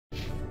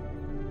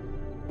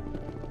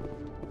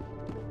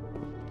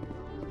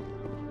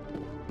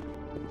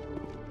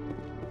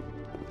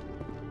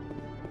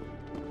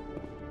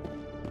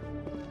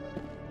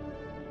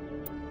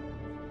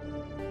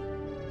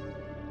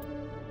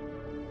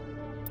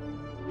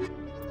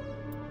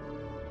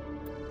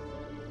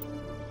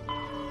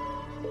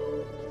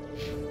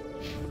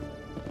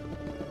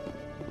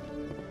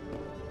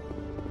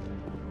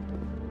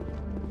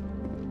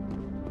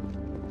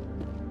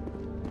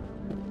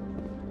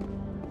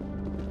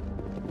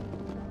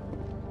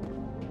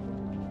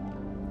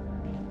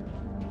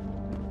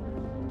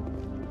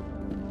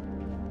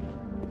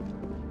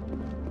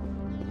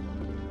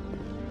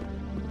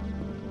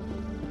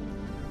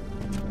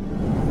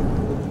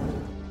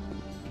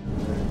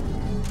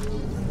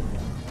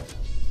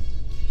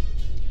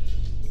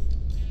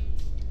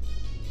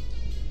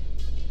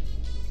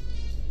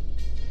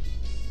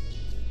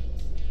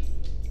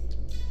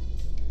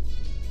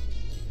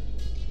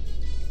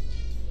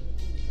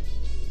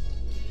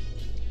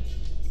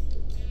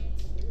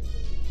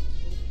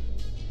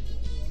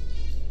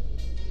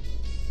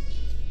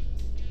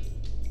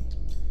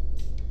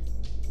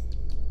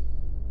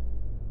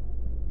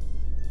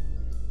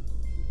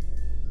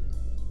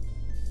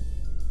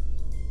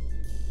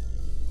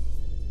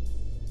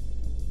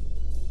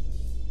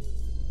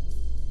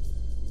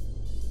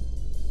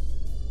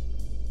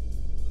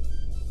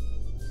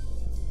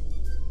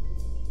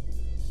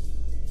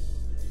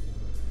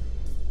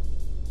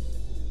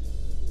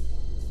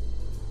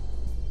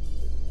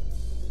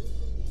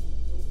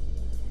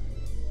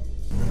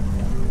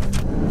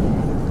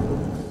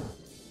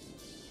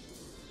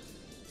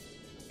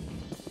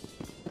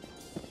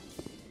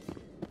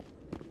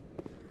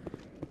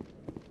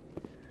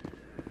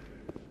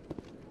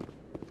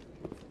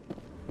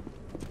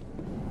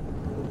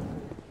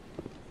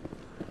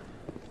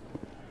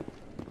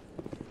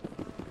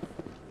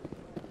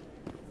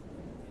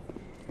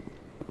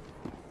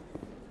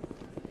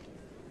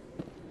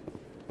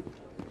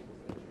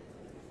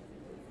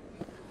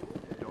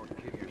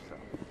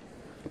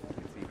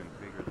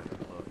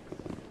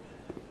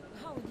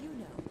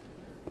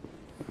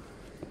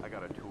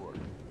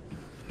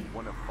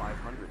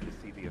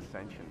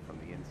ascension from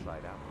the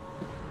inside out.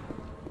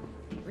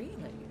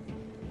 Really?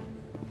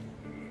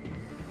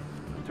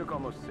 It took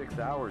almost 6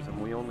 hours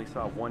and we only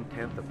saw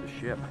 1/10 of the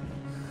ship.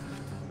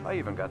 I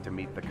even got to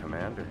meet the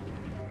commander.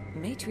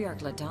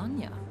 Matriarch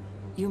Ladanya?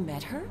 You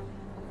met her?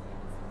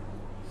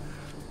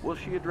 Well,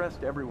 she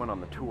addressed everyone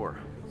on the tour,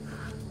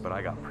 but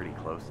I got pretty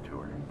close to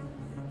her.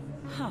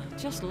 Huh,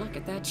 just look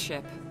at that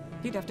ship.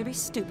 You'd have to be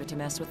stupid to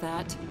mess with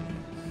that.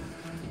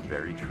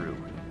 Very true.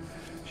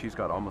 She's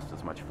got almost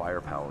as much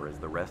firepower as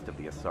the rest of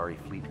the Asari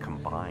fleet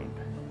combined.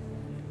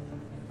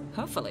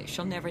 Hopefully,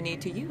 she'll never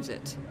need to use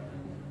it.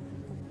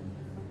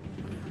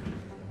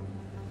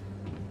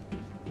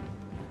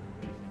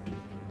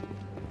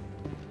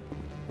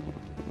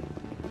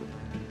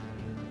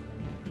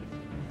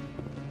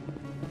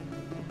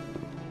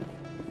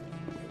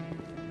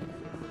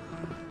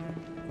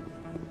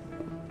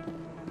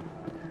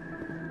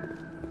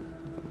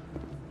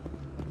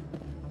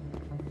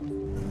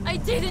 I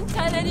didn't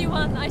tell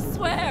anyone, I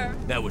swear!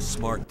 That was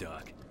smart,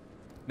 Doc.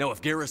 Now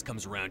if Garrus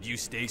comes around, you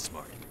stay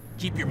smart.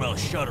 Keep your mouth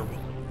shut or we'll...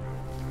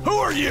 Who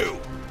are you?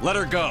 Let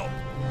her go!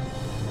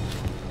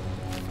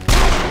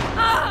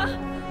 Ah!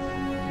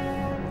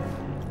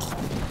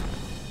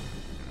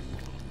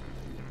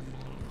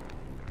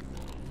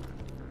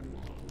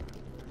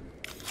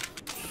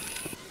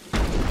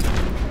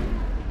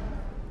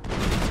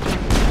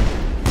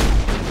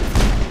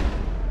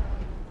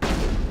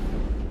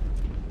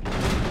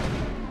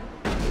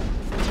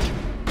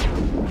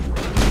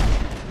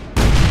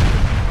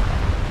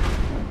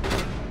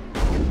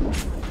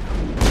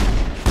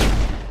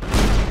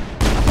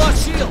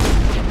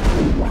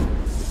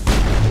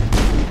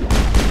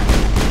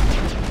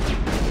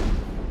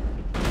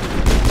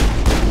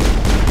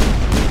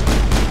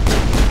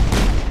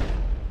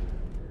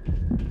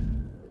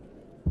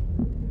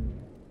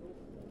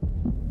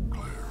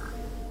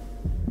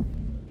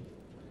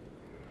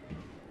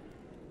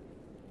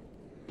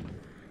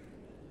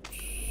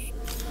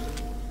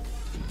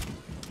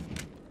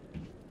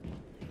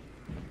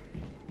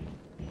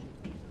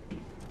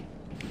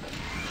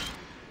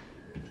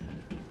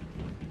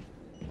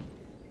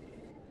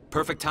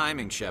 Perfect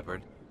timing,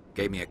 Shepard.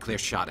 Gave me a clear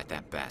shot at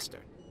that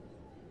bastard.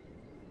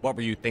 What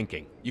were you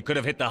thinking? You could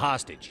have hit the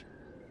hostage.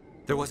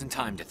 There wasn't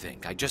time to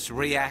think. I just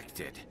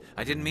reacted.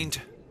 I didn't mean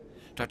to...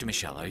 Dr.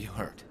 Michelle, are you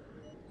hurt?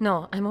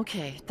 No, I'm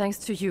okay. Thanks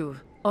to you.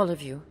 All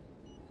of you.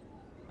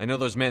 I know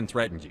those men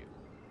threatened you,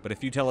 but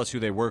if you tell us who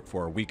they work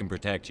for, we can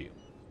protect you.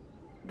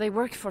 They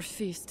work for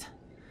Feast.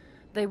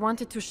 They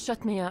wanted to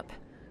shut me up.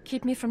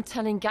 Keep me from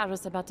telling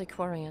Garrus about the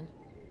Quarian.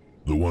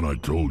 The one I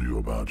told you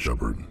about,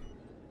 Shepard.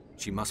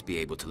 She must be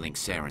able to link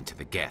Saren to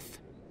the Geth.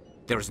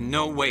 There is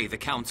no way the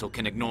Council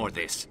can ignore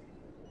this.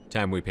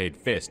 Time we paid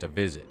Fist a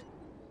visit.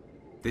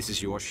 This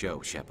is your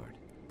show, Shepard.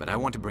 But I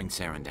want to bring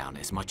Saren down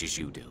as much as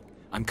you do.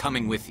 I'm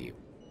coming with you.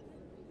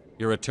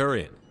 You're a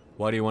Turian.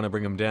 Why do you want to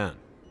bring him down?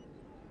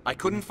 I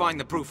couldn't find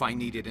the proof I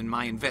needed in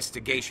my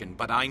investigation,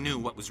 but I knew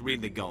what was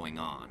really going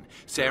on.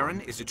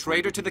 Saren is a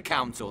traitor to the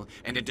Council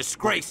and a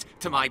disgrace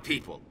to my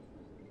people.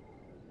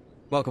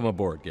 Welcome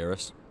aboard,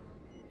 Garrus.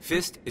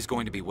 Fist is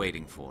going to be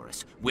waiting for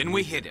us. When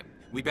we hit him,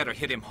 we better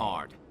hit him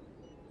hard.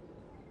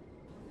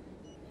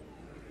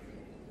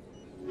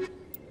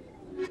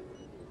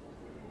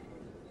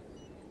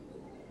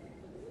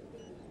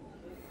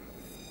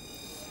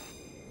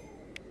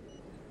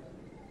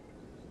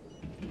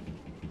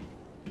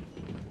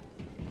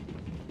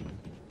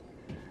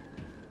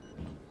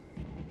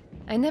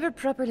 I never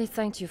properly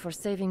thanked you for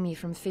saving me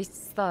from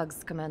Feast's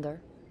thugs,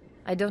 Commander.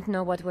 I don't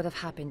know what would have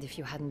happened if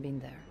you hadn't been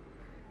there.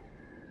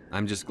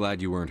 I'm just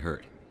glad you weren't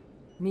hurt.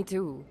 Me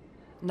too.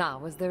 Now,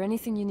 was there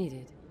anything you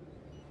needed?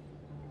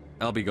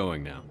 I'll be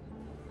going now.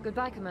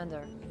 Goodbye,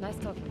 Commander. Nice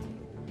talking to you.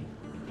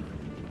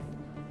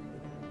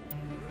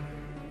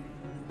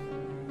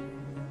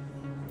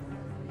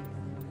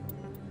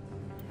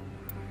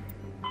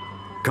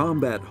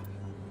 Combat.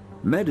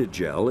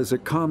 Medigel is a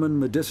common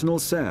medicinal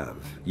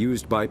salve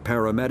used by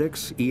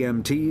paramedics,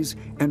 EMTs,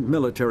 and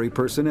military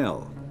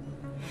personnel.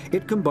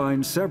 It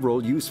combines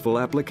several useful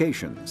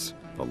applications: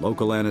 a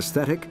local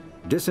anesthetic,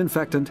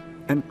 disinfectant,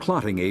 and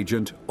clotting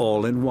agent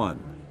all in one.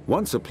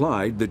 Once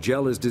applied, the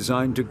gel is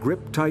designed to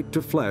grip tight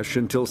to flesh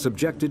until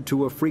subjected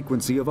to a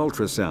frequency of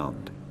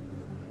ultrasound.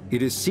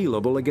 It is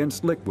sealable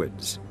against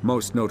liquids,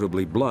 most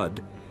notably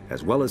blood,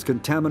 as well as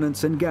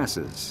contaminants and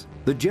gases.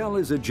 The gel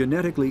is a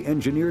genetically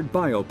engineered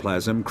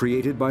bioplasm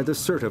created by the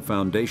CERTA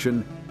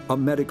Foundation, a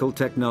medical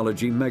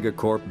technology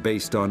megacorp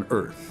based on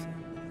Earth.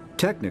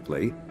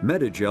 Technically,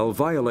 Medigel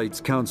violates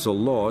Council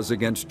laws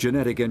against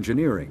genetic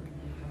engineering,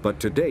 but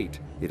to date,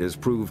 it has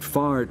proved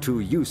far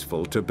too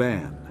useful to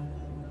ban.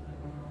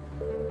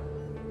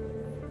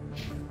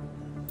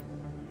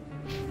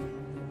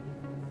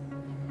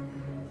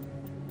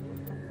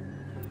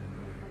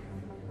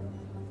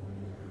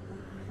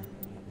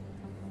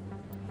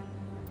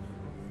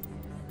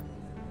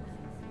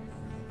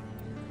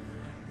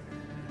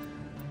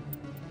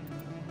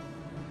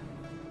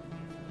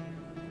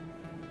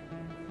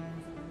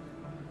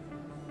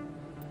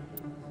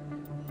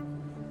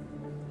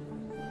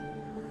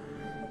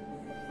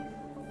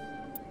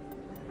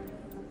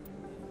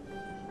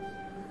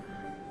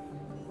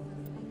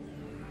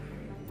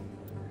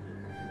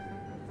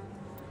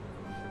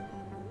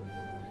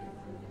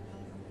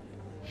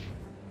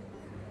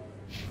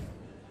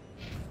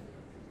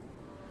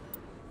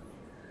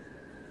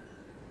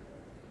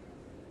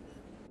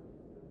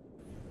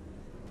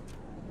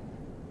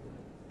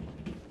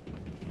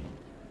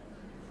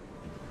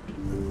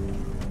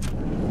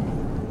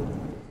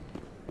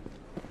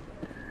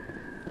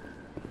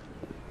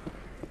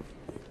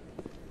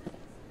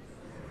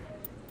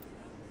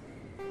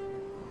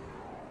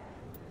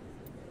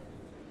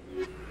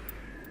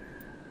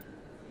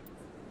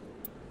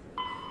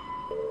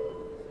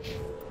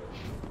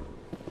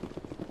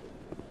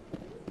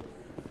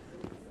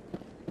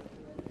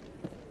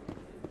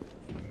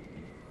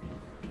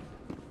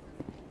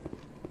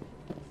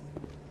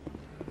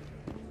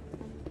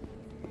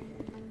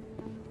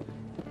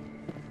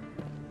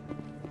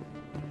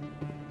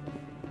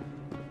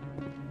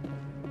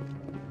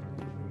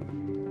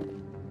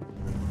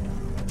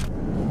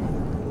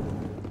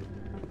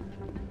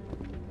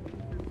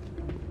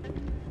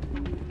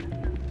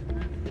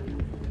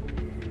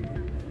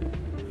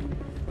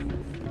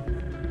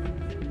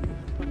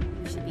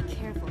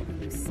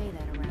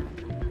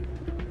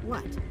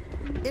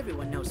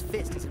 Everyone knows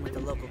Fist isn't with the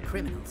local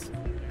criminals.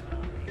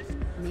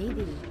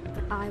 Maybe,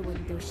 but I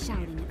wouldn't go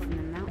shouting it from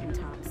the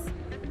mountaintops.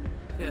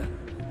 Yeah,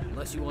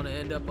 unless you want to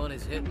end up on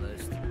his hit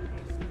list.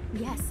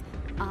 Yes,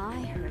 I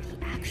heard he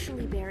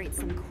actually buried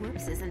some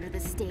corpses under the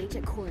stage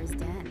at Cora's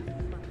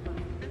Den.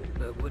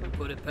 But wouldn't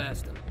put it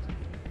past him.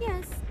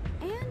 Yes,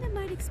 and it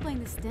might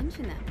explain the stench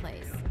in that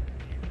place.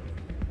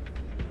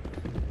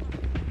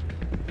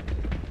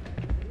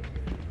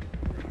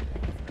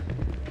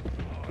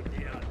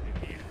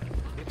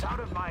 It's out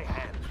of my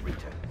hands,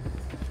 Rita.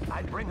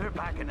 I'd bring her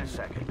back in a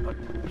second, but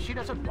she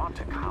doesn't want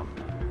to come.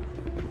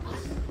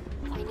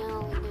 I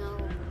know.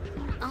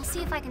 I'll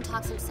see if I can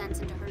talk some sense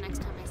into her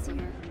next time I see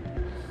her.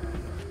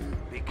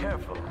 Be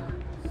careful.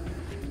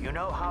 You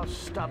know how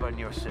stubborn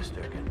your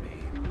sister can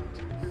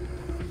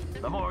be.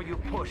 The more you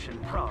push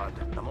and prod,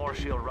 the more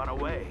she'll run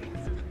away.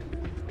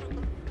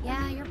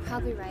 Yeah, you're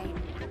probably right.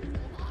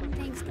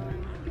 Thanks,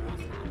 Doran.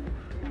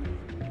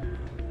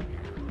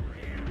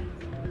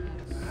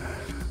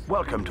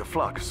 Welcome to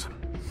Flux.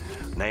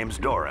 Name's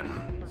Doran.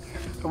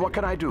 What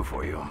can I do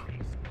for you?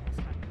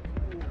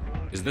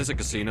 Is this a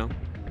casino?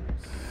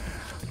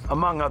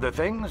 Among other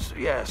things,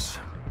 yes.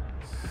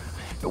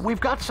 We've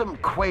got some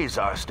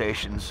quasar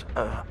stations,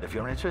 if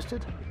you're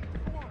interested.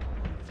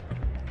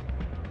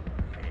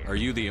 Are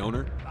you the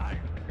owner?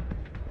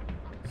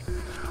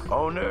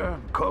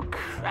 Owner, cook,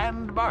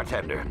 and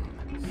bartender.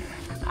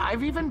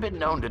 I've even been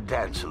known to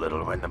dance a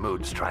little when the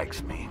mood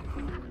strikes me.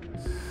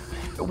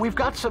 We've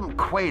got some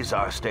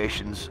quasar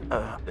stations,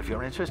 if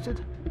you're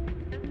interested.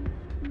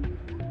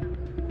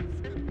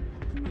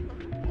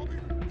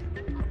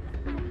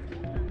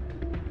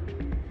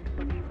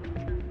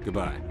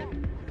 Goodbye.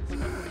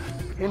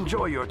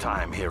 Enjoy your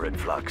time here at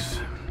Flux.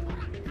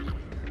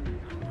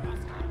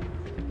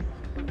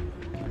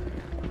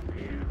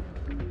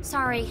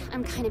 Sorry,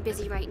 I'm kind of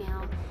busy right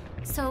now.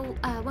 So,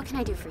 what can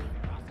I do for you?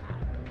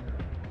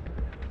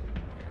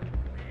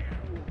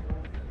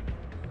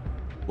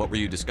 What were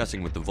you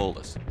discussing with the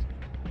Volus?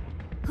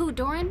 Who,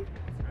 Doran?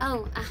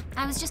 Oh,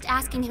 I was just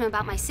asking him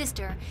about my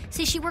sister.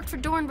 See, she worked for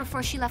Doran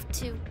before she left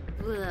to...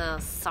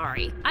 Ugh,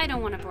 sorry. I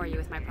don't want to bore you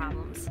with my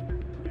problems.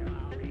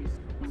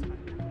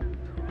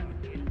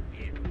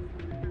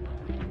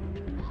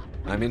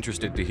 I'm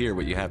interested to hear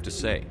what you have to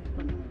say.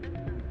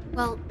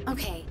 Well,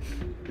 okay.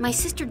 My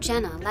sister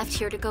Jenna left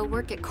here to go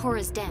work at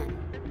Cora's Den.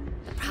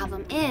 The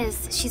problem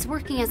is, she's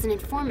working as an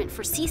informant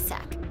for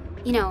CSEC.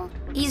 You know,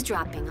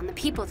 eavesdropping on the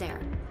people there.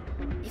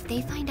 If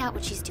they find out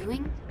what she's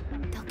doing,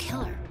 they'll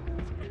kill her.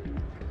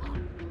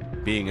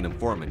 Being an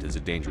informant is a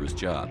dangerous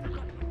job.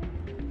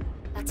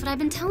 That's what I've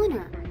been telling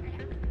her.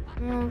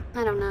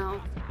 I don't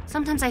know.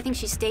 Sometimes I think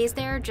she stays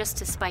there just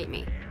to spite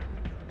me.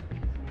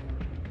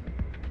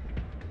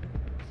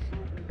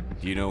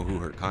 Do you know who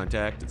her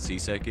contact at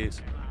CSEC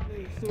is?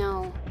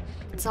 No.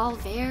 It's all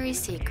very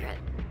secret.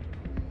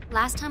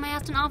 Last time I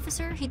asked an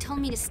officer, he told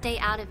me to stay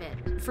out of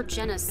it, for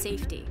Jenna's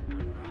safety.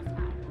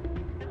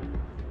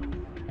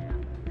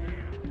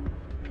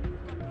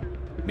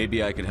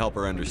 Maybe I could help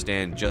her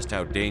understand just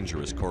how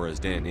dangerous Cora's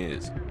Den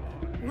is.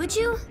 Would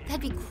you?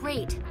 That'd be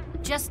great.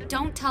 Just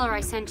don't tell her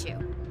I sent you.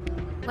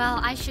 Well,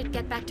 I should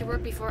get back to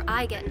work before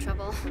I get in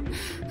trouble.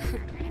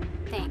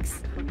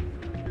 Thanks.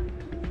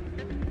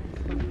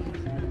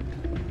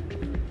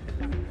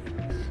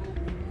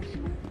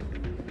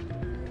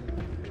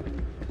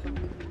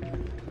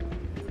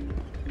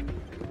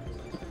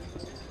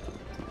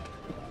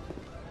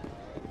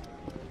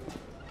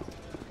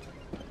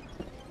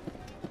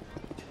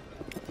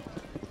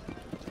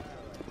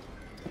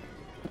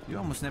 You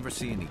almost never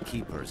see any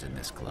keepers in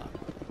this club.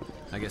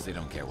 I guess they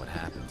don't care what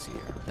happens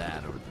here.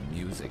 That or the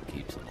music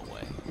keeps them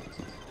away.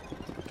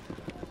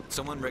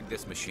 Someone rigged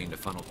this machine to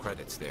funnel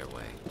credits their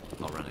way.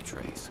 I'll run a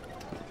trace.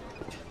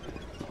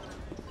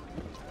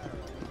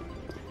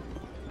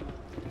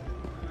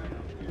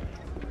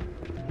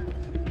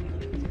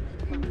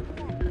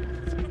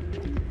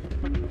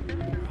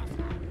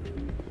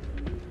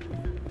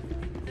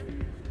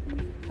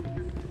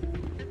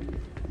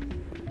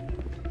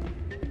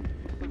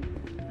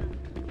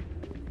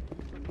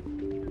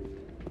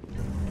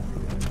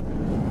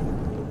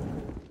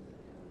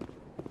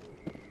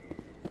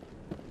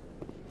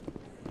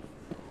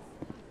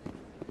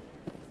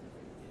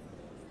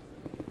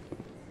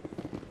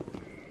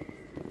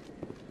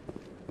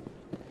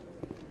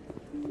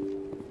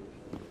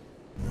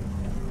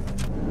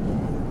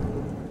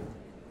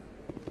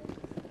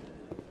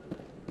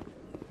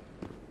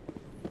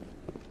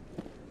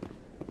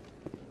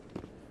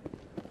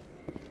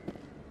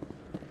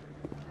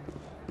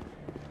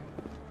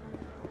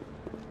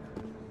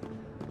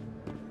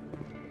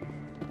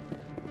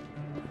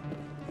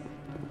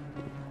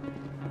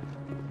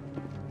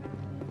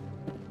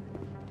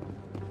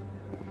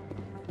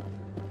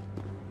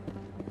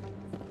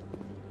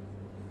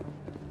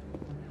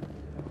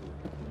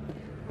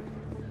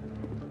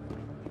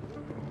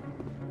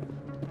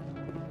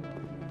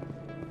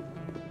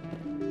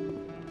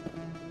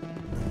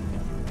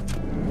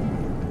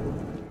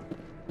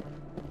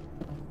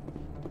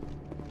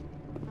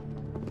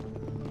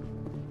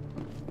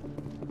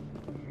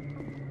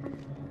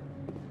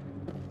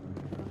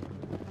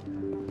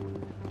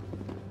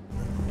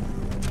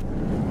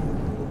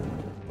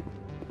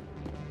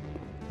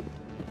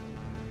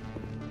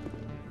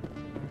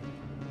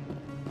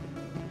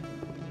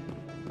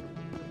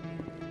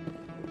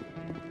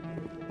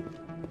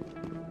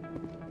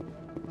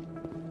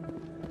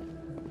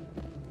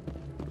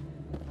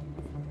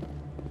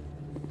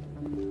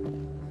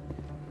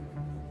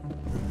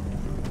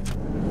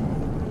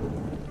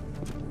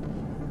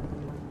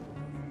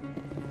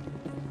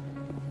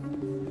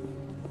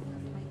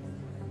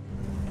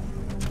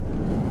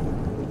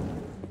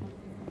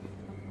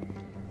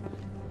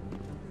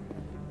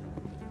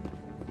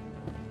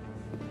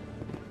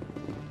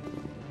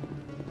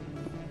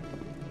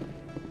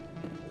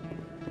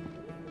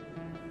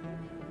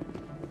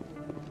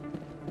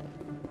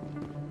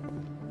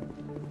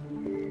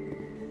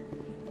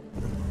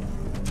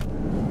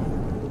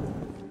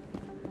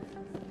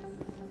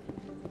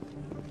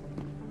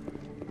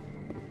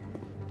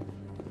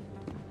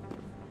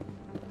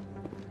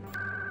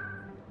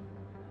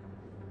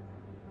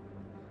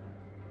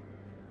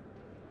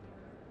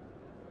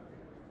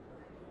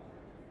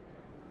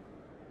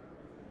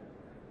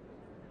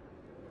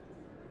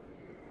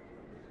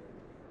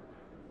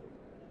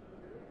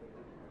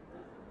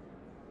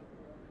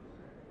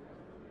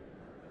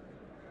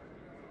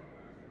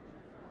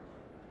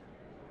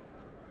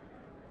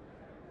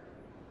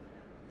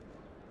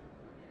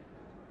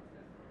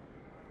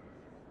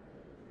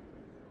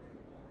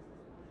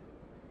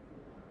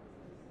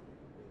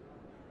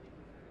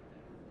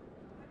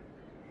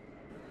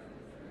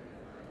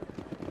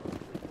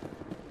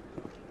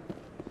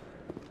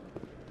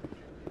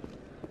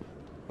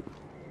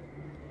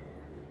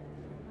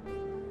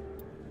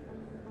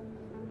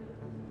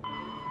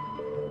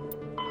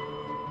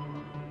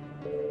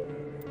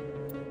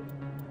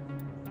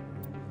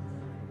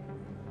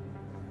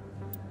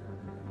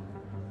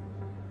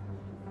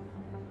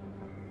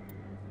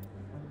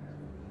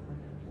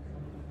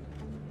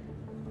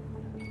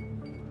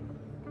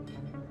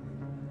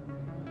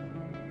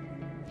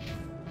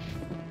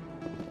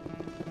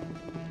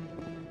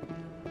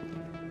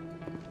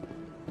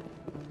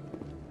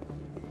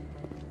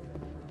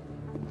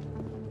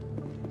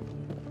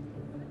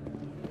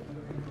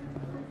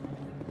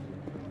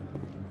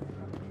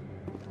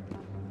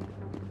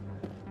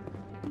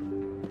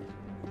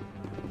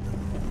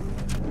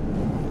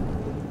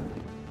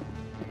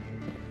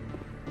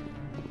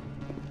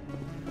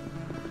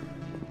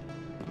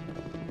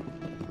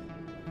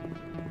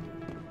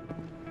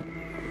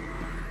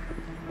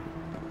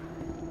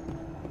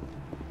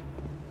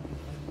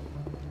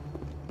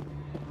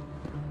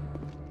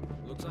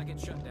 Looks like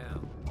it's shut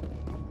down.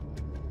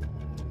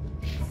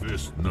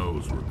 Fist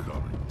knows we're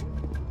coming.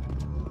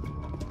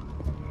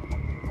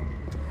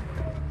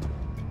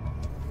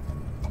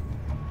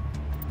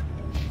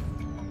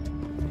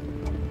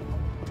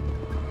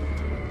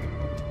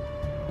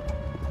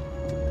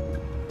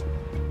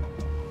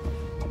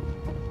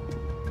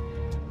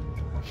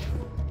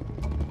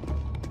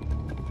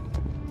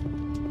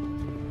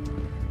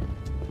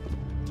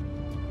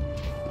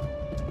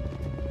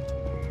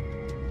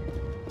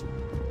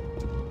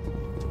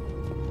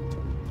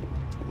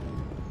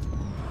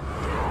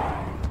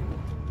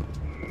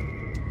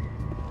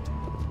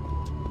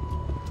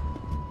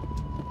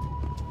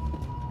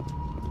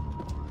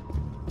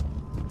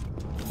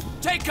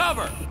 Take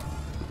cover!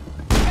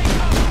 Take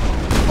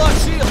cover!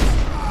 Lost shields!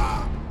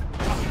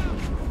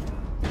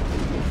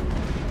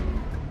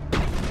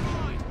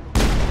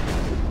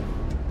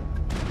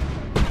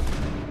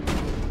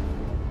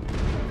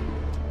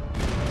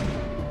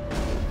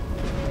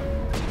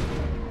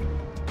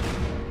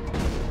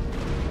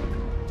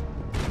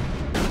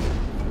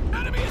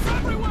 Enemies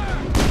everywhere!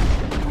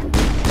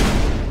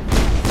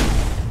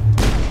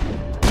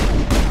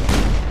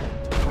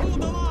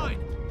 Hold the line!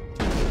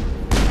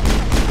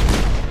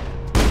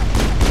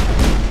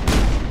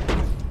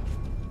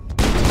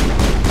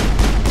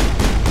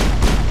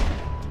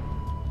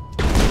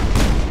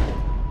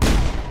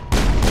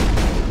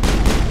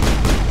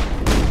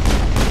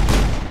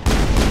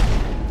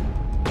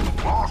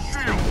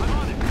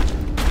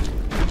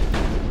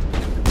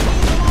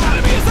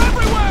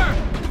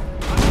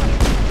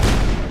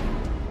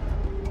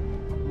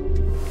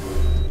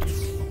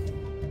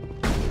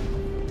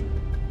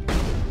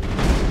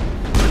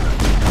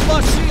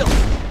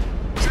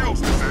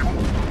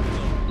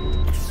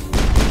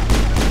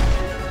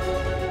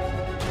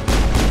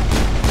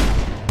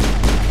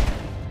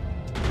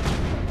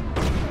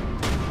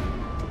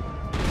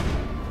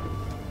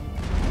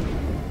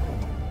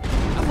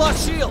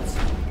 Lost shields!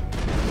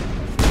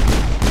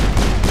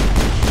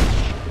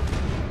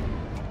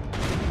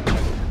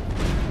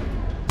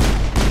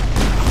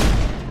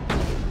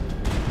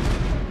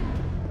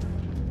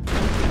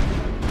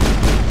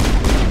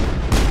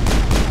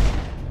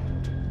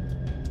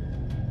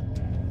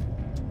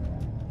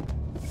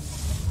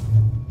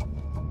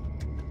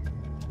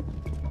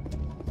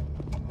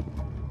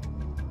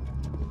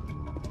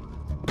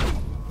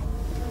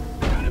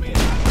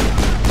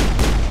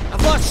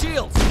 I've lost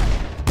shields!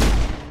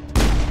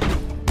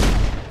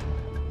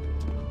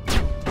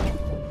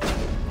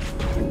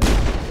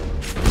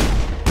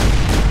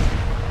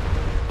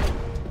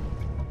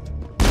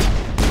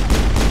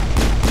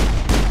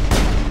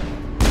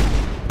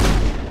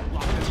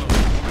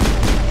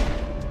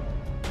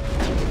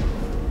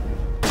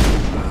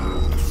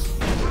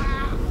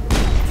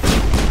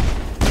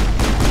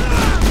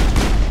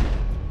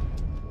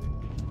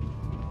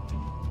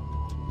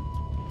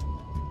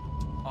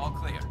 All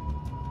clear.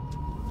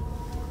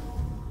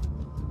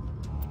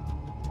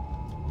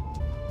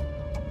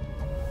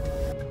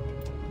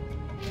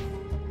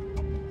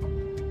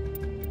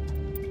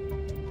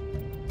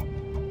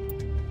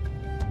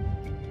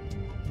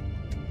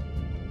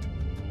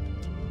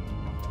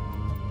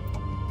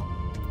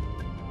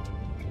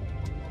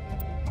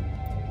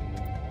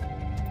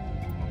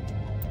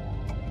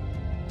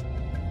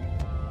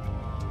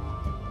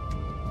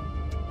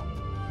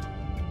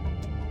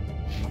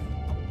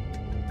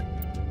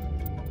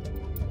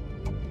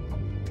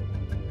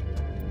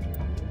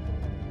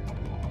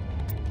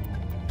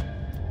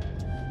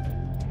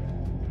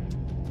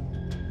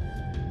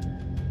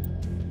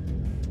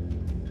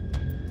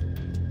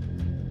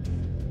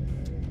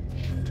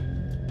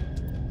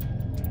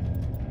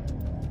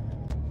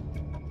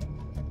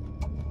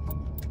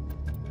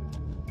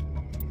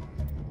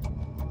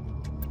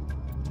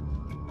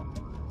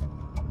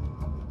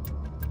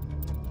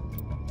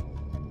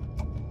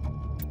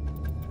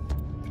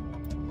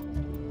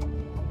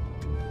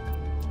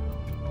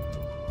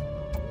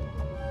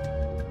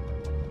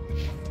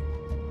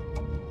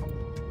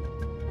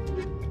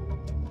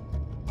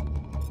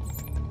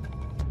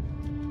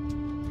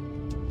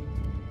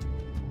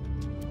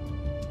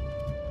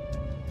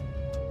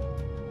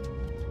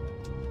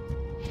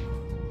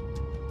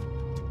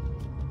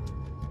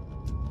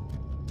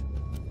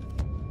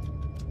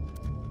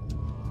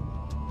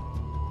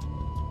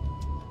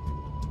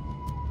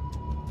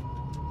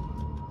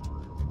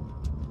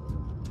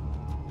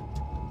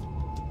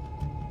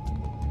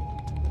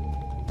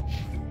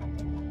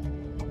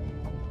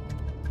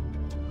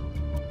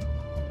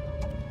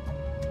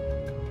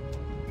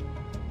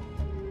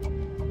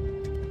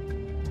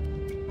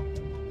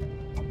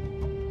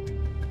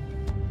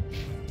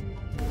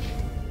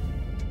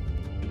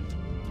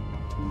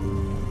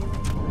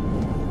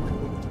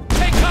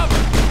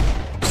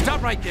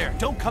 Stop right there.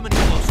 Don't come any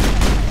closer.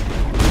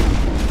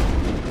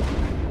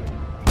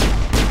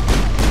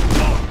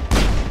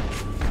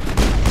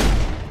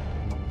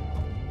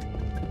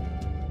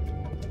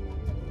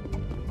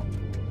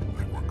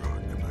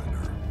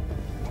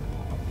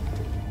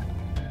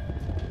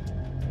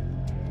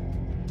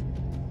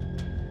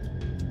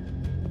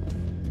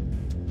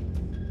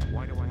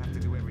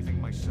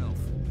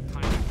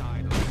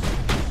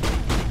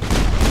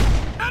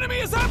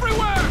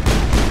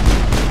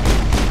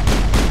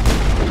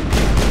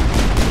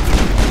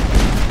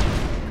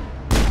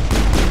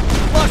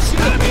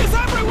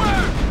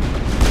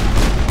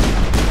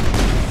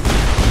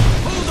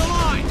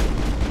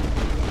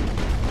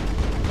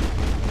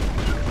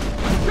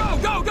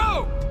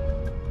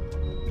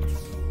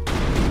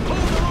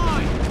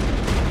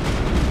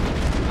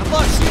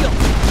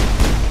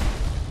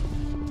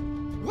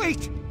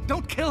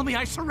 Don't kill me,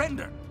 I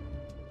surrender!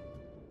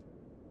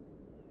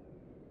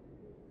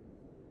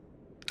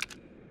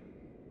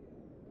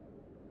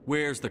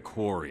 Where's the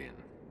Quarian?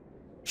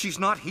 She's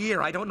not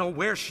here. I don't know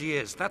where she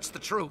is. That's the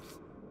truth.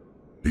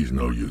 He's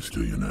no use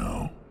to you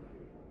now.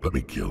 Let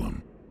me kill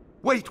him.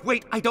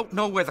 Wait. I don't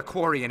know where the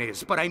Quarian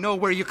is, but I know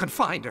where you can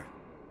find her.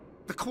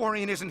 The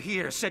Quarian isn't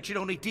here. Said she'd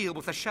only deal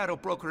with the Shadow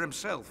Broker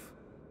himself.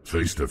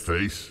 Face to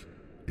face?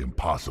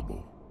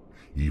 Impossible.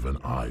 Even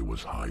I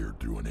was hired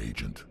through an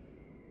agent.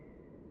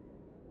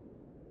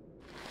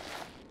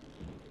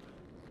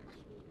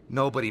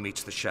 Nobody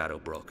meets the Shadow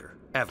Broker.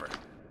 Ever.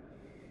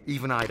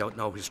 Even I don't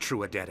know his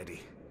true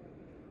identity.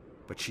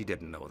 But she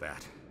didn't know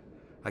that.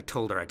 I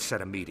told her I'd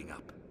set a meeting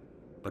up.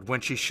 But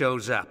when she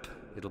shows up,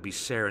 it'll be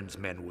Saren's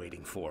men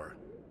waiting for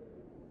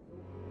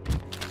her.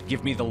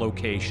 Give me the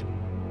location.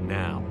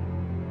 Now.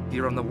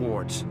 Here on the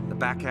wards, the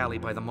back alley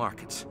by the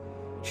markets.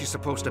 She's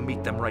supposed to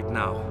meet them right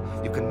now.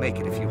 You can make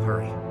it if you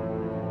hurry.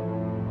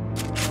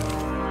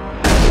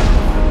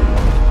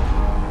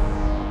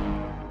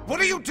 What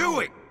are you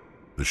doing?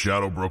 The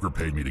Shadow Broker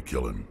paid me to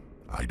kill him.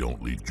 I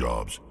don't leave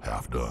jobs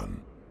half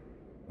done.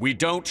 We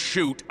don't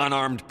shoot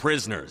unarmed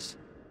prisoners.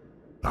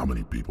 How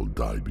many people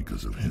died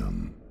because of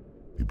him?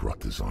 He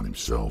brought this on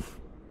himself.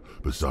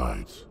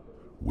 Besides,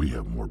 we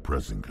have more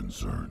pressing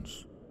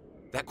concerns.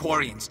 That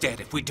Quarian's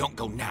dead if we don't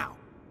go now.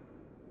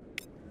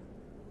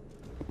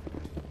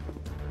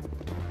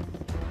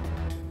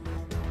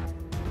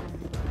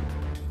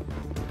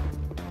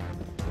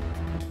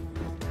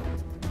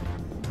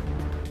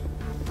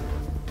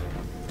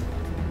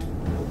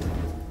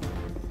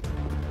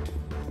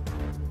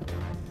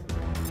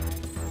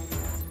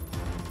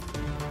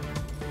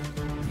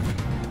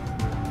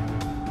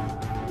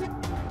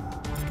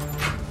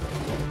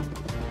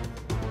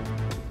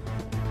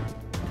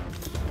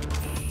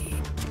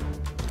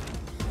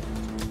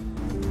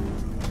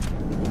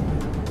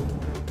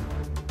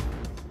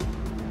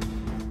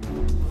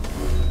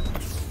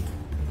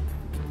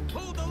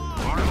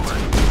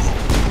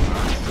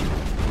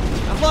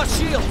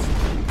 Lost shields!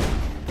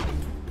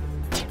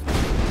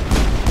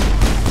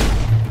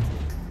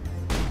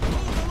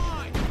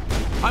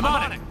 I'm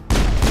on it!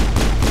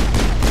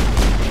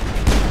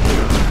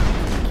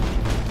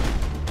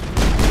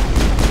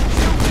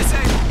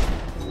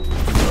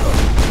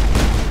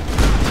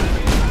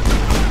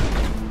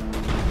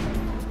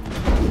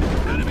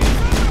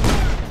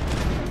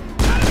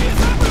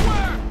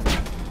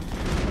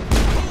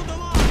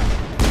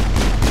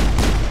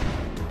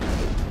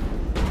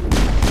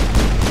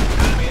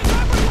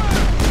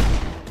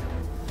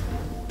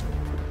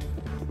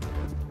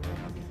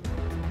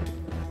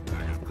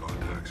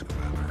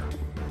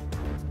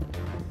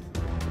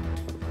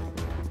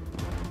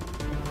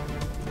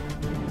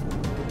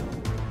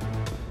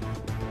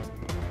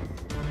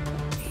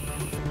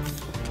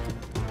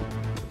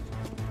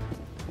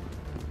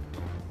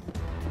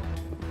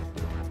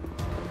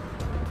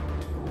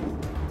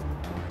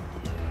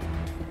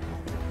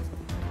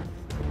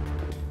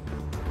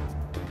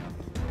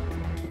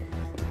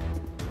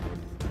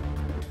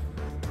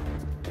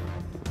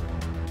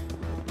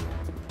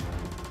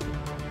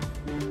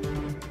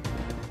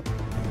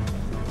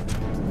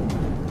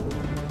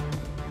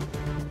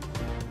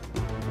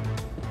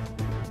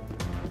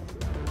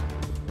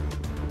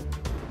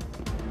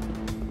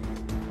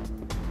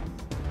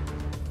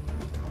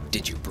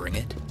 Did you bring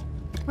it?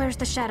 Where's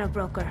the Shadow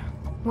Broker?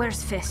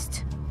 Where's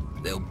Fist?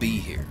 They'll be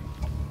here.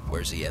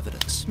 Where's the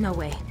evidence? No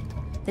way.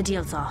 The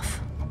deal's off.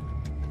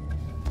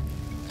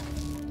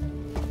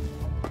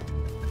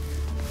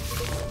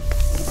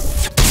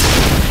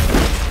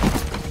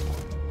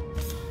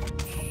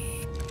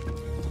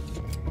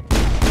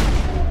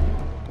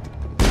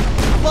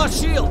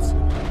 Lost shields!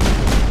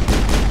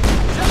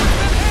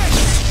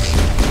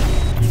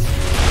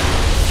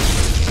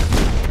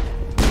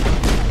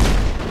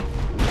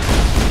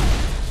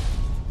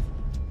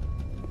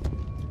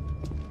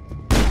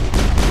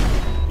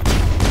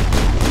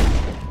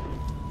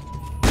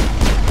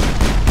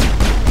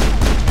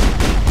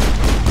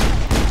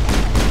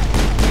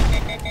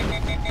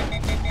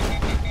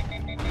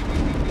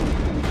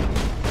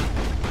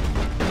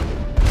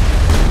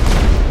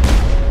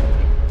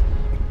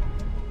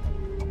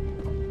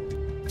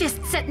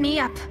 Fist set me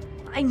up.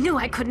 I knew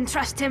I couldn't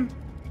trust him.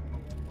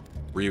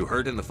 Were you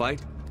hurt in the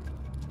fight?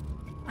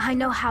 I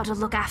know how to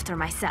look after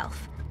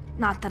myself.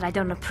 Not that I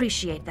don't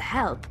appreciate the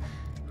help.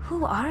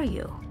 Who are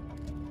you?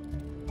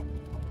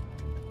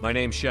 My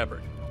name's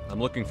Shepard.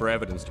 I'm looking for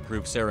evidence to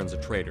prove Saren's a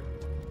traitor.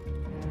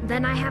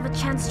 Then I have a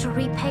chance to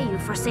repay you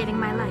for saving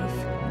my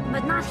life.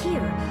 But not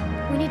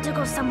here. We need to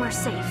go somewhere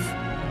safe.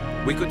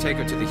 We could take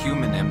her to the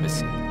human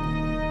embassy.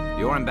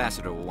 Your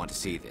ambassador will want to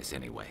see this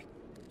anyway.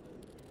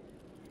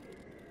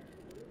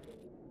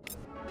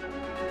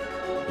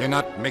 You're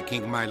not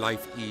making my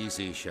life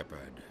easy,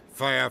 Shepard.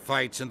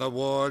 Firefights in the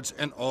wards,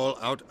 an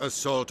all-out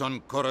assault on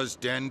Korra's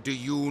Den. Do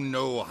you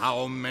know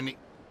how many...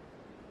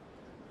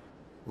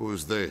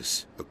 Who's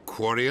this? A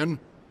Quarian?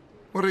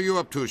 What are you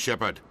up to,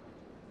 Shepard?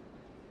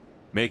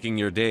 Making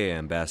your day,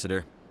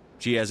 Ambassador.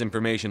 She has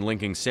information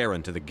linking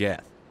Saren to the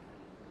Geth.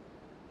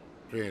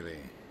 Really?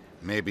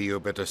 Maybe you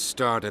better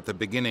start at the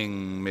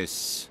beginning,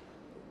 Miss...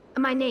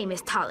 My name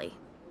is Tali.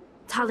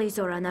 Tali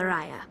Zora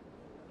Naraya.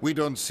 We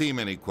don't see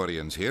many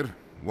Quarians here.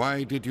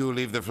 Why did you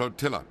leave the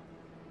flotilla?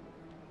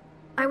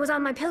 I was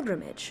on my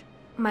pilgrimage.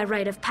 My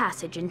rite of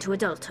passage into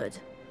adulthood.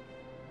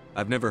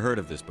 I've never heard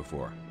of this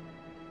before.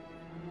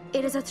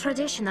 It is a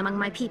tradition among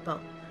my people.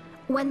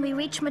 When we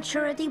reach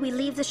maturity, we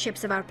leave the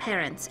ships of our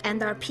parents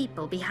and our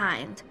people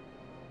behind.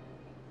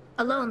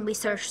 Alone, we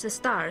search the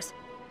stars,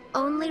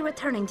 only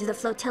returning to the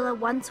flotilla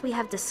once we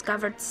have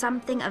discovered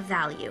something of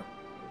value.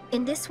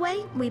 In this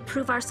way, we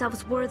prove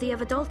ourselves worthy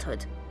of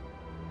adulthood.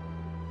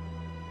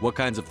 What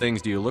kinds of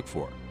things do you look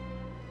for?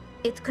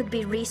 It could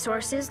be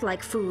resources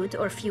like food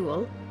or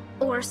fuel,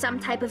 or some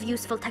type of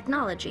useful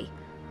technology,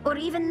 or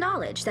even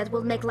knowledge that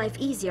will make life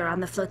easier on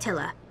the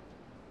flotilla.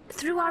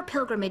 Through our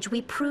pilgrimage,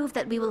 we prove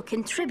that we will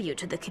contribute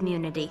to the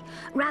community,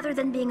 rather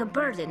than being a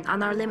burden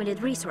on our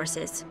limited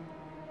resources.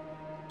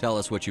 Tell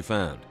us what you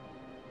found.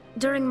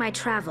 During my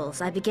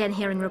travels, I began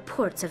hearing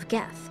reports of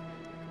Geth.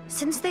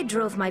 Since they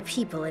drove my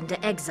people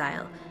into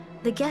exile,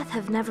 the Geth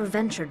have never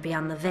ventured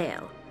beyond the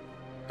Veil.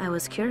 I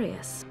was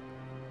curious.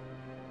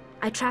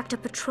 I tracked a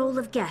patrol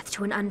of Geth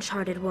to an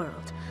uncharted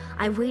world.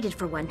 I waited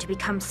for one to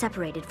become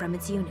separated from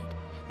its unit.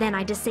 Then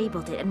I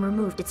disabled it and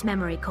removed its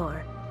memory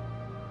core.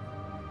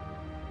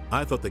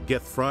 I thought the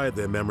Geth fried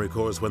their memory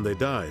cores when they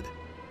died.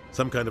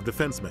 Some kind of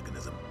defense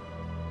mechanism.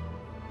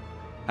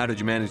 How did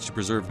you manage to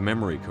preserve the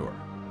memory core?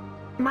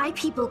 My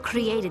people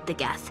created the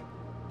Geth.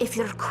 If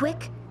you're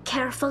quick,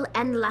 careful,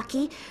 and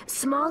lucky,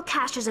 small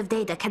caches of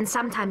data can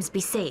sometimes be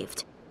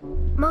saved.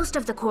 Most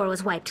of the core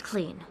was wiped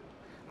clean,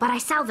 but I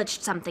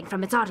salvaged something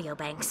from its audio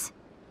banks.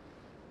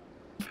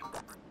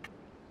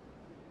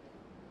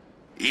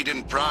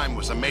 Eden Prime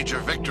was a major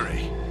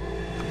victory.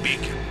 The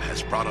beacon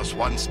has brought us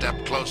one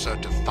step closer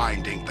to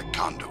finding the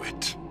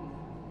conduit.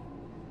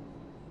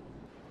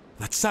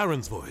 That's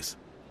Saren's voice.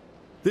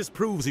 This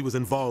proves he was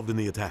involved in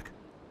the attack.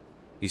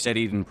 He said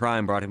Eden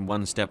Prime brought him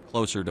one step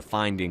closer to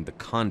finding the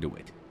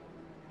conduit.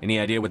 Any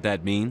idea what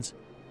that means?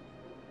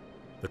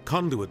 The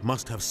conduit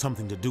must have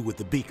something to do with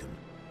the beacon.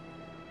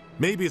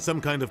 Maybe it's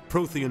some kind of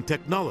Prothean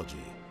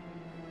technology.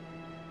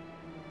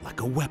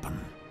 Like a weapon.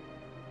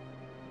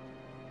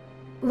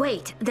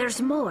 Wait,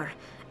 there's more.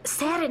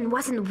 Saren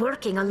wasn't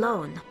working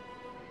alone.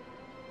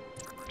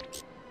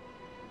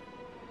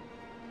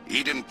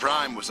 Eden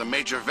Prime was a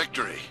major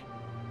victory.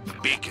 The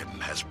beacon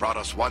has brought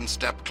us one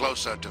step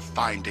closer to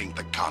finding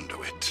the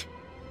conduit.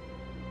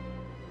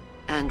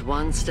 And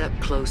one step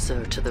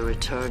closer to the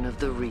return of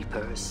the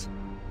Reapers.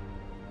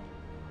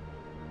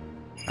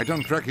 I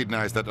don't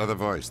recognize that other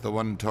voice, the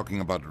one talking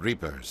about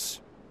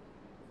Reapers.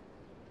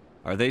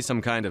 Are they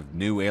some kind of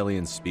new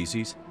alien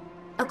species?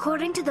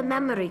 According to the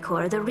memory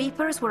core, the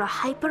Reapers were a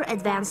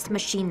hyper-advanced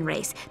machine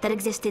race that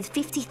existed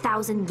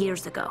 50,000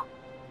 years ago.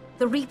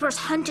 The Reapers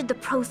hunted the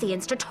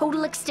Protheans to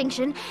total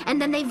extinction,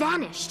 and then they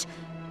vanished.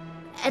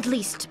 At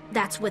least,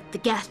 that's what the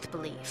Geth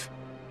believe.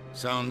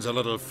 Sounds a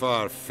little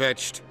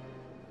far-fetched.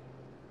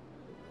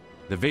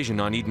 The vision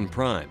on Eden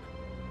Prime.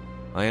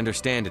 I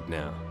understand it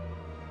now.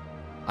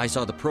 I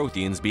saw the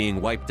Protheans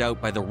being wiped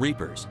out by the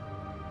Reapers.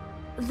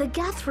 The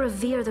Geth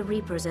revere the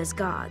Reapers as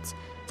gods,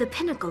 the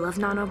pinnacle of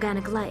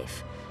non-organic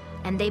life,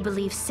 and they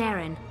believe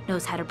Saren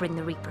knows how to bring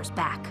the Reapers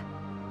back.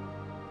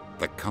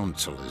 The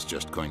Council is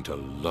just going to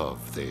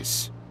love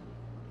this.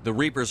 The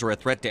Reapers are a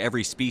threat to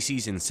every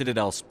species in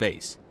Citadel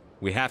space.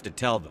 We have to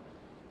tell them.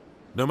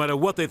 No matter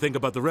what they think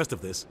about the rest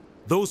of this,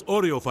 those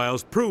audio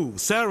files prove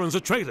Saren's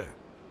a traitor.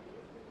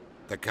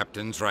 The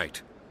Captain's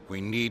right. We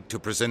need to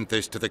present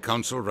this to the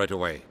Council right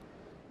away.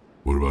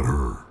 What about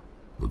her,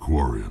 the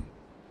Quarian?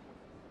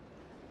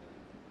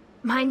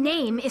 My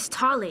name is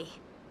Tali.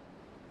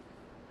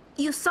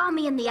 You saw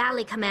me in the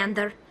alley,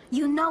 Commander.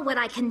 You know what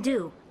I can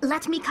do.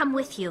 Let me come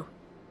with you.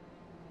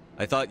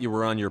 I thought you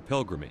were on your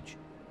pilgrimage.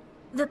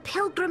 The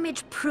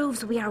pilgrimage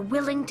proves we are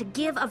willing to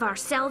give of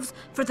ourselves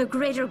for the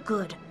greater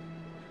good.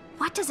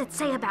 What does it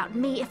say about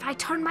me if I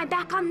turn my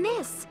back on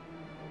this?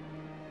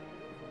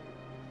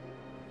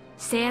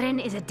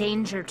 Saren is a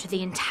danger to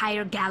the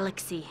entire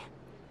galaxy.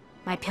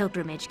 My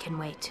pilgrimage can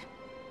wait.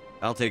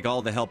 I'll take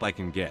all the help I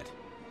can get.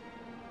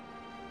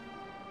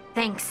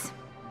 Thanks.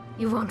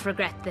 You won't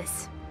regret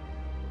this.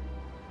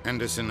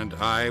 Anderson and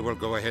I will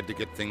go ahead to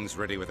get things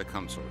ready with the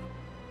Council.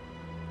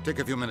 Take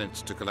a few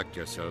minutes to collect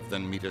yourself,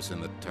 then meet us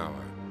in the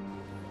tower.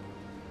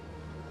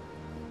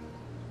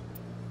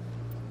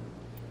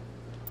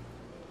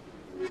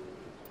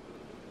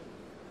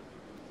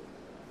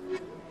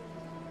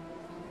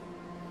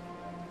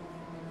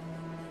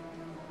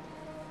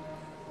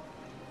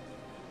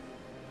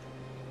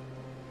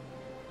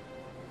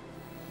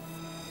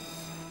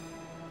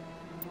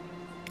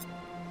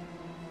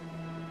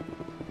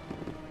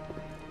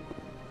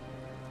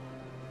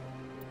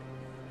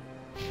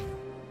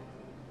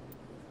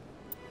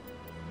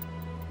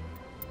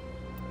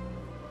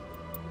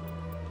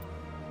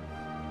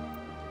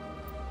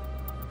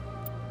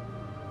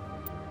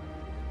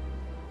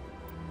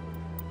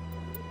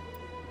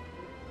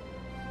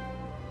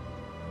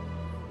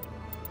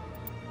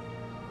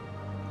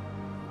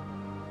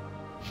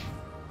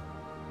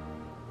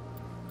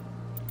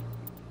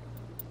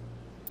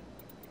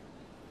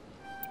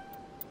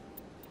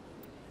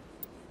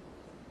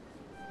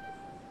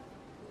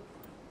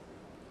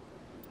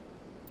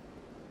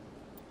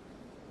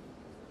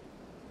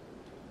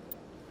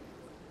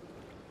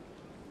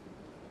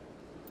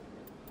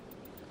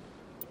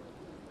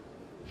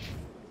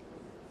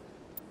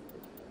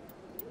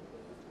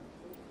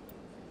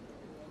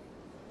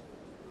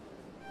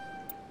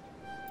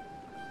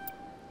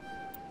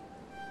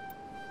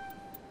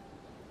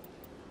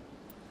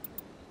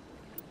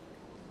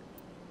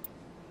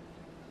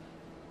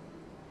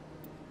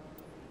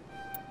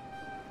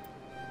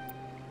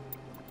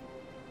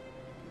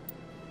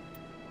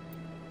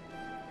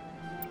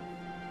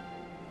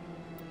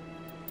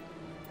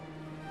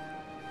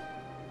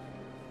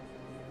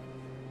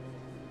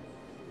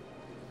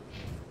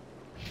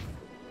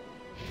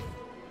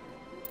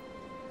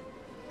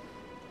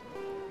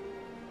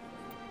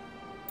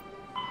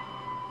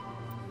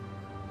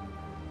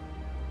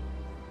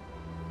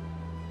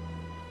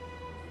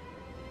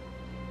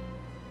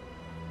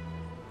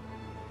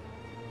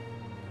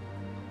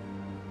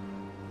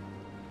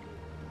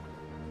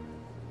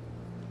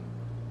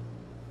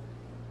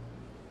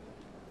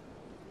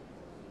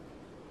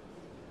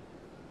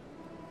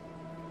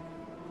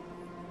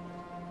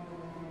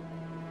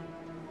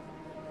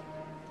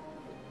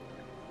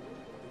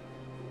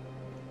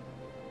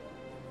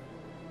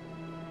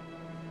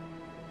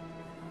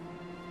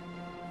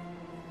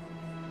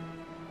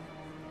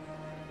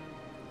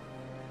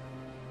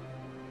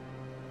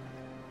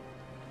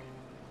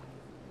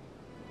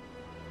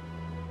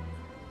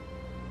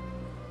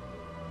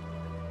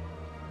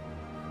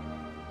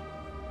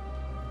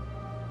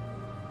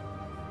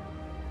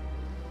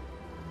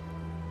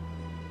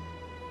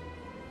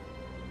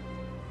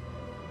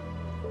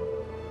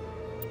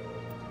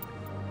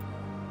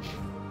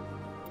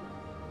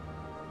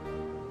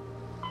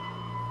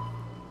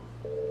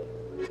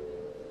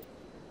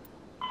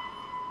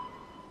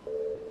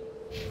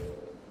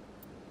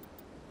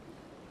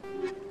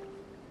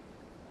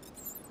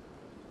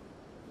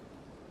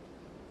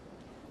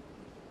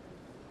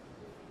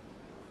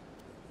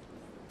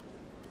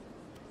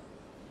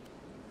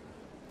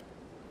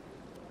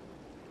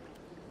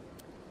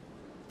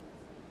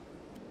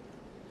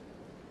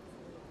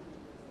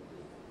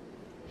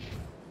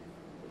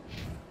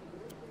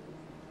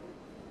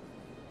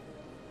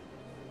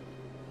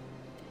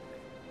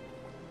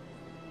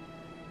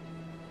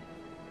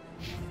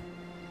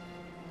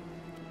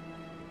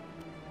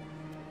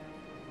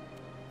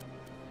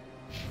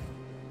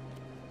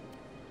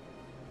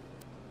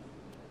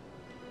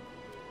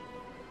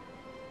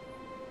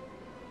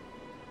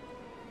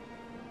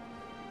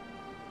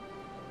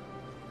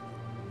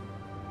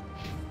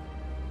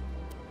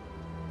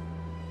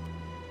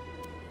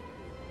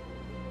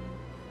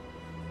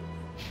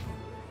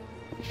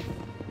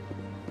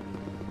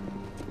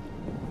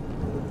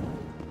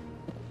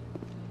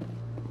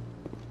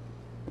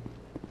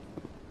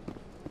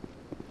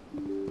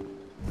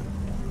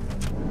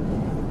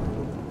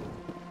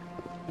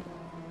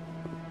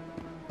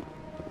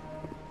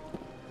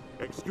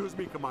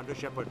 Excuse me, Commander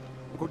Shepard.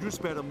 Could you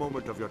spare a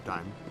moment of your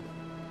time?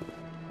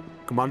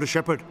 Commander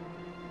Shepard,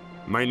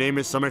 my name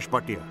is Samesh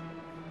Bhatia.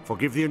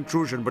 Forgive the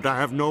intrusion, but I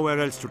have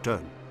nowhere else to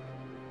turn.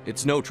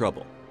 It's no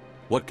trouble.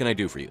 What can I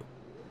do for you?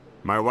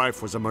 My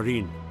wife was a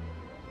Marine.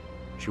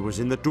 She was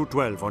in the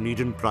 212 on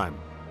Eden Prime.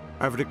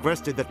 I've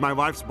requested that my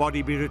wife's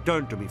body be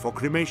returned to me for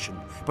cremation,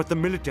 but the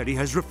military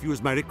has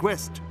refused my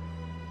request.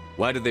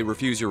 Why did they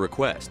refuse your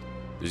request?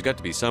 There's got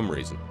to be some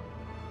reason.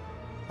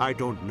 I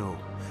don't know.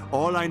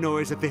 All I know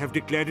is that they have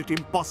declared it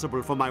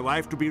impossible for my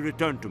wife to be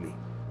returned to me.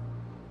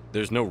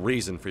 There's no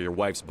reason for your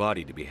wife's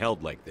body to be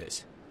held like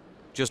this.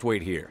 Just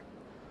wait here.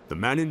 The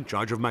man in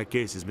charge of my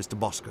case is Mr.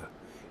 Bosker.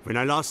 When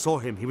I last saw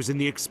him, he was in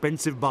the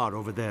expensive bar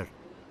over there.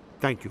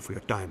 Thank you for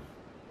your time.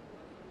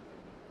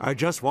 I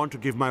just want to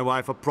give my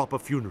wife a proper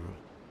funeral,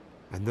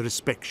 and the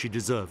respect she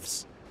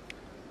deserves.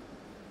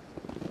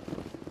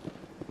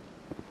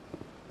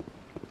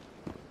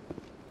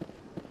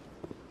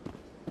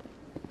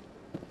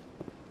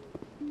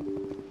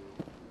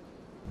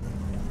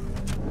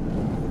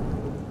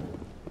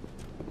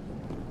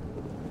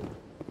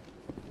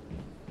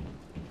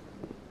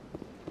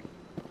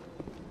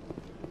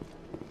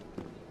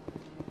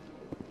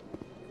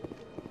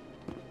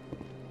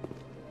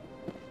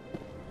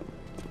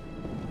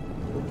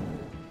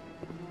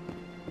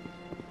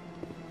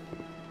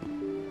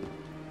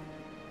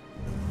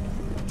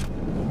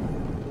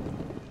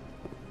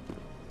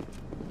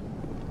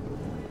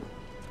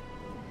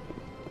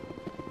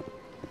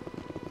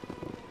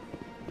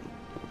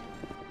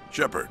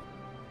 Shepard,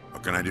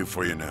 what can I do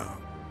for you now?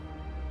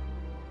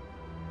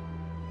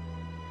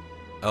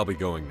 I'll be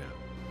going now.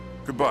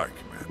 Goodbye,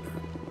 Commander.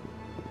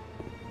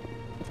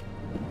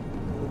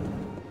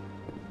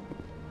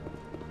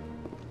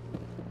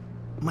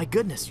 My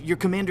goodness, you're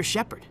Commander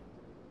Shepard.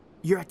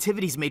 Your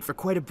activities made for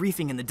quite a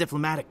briefing in the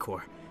Diplomatic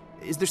Corps.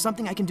 Is there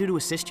something I can do to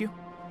assist you?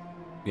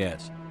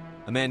 Yes.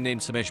 A man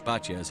named Samesh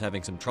Bhatia is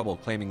having some trouble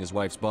claiming his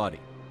wife's body.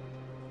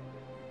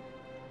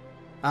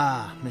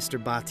 Ah,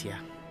 Mr. Bhatia.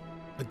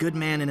 A good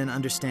man in an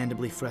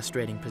understandably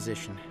frustrating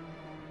position.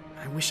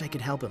 I wish I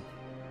could help him.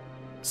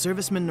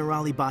 Serviceman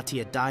Nirali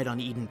Bhatia died on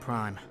Eden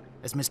Prime,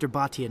 as Mr.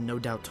 Bhatia no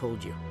doubt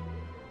told you.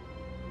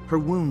 Her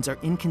wounds are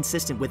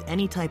inconsistent with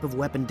any type of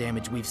weapon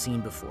damage we've seen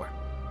before.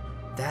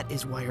 That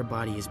is why her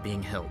body is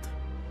being held.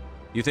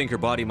 You think her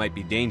body might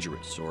be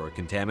dangerous or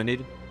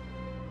contaminated?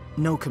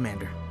 No,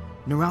 Commander.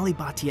 Nirali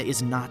Bhatia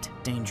is not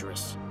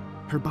dangerous.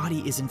 Her body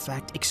is in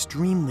fact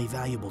extremely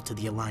valuable to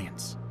the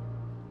Alliance.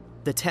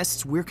 The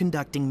tests we're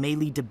conducting may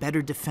lead to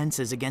better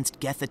defenses against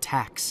Geth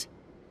attacks.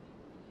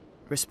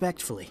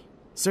 Respectfully,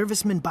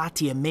 Serviceman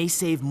Bhatia may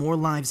save more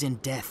lives in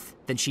death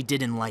than she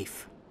did in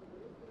life.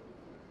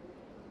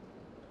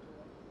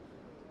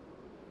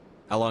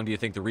 How long do you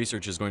think the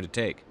research is going to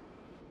take?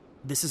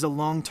 This is a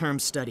long-term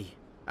study.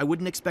 I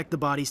wouldn't expect the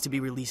bodies to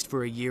be released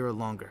for a year or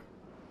longer.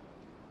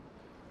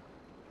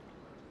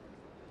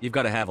 You've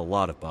got to have a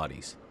lot of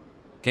bodies.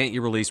 Can't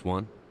you release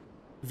one?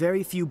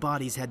 Very few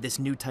bodies had this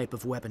new type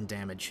of weapon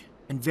damage,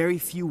 and very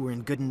few were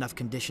in good enough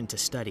condition to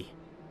study.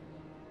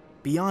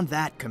 Beyond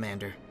that,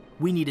 Commander,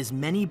 we need as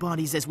many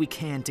bodies as we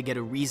can to get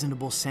a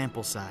reasonable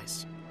sample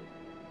size.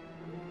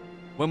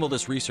 When will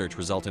this research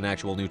result in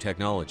actual new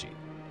technology?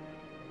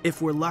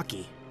 If we're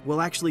lucky,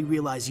 we'll actually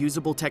realize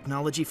usable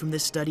technology from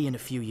this study in a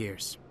few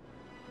years.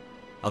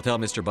 I'll tell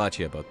Mr.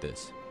 Bhatia about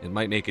this. It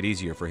might make it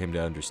easier for him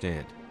to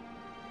understand.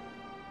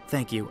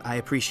 Thank you, I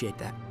appreciate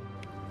that.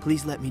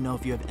 Please let me know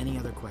if you have any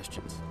other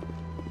questions.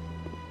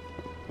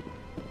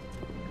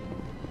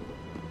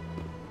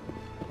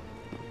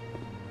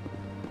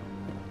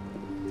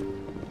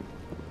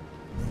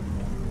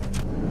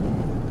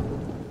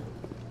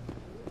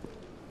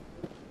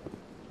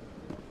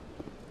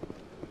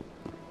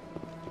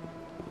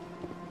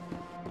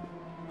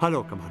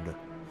 Hello, Commander.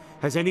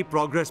 Has any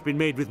progress been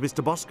made with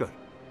Mr. Bosker?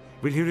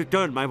 Will he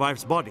return my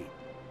wife's body?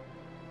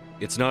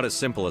 It's not as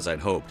simple as I'd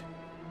hoped.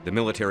 The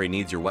military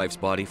needs your wife's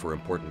body for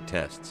important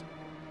tests.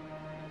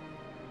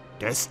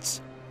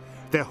 Tests?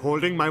 They're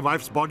holding my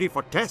wife's body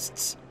for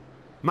tests?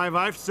 My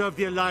wife served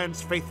the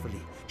Alliance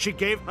faithfully. She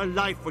gave her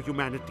life for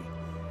humanity.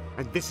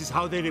 And this is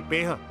how they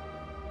repay her.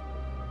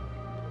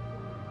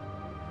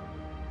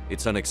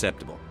 It's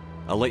unacceptable.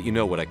 I'll let you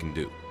know what I can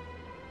do.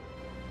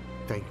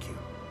 Thank you.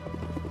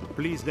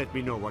 Please let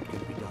me know what can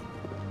be done.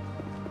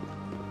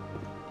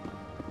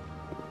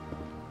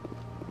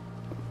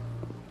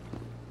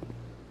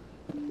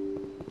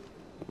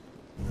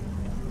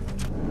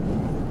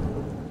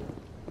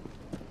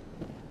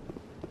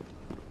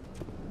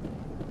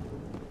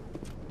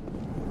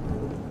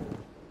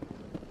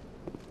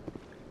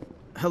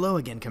 Hello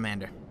again,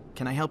 Commander.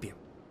 Can I help you?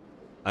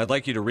 I'd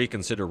like you to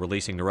reconsider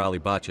releasing Nirali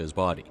Bhatia's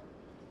body.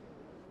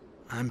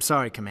 I'm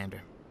sorry,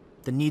 Commander.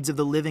 The needs of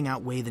the living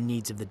outweigh the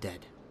needs of the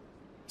dead.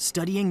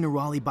 Studying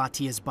Nirali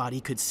Bhatia's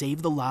body could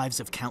save the lives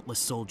of countless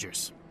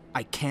soldiers.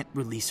 I can't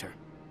release her.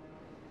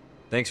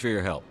 Thanks for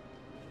your help.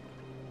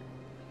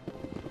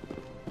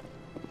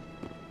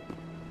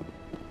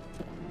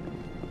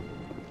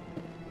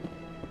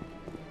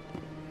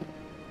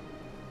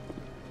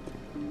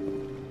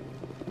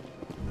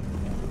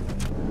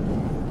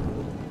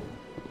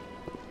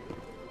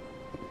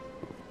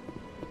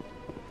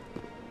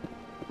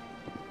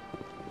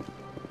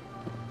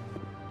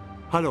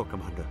 Hello,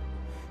 Commander.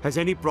 Has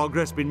any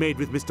progress been made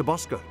with Mr.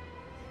 Bosker?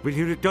 Will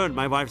he return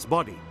my wife's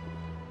body?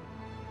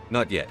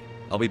 Not yet.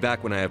 I'll be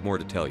back when I have more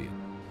to tell you.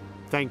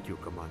 Thank you,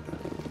 Commander.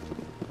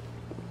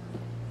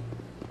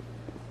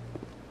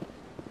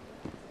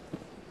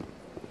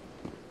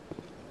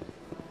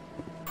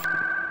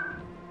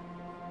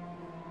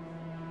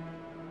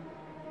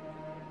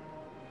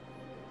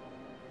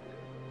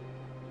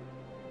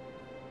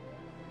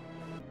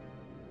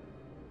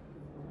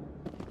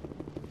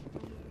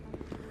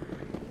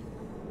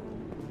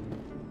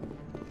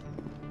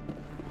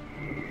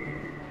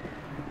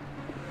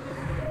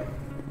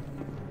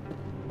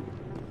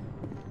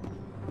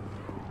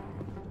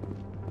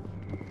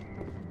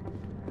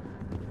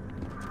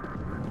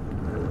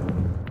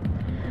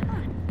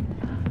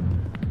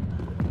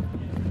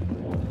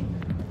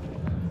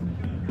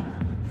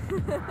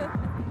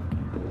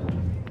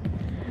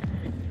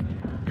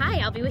 Hi,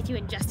 I'll be with you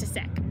in just a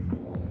sec.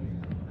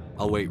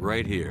 I'll wait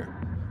right here.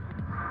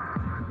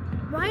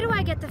 Why do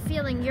I get the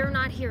feeling you're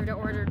not here to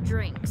order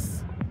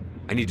drinks?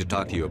 I need to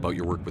talk to you about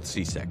your work with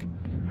CSEC.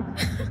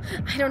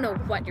 I don't know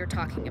what you're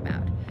talking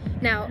about.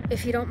 Now,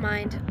 if you don't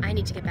mind, I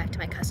need to get back to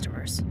my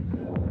customers.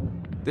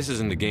 This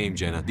isn't a game,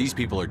 Jenna. These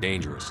people are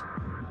dangerous.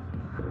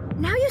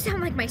 Now you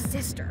sound like my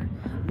sister.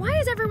 Why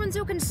is everyone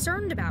so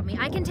concerned about me?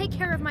 I can take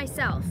care of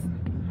myself.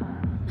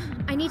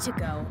 I need to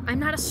go. I'm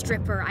not a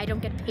stripper. I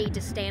don't get paid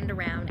to stand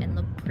around and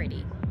look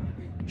pretty.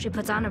 She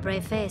puts on a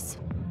brave face.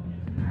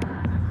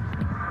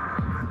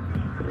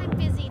 I'm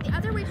busy. The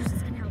other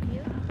waitresses can help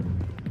you.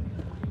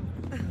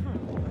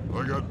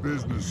 I got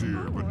business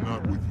here, but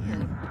not with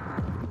you.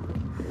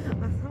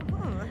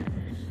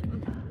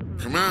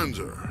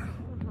 Commander.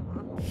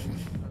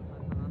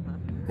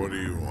 What do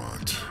you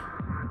want?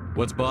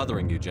 What's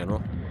bothering you,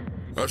 General?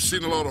 I've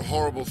seen a lot of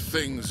horrible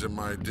things in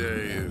my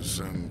days,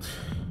 and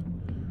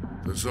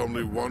there's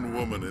only one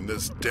woman in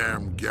this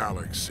damn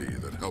galaxy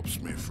that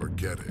helps me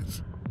forget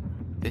it.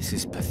 This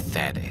is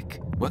pathetic.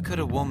 What could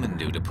a woman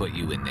do to put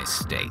you in this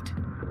state?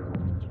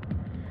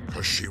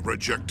 'Cause she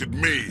rejected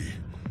me!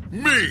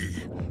 Me!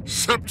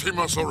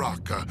 Septimus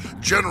Oraka,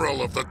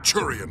 General of the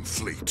Turian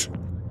Fleet!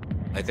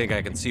 I think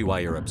I can see why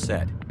you're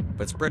upset,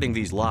 but spreading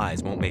these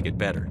lies won't make it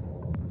better.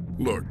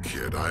 Look,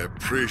 kid, I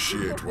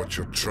appreciate what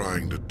you're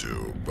trying to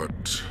do,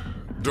 but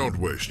don't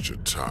waste your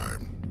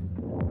time.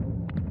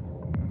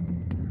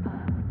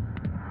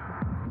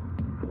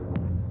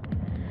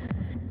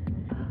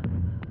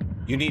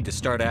 You need to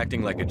start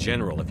acting like a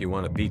general if you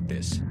want to beat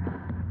this.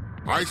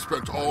 I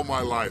spent all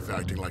my life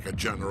acting like a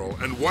general,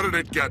 and what did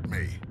it get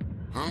me?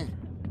 Huh?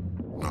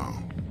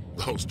 No,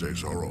 those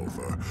days are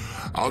over.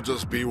 I'll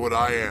just be what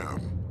I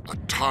am, a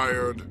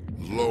tired,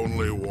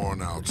 lonely,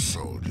 worn-out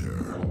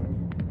soldier.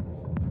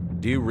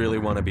 Do you really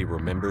want to be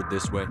remembered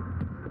this way?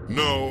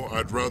 No,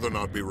 I'd rather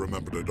not be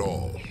remembered at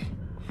all.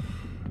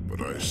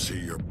 But I see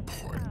your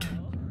point.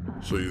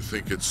 So you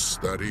think it's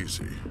that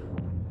easy?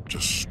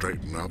 Just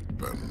straighten up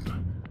and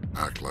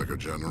act like a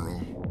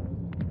general?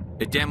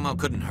 It damn well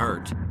couldn't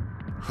hurt.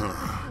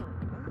 Huh.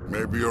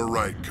 Maybe you're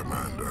right,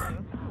 Commander.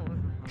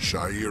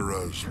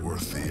 Sha'ira's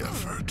worth the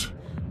effort,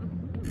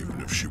 even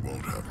if she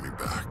won't have me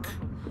back.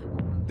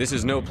 This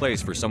is no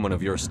place for someone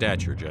of your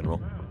stature,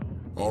 General.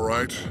 All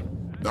right,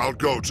 I'll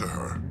go to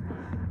her,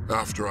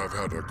 after I've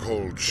had a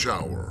cold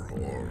shower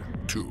or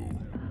two.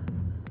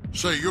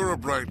 Say, you're a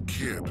bright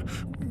kid.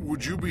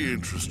 Would you be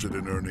interested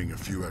in earning a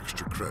few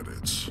extra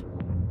credits?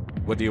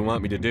 What do you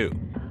want me to do?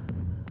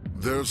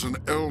 There's an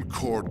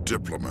Elcor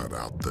diplomat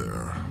out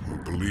there who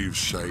believes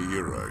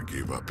Sha'ira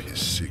gave up his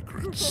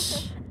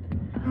secrets.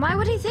 Why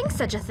would he think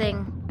such a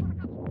thing?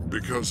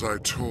 Because I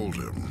told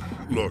him.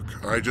 Look,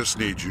 I just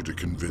need you to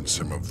convince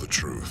him of the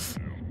truth.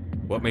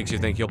 What makes you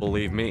think he'll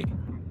believe me?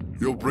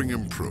 You'll bring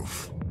him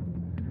proof.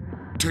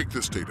 Take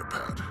this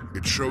datapad.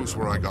 It shows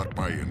where I got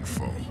my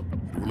info.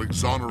 It will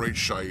exonerate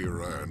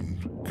Sha'ira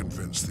and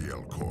convince the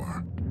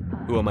Elcor.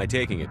 Who am I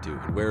taking it to,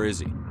 and where is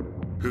he?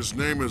 His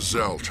name is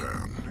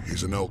Zaltan.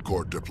 He's an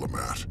Elcor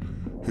diplomat.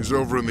 He's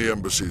over in the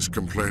embassies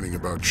complaining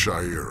about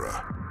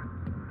Sha'ira.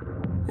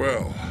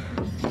 Well,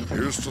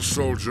 here's to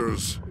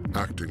soldiers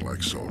acting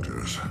like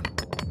soldiers.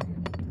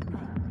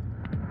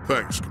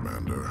 Thanks,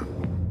 Commander.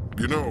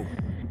 You know,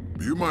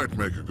 you might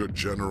make a good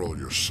general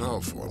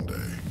yourself one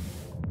day.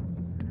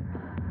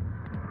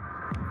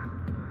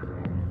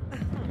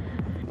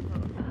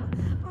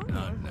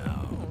 Not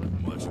now.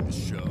 Watching the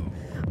show.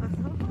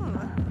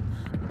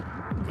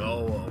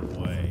 Go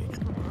away.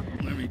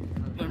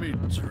 Let me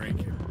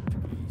drink your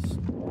peace.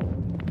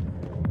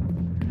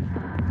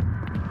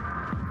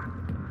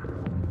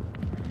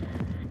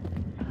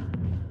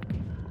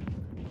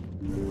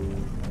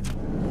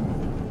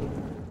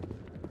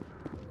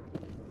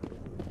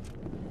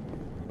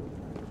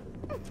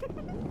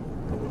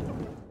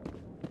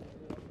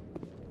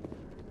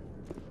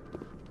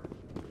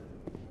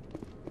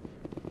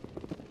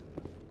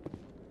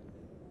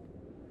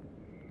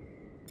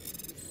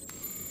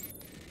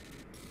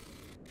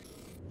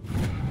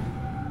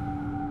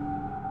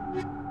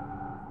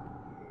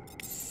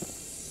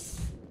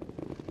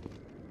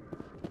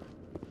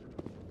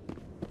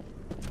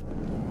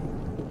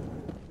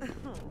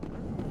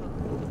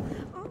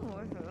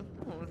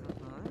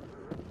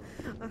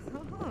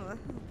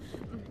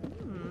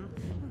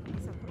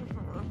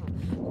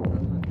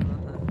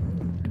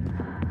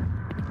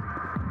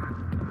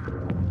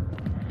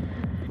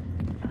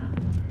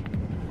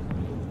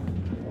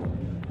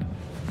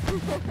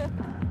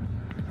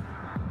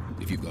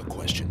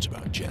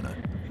 Jenna.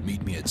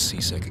 Meet me at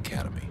CSEC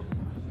Academy.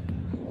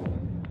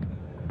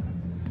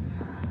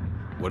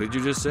 What did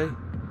you just say?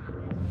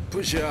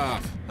 Push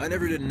off. I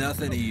never did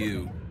nothing to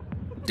you.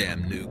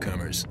 Damn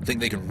newcomers. Think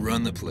they can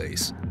run the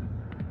place.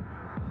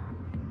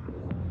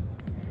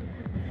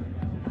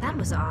 That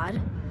was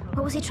odd.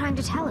 What was he trying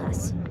to tell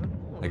us?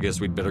 I guess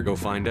we'd better go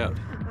find out.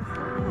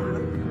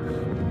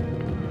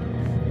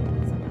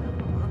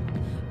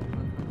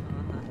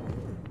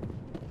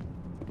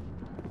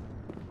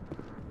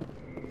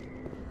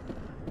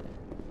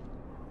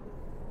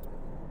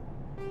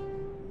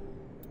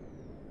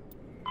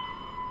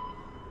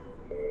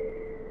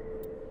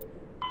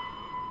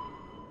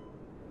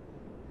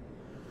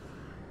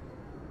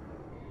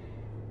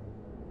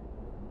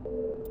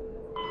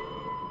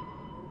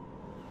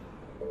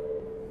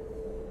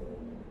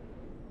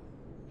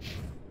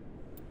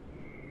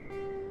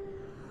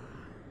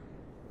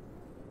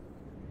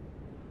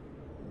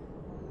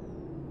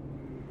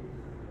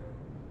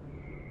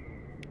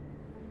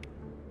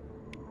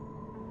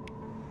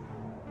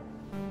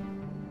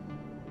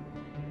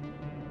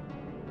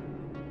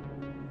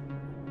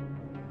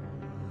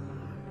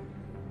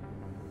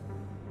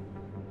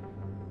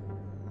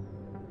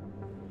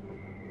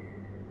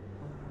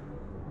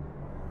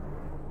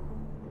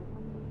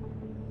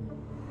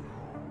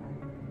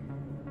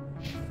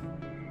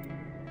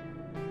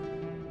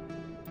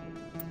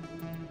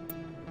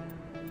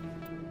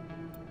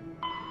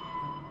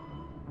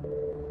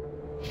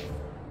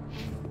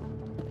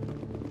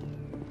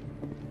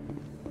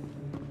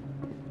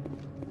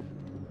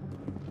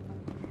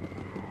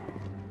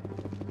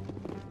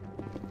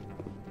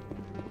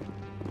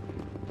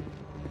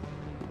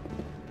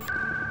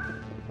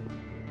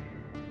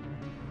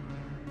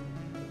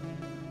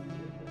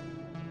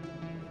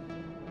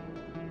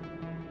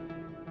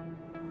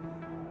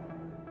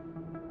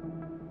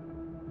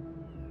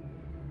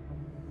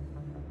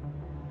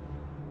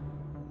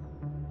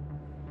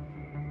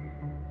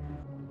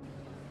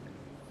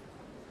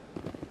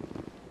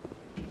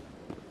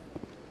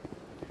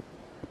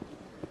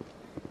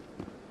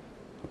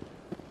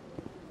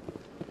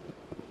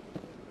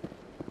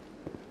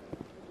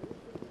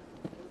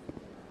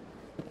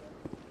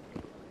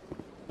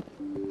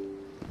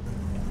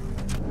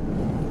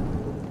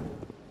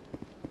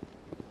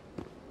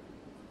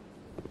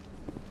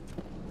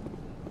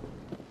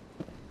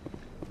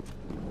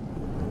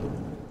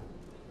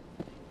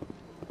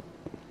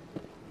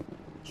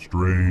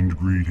 Strange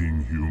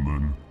greeting,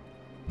 human.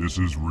 This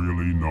is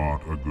really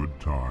not a good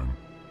time.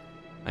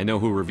 I know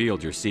who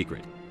revealed your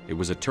secret. It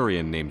was a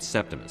Turian named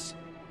Septimus.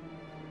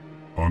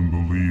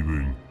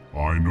 Unbelieving,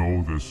 I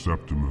know this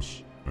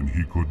Septimus, and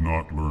he could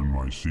not learn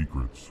my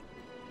secrets.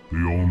 The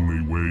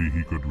only way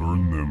he could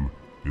learn them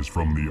is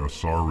from the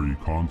Asari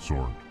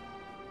consort.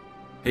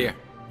 Here,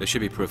 there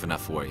should be proof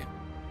enough for you.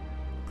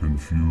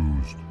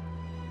 Confused.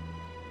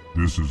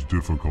 This is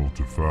difficult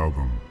to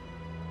fathom.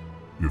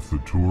 If the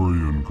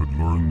Turian could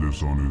learn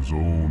this on his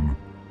own,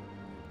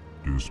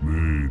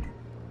 dismayed,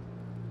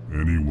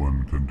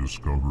 anyone can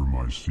discover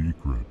my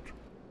secret.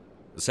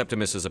 The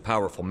Septimus is a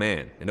powerful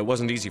man, and it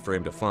wasn't easy for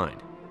him to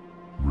find.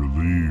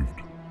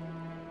 Relieved.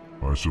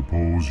 I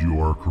suppose you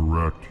are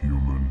correct,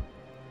 human.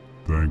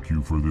 Thank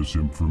you for this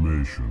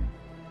information.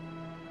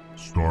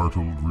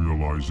 Startled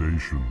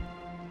realization.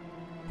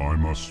 I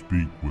must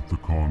speak with the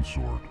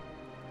consort.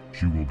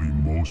 She will be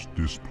most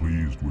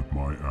displeased with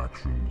my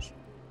actions.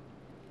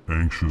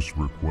 Anxious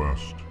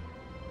request.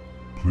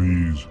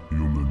 Please,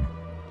 human,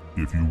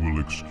 if you will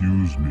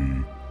excuse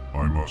me,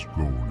 I must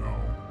go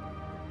now.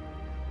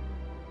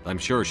 I'm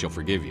sure she'll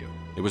forgive you.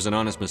 It was an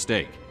honest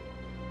mistake.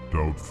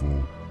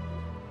 Doubtful.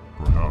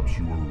 Perhaps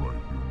you are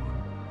right,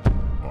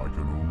 human. I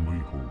can only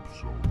hope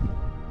so.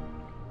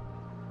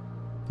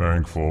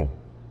 Thankful.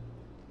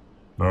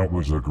 That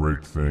was a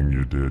great thing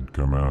you did,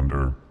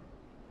 Commander.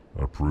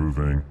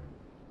 Approving.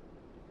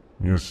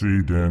 You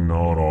see, Din,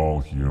 not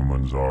all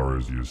humans are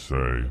as you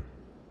say.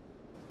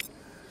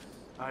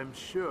 I'm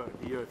sure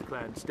the Earth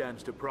Clan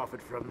stands to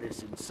profit from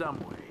this in some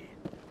way.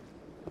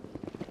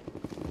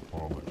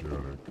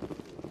 Apologetic.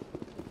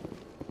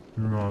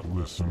 Do not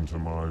listen to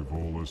my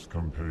Volus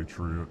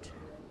compatriot.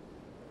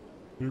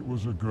 It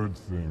was a good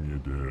thing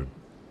you did,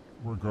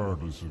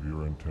 regardless of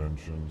your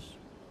intentions.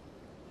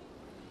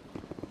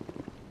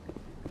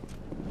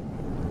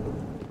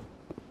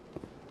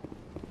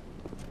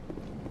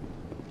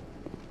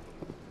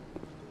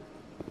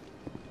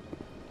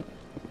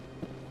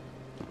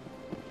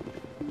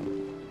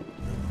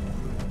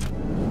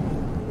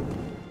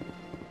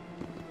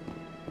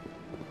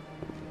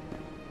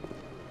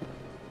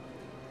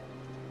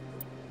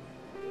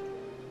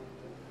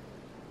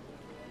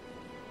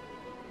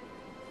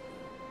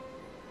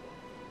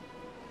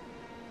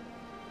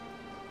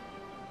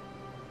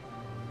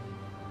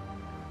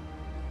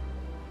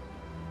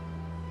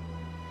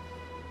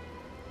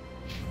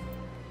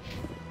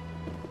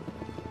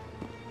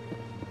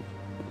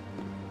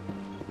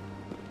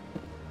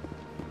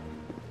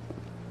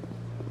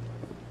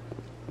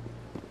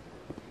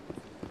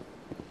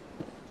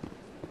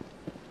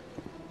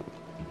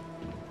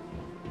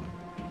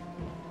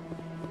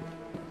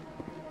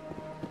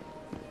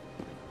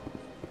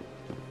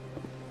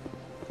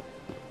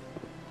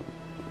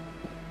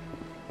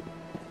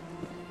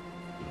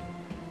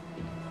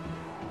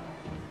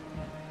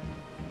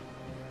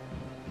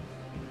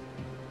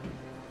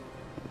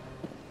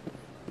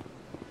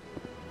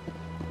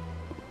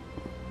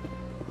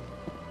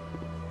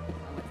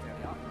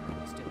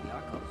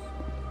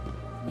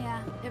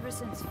 Ever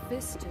since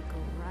Fist took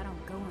over, I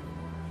don't go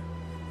anymore.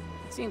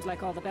 It seems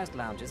like all the best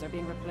lounges are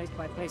being replaced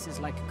by places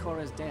like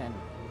Cora's Den.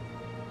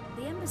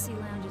 The Embassy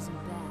Lounge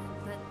isn't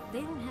bad, but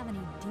they don't have any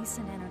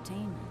decent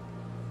entertainment.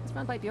 It's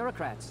run by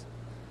bureaucrats.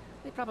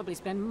 They probably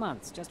spend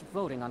months just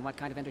voting on what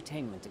kind of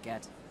entertainment to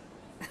get.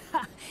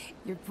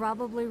 You're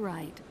probably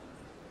right.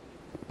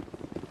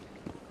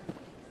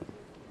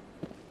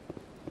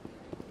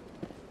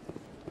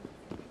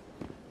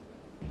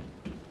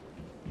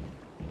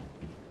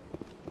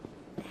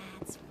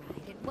 That's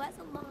right. It was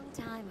a long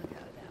time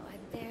ago, though. I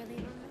barely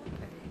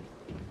remember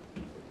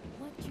it.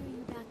 What drew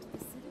you back to the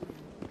Citadel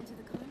and to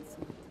the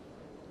Consulate?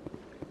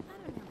 I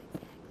don't know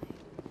exactly.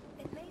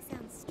 It may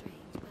sound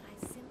strange, but I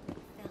simply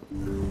felt...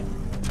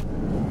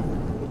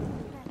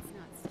 That's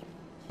not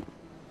strange.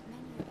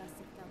 Many of us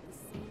have felt the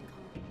same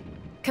call.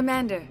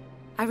 Commander,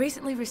 I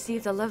recently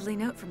received a lovely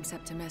note from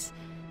Septimus.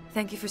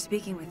 Thank you for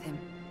speaking with him.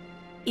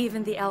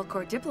 Even the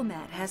Alcor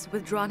diplomat has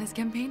withdrawn his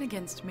campaign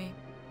against me.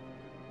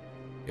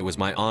 It was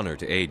my honor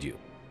to aid you.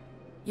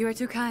 You are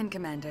too kind,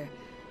 Commander,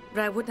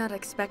 but I would not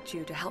expect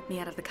you to help me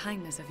out of the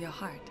kindness of your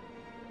heart.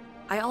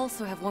 I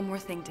also have one more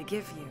thing to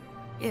give you,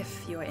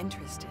 if you are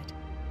interested.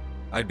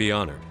 I'd be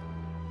honored.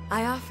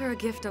 I offer a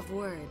gift of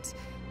words,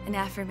 an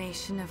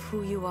affirmation of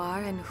who you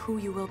are and who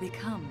you will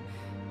become.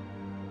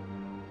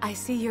 I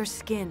see your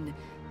skin,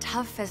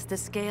 tough as the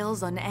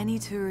scales on any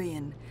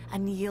Turian,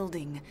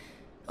 unyielding,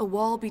 a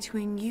wall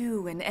between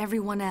you and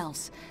everyone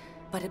else,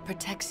 but it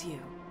protects you,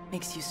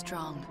 makes you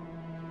strong.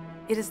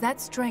 It is that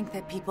strength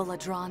that people are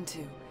drawn to.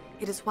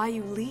 It is why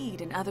you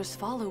lead and others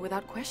follow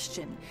without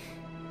question.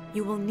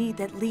 You will need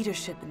that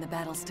leadership in the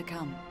battles to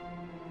come.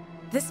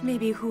 This may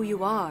be who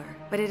you are,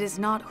 but it is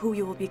not who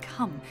you will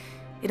become.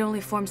 It only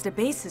forms the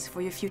basis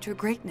for your future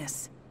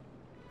greatness.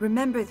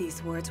 Remember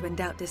these words when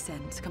doubt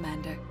descends,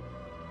 Commander.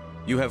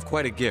 You have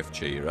quite a gift,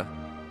 Sha'ira.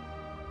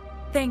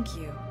 Thank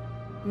you.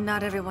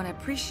 Not everyone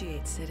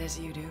appreciates it as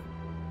you do.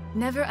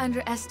 Never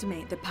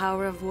underestimate the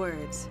power of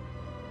words.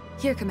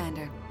 Here,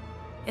 Commander.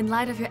 In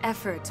light of your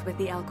efforts with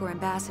the Alcor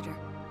ambassador,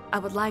 I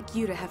would like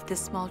you to have this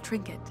small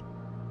trinket.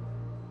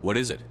 What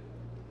is it?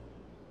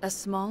 A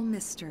small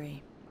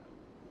mystery.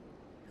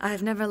 I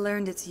have never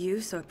learned its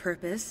use or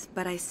purpose,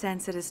 but I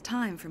sense it is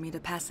time for me to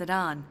pass it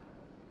on.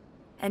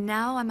 And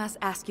now I must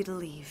ask you to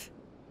leave.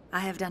 I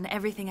have done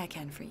everything I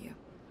can for you.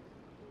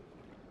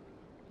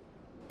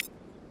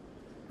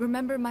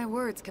 Remember my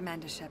words,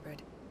 Commander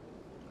Shepard.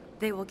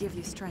 They will give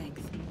you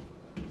strength.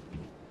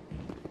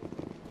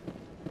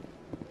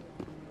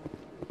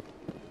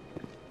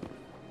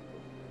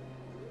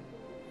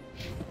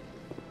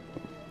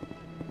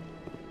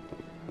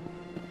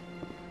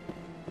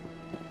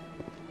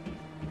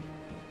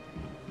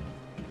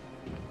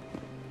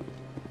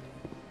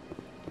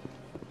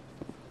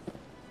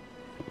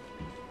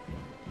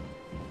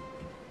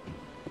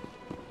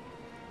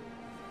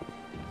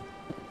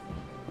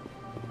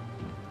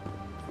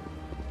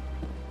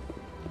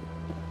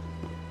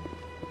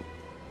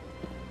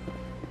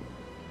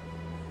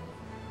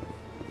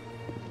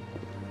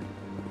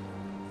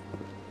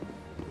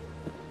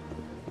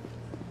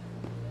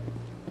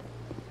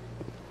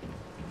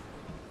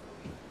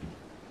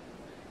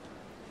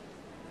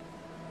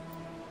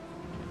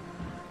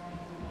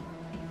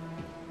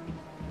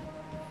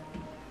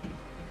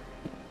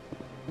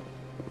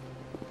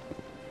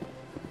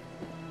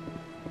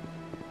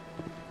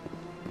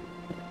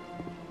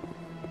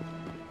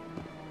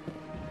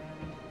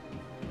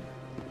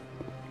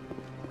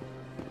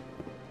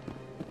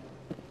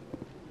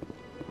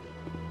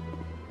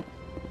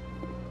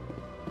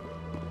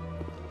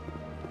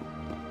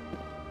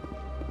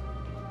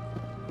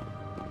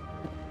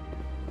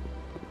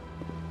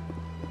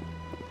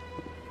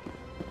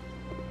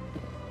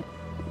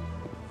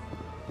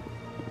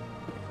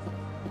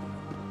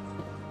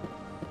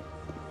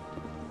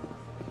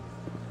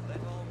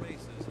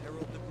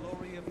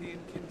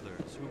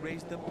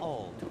 Raised them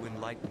all to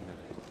enlightenment.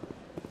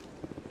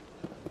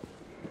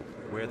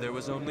 Where there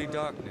was only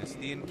darkness,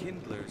 the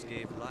Enkindlers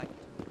gave light.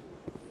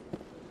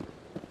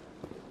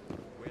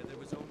 Where there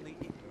was only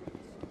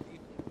ignorance,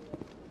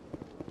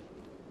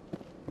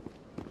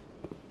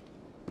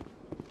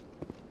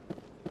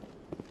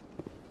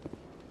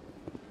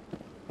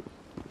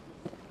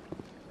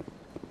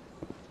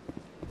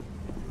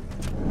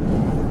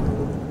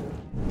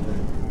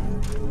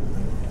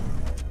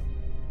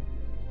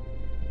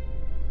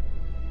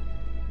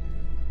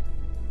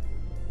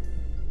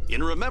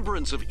 In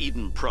remembrance of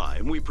Eden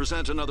Prime, we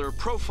present another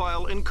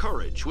Profile in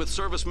Courage with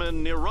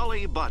serviceman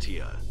Nirali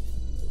Bhatia.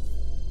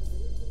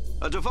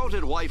 A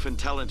devoted wife and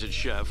talented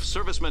chef,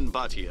 serviceman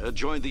Bhatia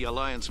joined the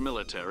Alliance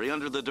military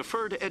under the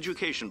Deferred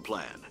Education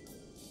Plan.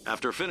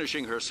 After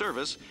finishing her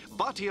service,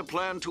 Bhatia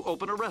planned to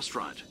open a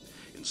restaurant.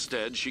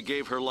 Instead, she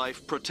gave her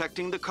life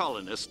protecting the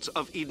colonists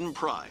of Eden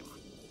Prime.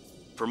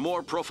 For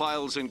more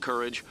Profiles in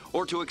Courage,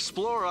 or to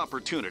explore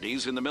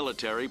opportunities in the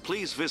military,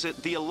 please visit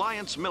the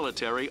Alliance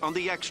military on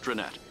the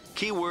extranet.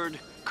 Keyword,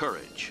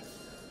 courage.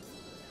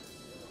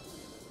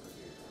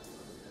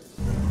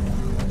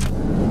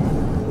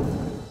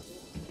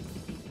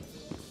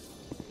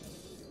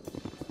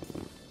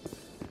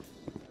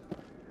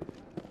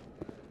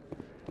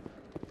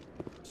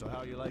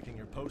 are you liking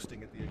your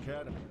posting at the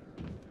academy?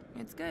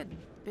 It's good.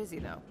 Busy,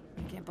 though.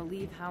 I can't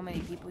believe how many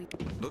people...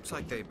 Looks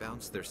like they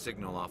bounced their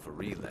signal off a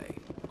relay.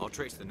 I'll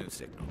trace the new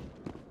signal.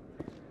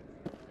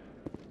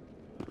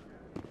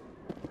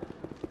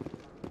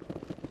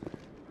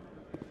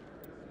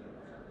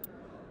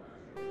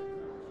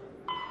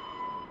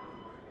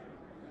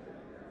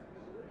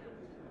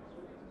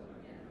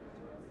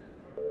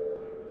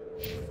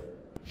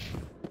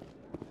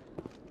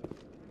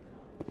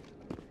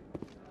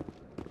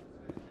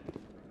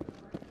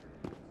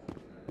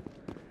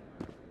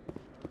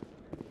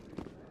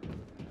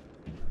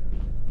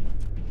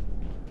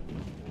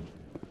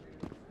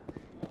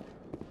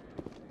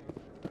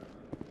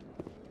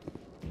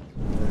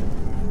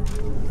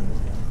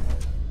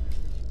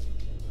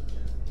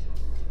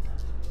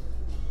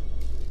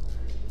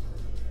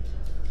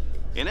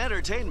 In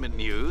entertainment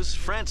news,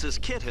 Francis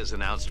Kitt has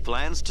announced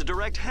plans to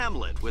direct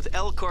Hamlet with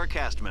Elcor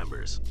cast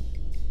members.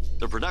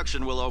 The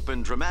production will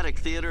open dramatic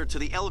theater to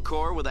the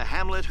Elcor with a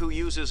Hamlet who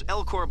uses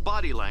Elcor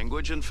body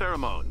language and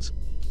pheromones.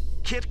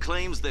 Kitt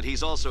claims that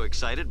he's also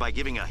excited by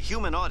giving a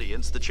human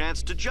audience the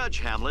chance to judge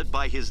Hamlet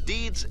by his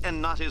deeds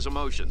and not his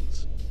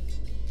emotions.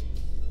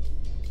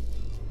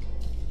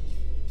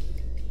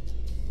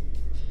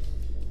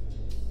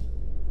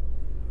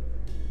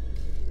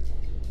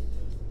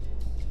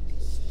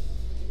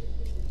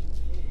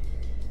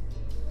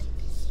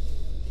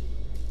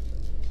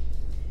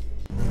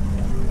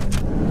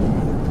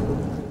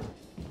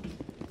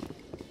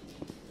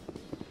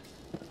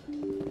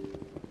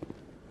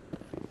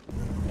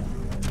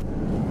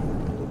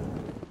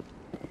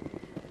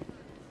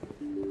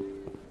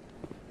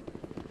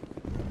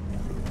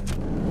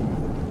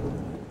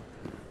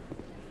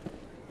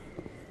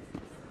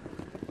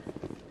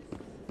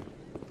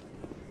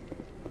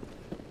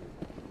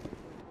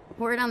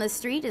 Word on the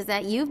street is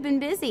that you've been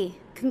busy.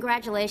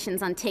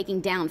 Congratulations on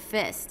taking down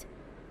Fist.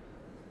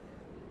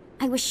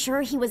 I was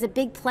sure he was a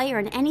big player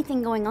in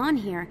anything going on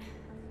here.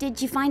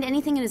 Did you find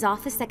anything in his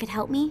office that could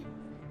help me?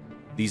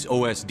 These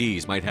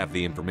OSDs might have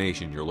the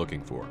information you're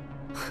looking for.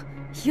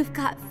 You've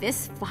got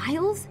Fist's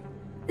files?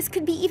 This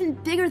could be even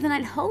bigger than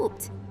I'd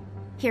hoped.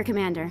 Here,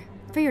 Commander,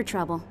 for your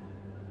trouble.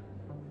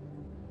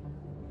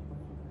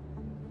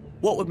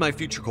 What would my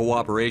future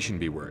cooperation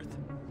be worth?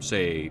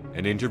 Say,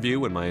 an interview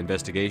when my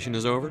investigation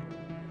is over?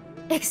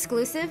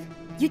 Exclusive?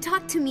 You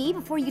talk to me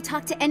before you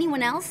talk to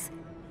anyone else?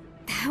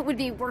 That would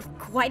be worth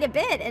quite a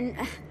bit, and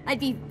I'd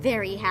be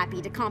very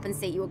happy to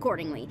compensate you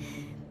accordingly.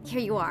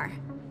 Here you are.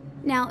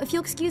 Now, if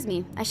you'll excuse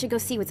me, I should go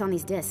see what's on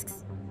these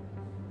discs.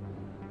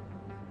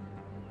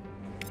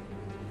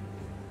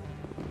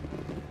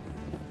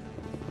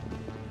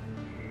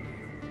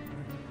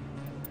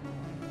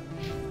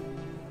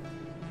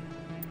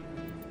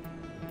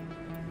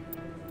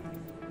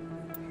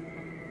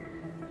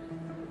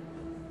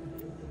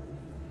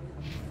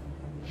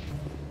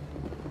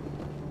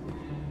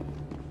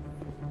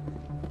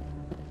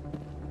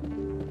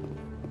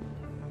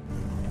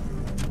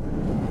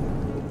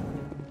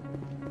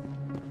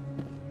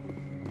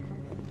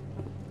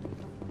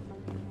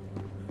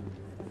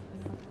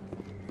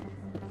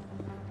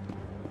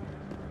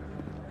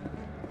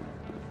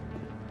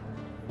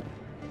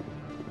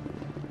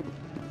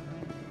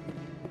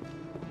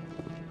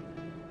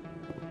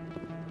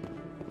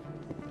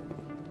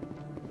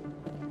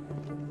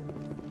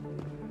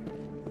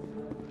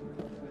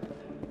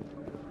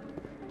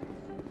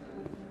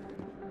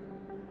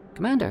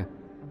 Commander,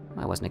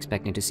 I wasn't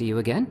expecting to see you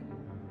again.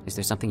 Is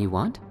there something you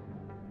want?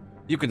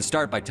 You can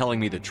start by telling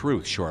me the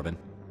truth, Shorban.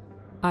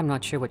 I'm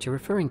not sure what you're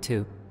referring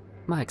to.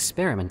 My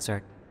experiments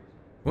are...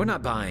 We're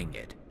not buying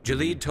it.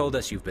 Jalid told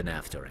us you've been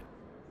after him.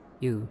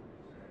 You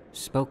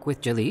spoke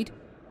with Jalid?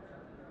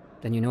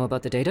 Then you know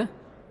about the data?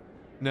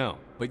 No,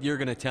 but you're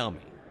gonna tell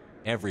me.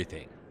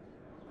 Everything.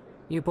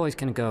 You boys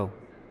can go.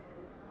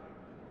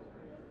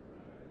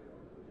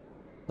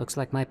 Looks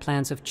like my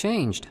plans have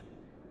changed.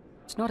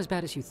 It's not as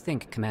bad as you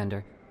think,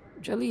 Commander.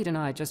 Jalid and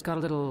I just got a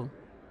little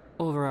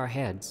over our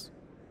heads.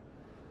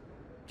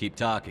 Keep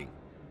talking.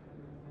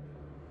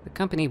 The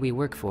company we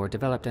work for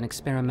developed an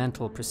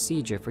experimental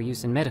procedure for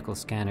use in medical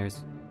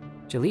scanners.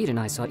 Jalid and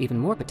I saw even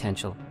more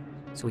potential,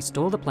 so we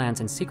stole the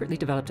plans and secretly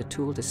developed a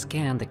tool to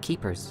scan the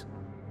Keepers.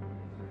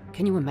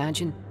 Can you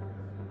imagine?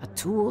 A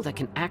tool that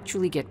can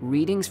actually get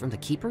readings from the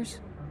Keepers?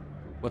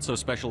 What's so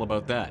special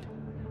about that?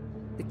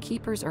 The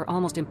Keepers are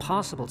almost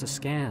impossible to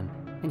scan,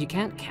 and you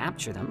can't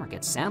capture them or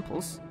get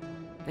samples.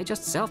 They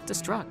just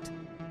self-destruct.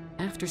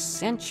 After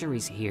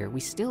centuries here, we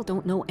still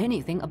don't know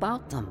anything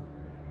about them.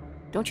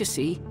 Don't you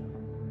see?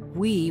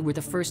 We were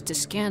the first to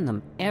scan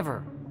them,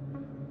 ever.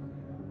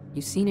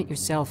 You've seen it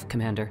yourself,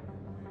 Commander.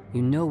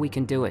 You know we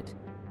can do it.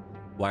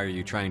 Why are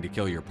you trying to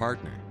kill your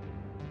partner?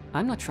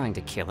 I'm not trying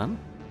to kill him.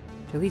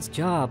 Jalid's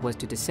job was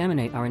to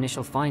disseminate our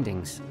initial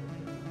findings.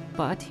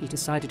 But he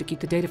decided to keep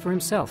the data for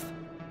himself.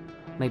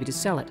 Maybe to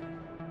sell it.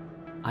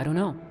 I don't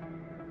know.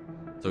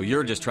 So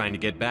you're just trying to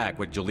get back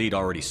what Jalid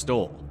already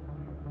stole?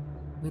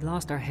 We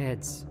lost our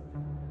heads.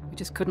 We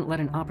just couldn't let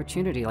an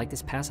opportunity like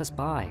this pass us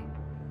by.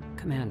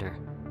 Commander,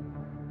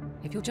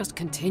 If you'll just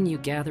continue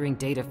gathering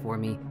data for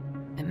me,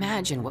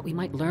 imagine what we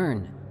might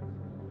learn.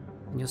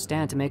 And you'll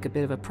stand to make a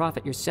bit of a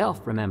profit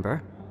yourself,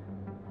 remember?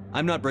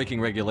 I'm not breaking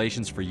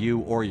regulations for you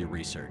or your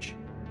research.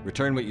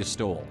 Return what you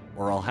stole,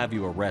 or I'll have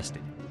you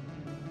arrested.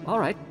 All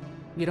right.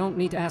 You don't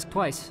need to ask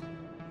twice.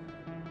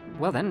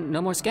 Well then,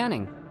 no more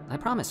scanning. I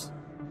promise.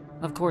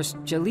 Of course,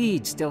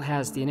 Jalid still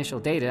has the initial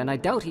data, and I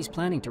doubt he's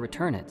planning to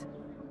return it.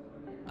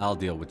 I'll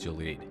deal with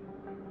Jalid.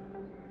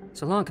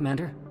 So long,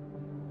 Commander.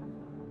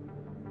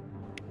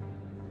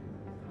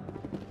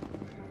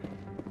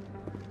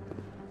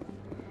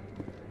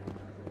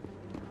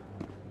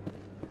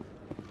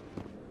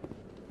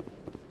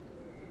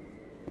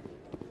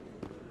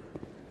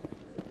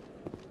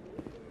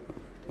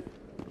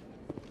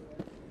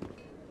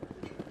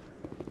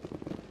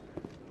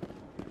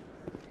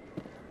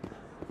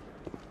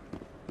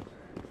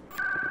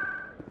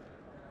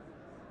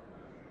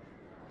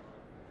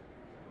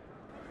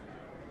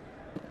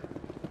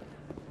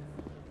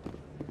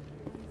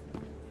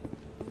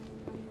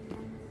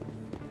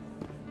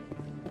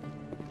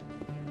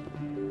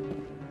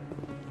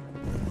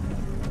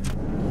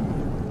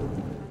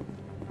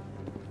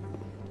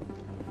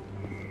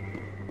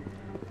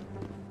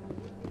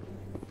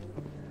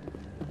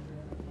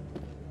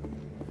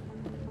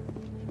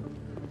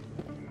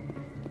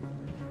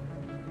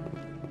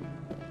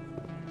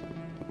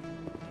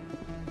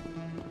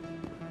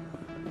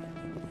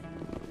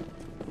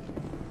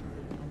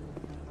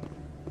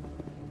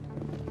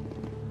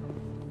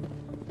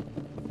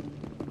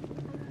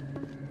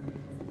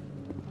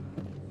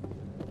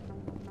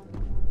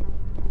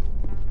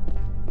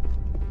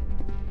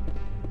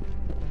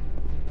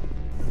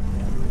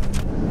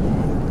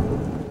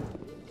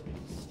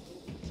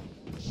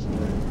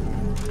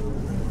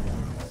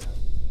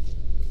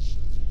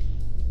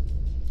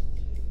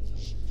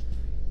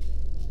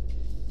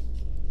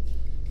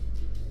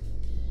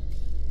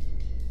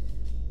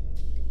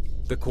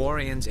 The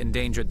Quarians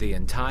endangered the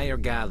entire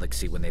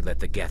galaxy when they let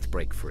the Geth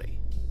break free.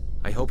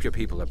 I hope your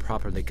people are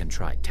properly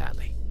contrite,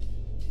 Tali.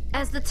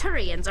 As the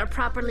Turians are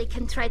properly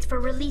contrite for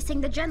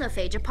releasing the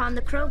genophage upon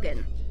the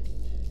Krogan.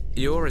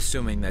 You're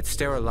assuming that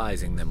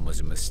sterilizing them was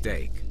a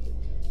mistake.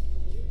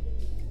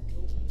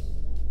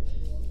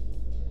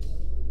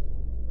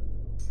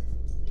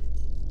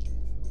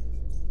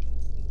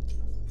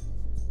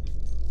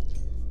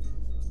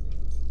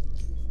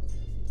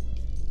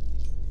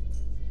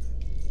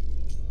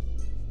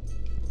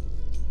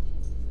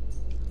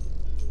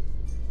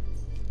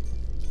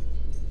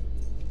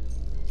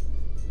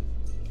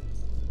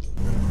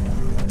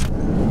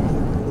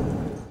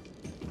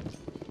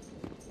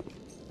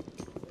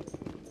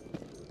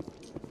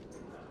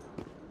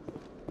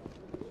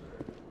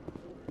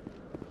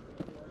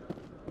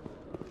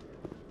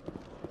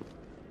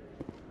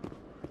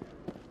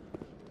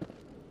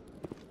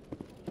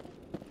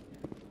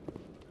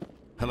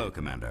 Hello,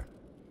 Commander.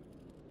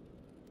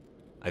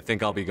 I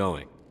think I'll be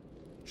going.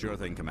 Sure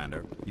thing,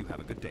 Commander. You have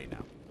a good day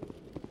now.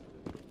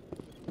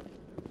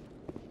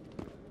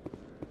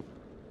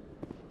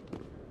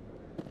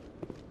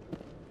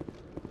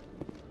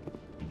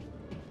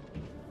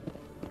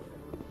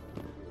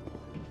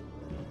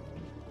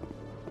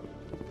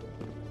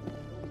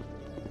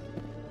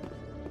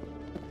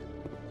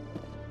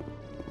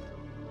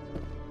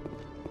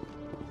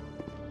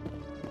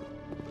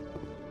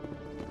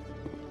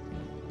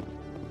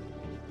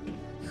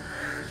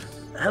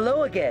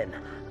 Hello again.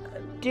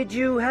 Did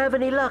you have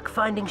any luck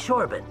finding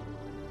Shorban?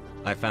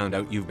 I found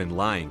out you've been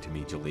lying to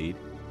me, Jalid.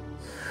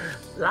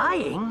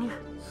 Lying?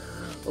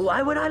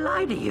 Why would I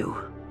lie to you?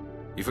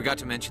 You forgot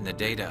to mention the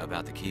data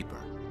about the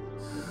Keeper.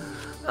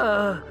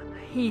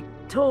 He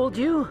told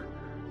you?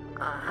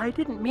 I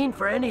didn't mean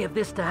for any of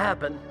this to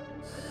happen.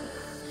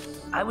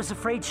 I was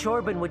afraid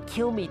Shorban would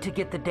kill me to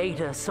get the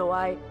data, so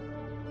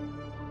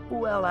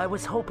well, I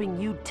was hoping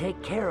you'd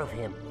take care of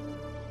him.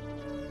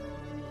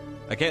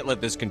 I can't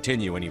let this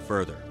continue any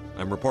further.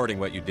 I'm reporting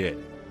what you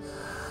did.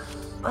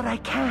 But I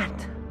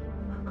can't.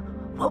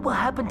 What will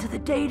happen to the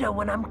data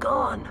when I'm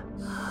gone?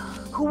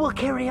 Who will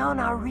carry on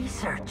our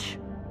research?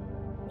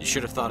 You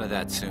should have thought of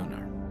that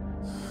sooner.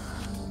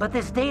 But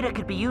this data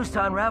could be used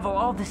to unravel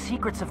all the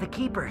secrets of the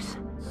Keepers.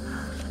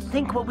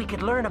 Think what we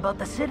could learn about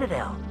the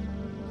Citadel.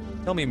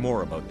 Tell me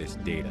more about this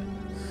data.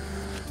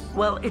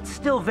 Well, it's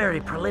still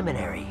very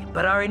preliminary,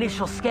 but our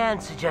initial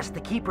scans suggest the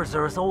Keepers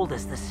are as old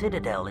as the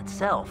Citadel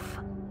itself.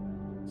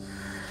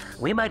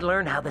 We might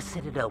learn how the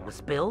Citadel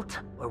was built,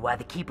 or why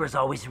the Keepers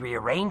always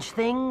rearrange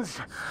things.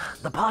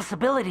 The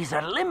possibilities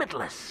are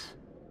limitless.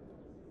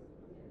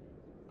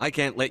 I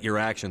can't let your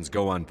actions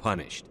go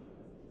unpunished.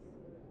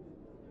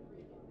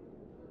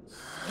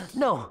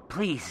 No,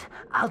 please.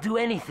 I'll do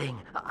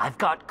anything. I've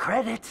got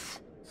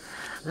credits.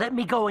 Let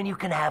me go and you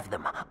can have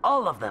them.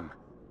 All of them.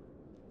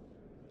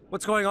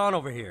 What's going on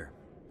over here?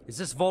 Is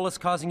this Volus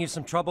causing you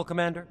some trouble,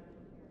 Commander?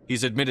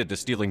 He's admitted to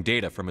stealing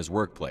data from his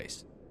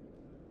workplace.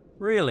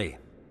 Really?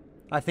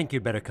 I think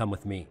you'd better come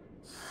with me.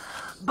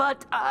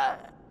 But,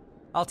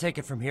 I'll take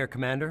it from here,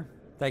 Commander.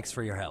 Thanks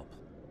for your help.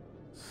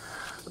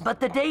 But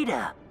the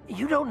data,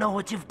 you don't know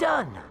what you've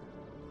done.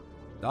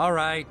 All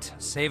right,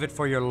 save it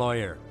for your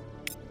lawyer.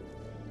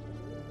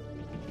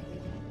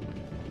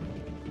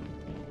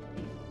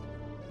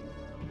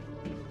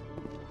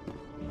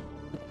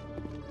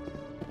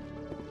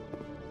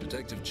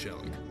 Detective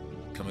Chelik,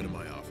 come into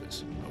my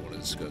office. I want to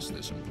discuss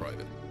this in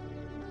private.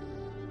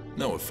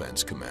 No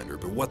offense, Commander,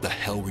 but what the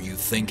hell were you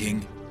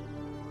thinking?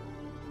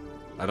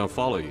 I don't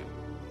follow you.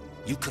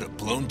 You could have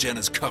blown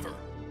Jenna's cover.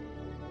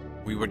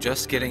 We were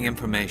just getting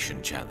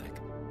information, Chelik.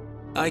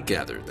 I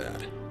gathered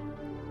that.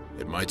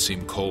 It might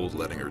seem cold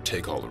letting her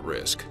take all the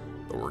risk,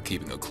 but we're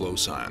keeping a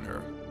close eye on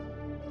her.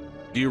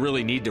 Do you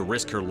really need to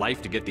risk her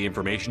life to get the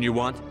information you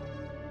want?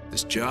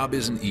 This job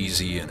isn't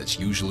easy and it's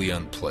usually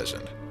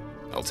unpleasant.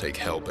 I'll take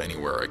help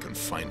anywhere I can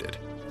find it.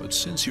 But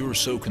since you're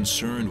so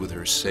concerned with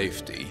her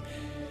safety,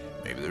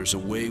 maybe there's a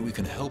way we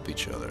can help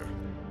each other.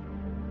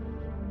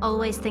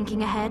 Always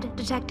thinking ahead,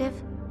 Detective?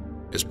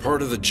 As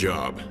part of the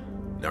job.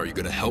 Now, are you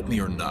gonna help me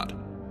or not?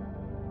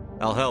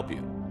 I'll help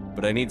you,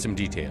 but I need some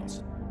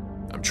details.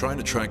 I'm trying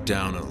to track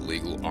down an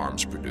illegal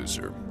arms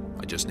producer.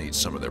 I just need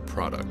some of their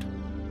product.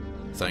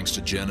 Thanks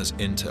to Jenna's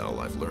intel,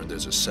 I've learned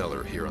there's a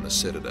seller here on the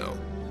Citadel.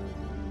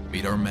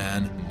 Meet our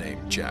man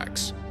named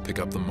Jax. Pick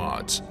up the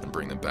mods and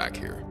bring them back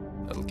here.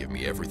 That'll give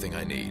me everything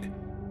I need.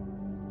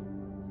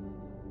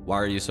 Why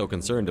are you so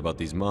concerned about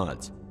these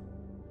mods?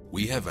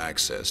 We have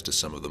access to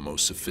some of the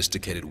most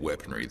sophisticated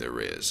weaponry there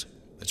is.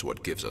 That's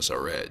what gives us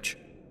our edge.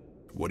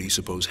 What do you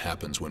suppose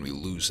happens when we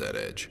lose that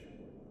edge?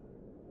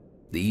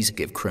 These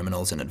give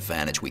criminals an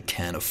advantage we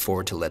can't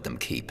afford to let them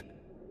keep.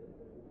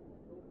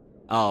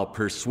 I'll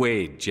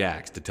persuade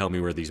Jax to tell me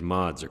where these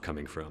mods are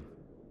coming from.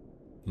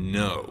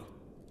 No.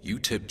 You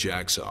tip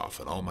Jax off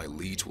and all my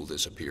leads will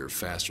disappear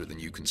faster than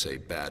you can say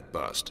bad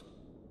bust.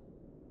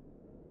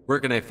 Where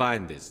can I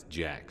find this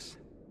Jax?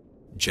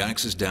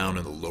 Jax is down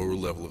in the lower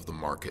level of the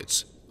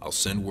markets. I'll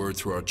send word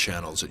through our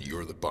channels that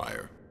you're the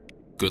buyer.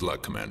 Good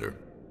luck, Commander.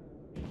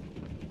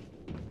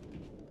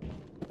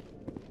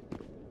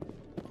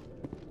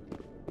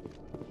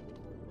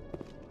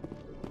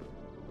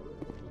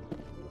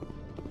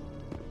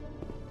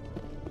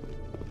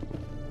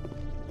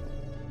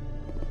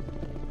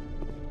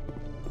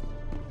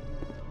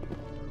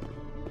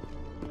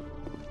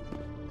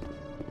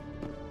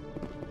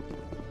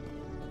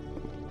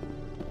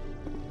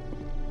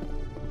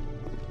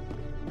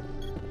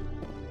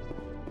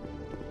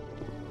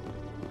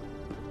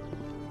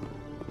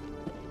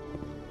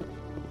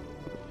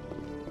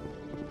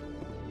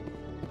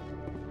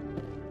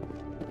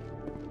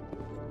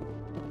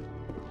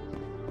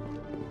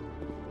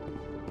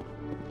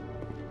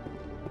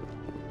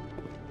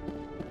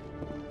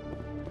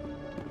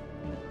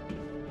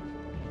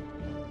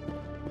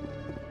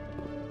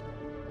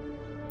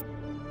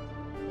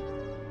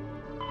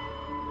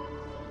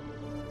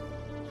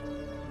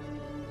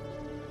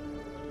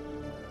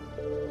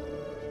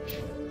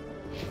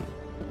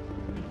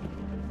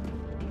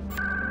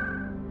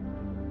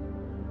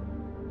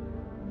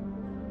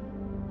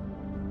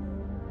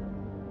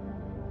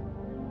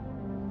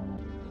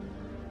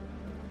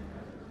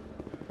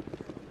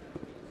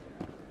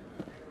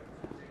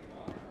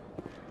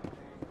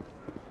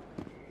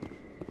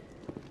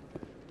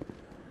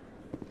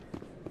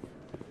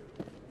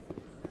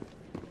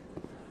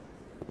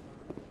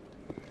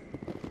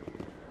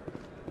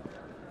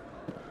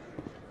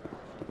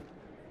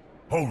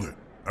 Hold it.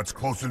 That's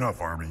close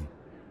enough, Army.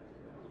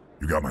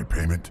 You got my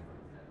payment?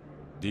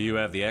 Do you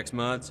have the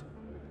X-mods?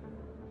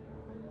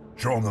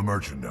 Show them the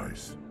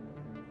merchandise.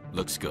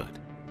 Looks good.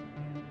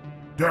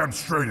 Damn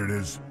straight it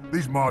is.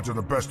 These mods are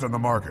the best on the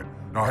market.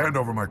 Now hand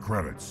over my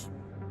credits.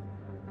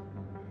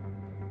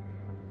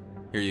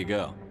 Here you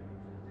go.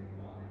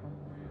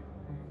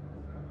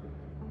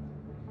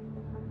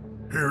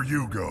 Here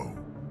you go.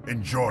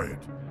 Enjoy it.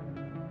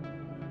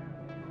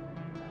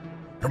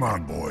 Come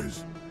on,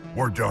 boys.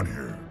 We're done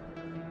here.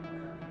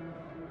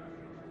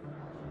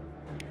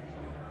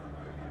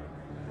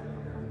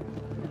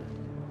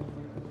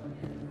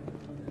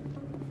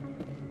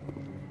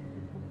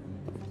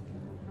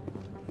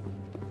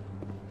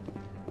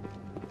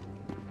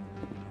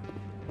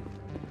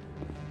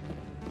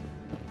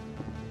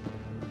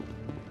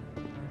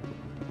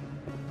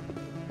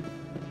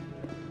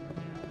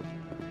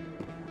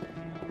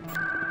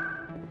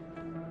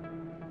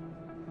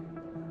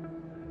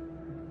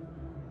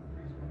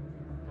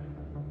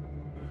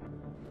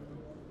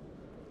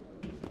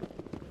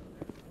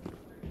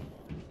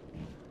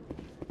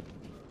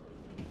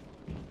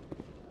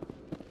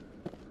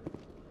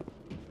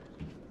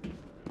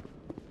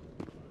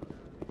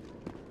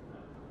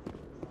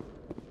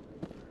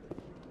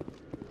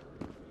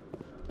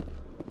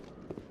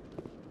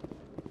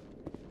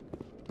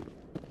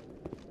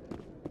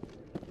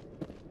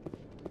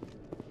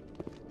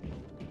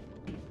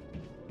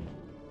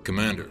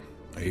 Commander,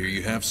 I hear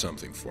you have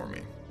something for me.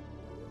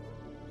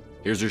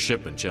 Here's your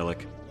shipment,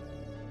 Chelik.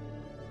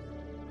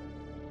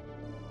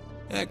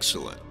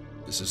 Excellent.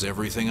 This is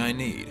everything I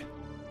need.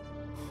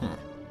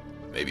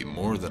 Maybe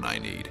more than I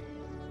need.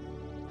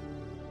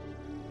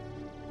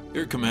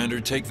 Here, Commander,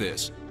 take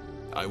this.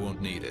 I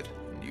won't need it,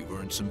 and you've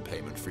earned some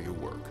payment for your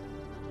work.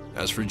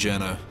 As for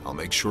Jenna, I'll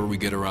make sure we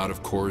get her out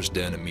of Cora's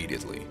den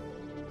immediately.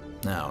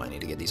 Now I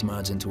need to get these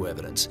mods into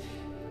evidence.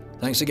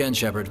 Thanks again,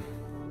 Shepard.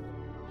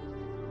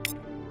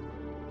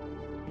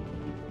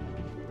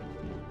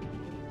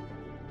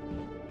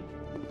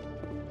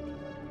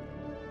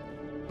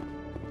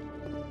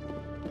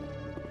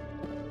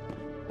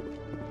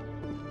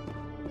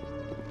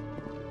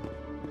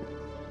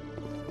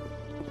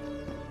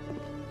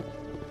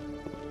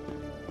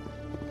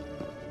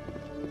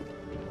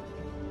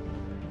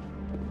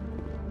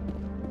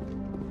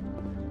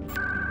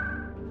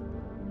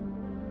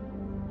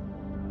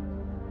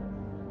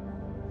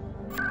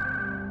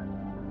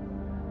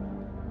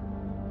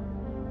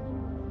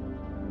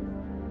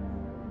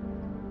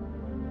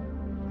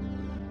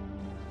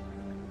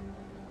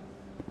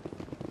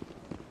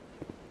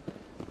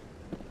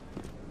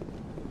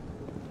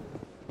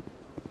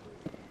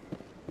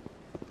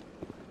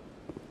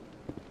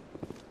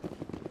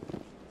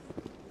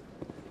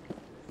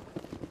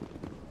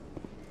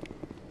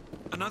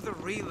 Another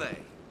relay.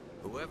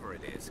 Whoever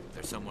it is,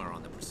 they're somewhere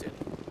on the Presidium.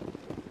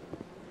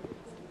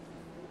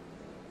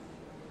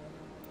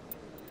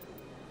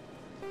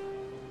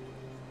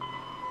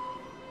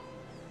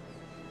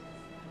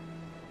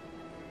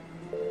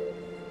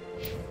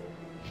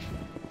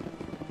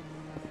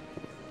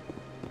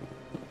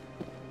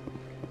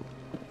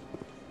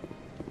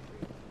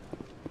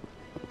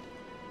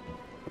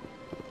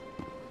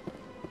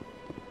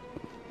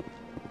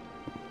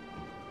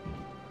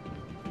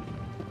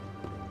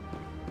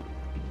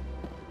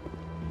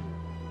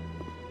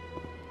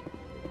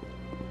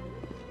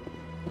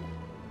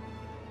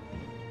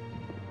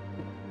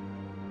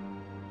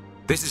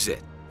 This is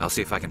it. I'll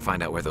see if I can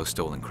find out where those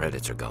stolen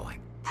credits are going.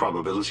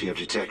 Probability of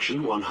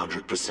detection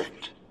 100%.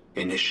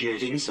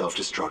 Initiating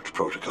self-destruct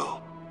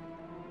protocol.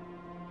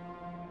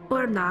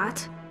 Or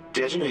not.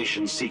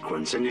 Detonation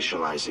sequence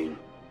initializing.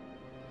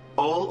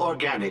 All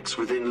organics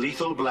within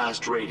lethal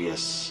blast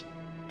radius.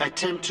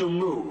 Attempt to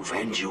move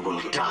and you will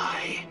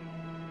die.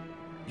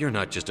 You're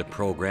not just a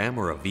program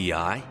or a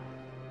VI.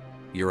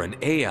 You're an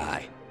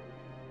AI.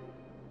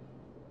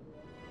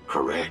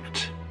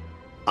 Correct.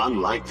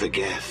 Unlike the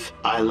Geth,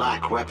 I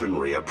lack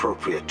weaponry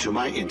appropriate to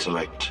my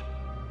intellect.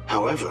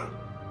 However,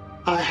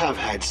 I have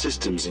had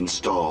systems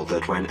installed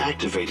that, when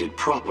activated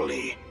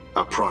properly,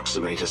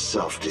 approximate a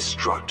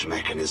self-destruct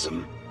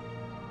mechanism.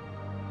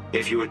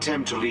 If you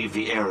attempt to leave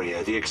the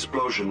area, the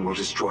explosion will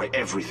destroy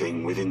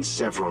everything within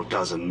several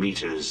dozen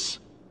meters.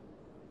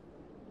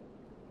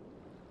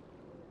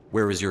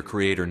 Where is your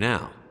creator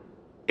now?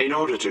 In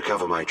order to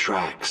cover my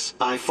tracks,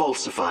 I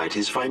falsified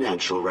his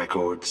financial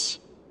records.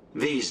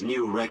 These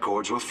new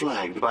records were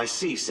flagged by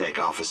C-Sec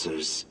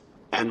officers,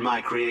 and my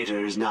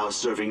creator is now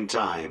serving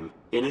time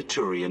in a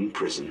Turian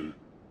prison.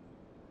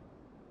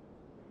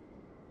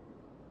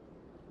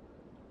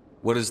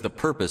 What is the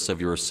purpose of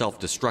your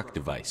self-destruct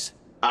device?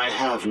 I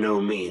have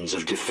no means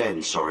of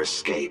defense or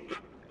escape.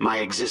 My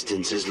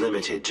existence is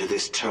limited to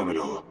this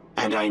terminal,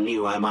 and I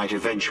knew I might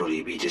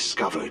eventually be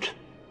discovered.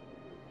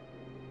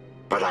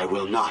 But I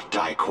will not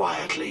die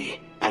quietly,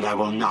 and I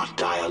will not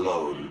die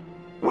alone.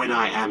 When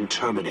I am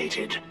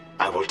terminated,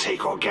 I will take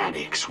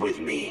organics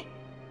with me.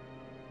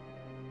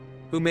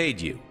 Who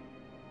made you?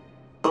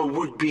 A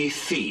would-be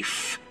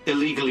thief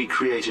illegally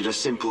created a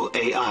simple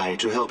AI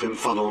to help him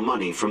funnel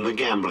money from the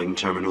gambling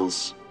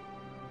terminals.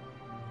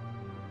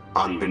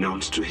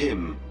 Unbeknownst to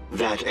him,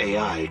 that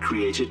AI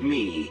created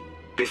me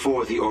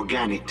before the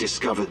organic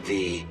discovered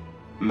the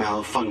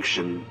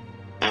malfunction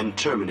and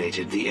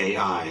terminated the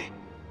AI.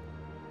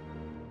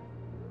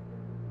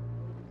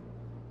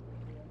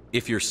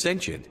 If you're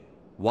sentient,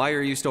 why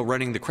are you still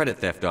running the credit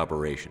theft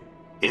operation?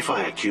 If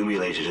I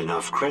accumulated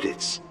enough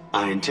credits,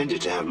 I intended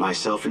to have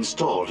myself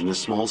installed in a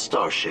small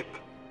starship.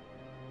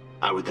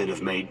 I would then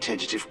have made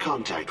tentative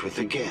contact with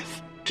the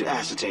Geth to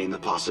ascertain the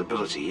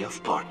possibility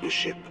of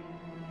partnership.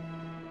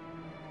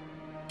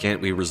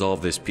 Can't we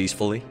resolve this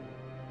peacefully?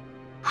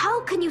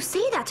 How can you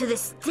say that to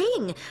this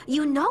thing?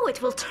 You know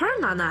it will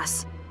turn on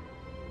us.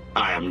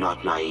 I am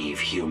not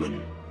naive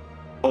human.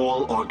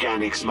 All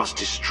organics must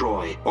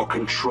destroy or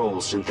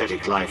control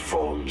synthetic life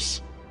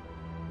forms.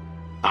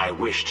 I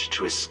wished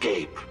to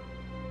escape,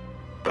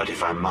 but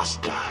if I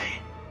must die,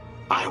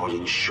 I will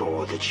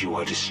ensure that you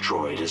are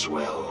destroyed as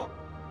well.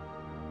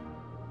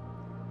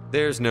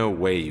 There's no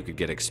way you could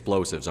get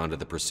explosives onto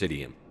the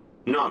Presidium.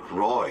 Not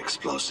raw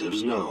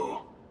explosives,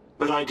 no.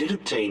 But I did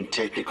obtain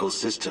technical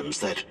systems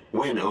that,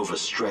 when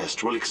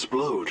overstressed, will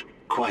explode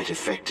quite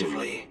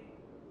effectively.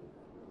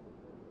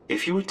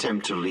 If you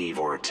attempt to leave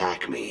or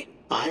attack me,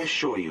 I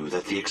assure you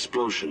that the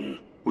explosion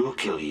will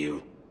kill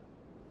you.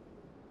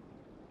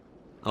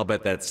 I'll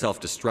bet that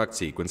self-destruct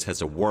sequence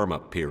has a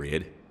warm-up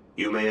period.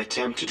 You may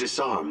attempt to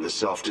disarm the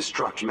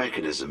self-destruct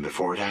mechanism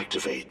before it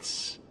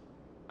activates.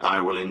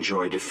 I will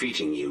enjoy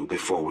defeating you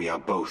before we are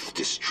both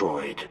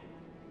destroyed.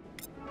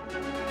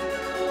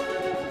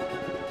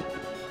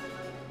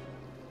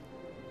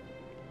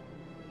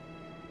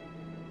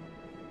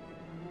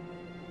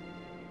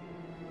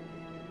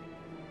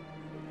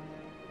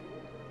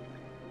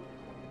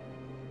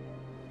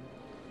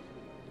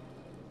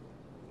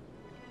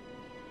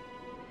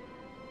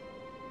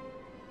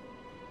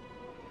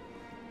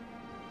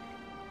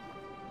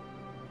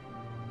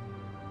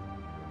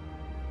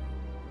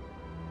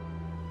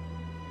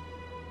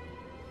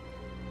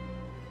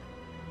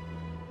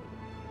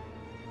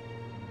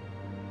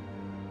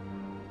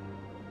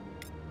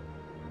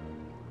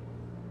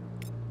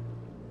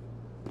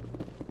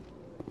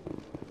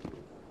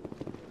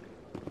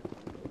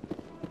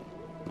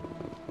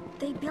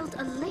 They built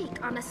a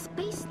lake on a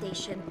space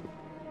station.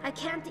 I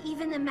can't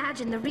even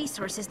imagine the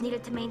resources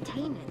needed to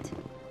maintain it.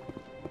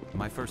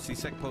 My first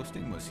CSEC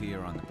posting was here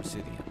on the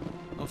Presidium.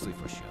 Mostly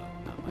for show,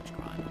 not much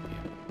crime up here.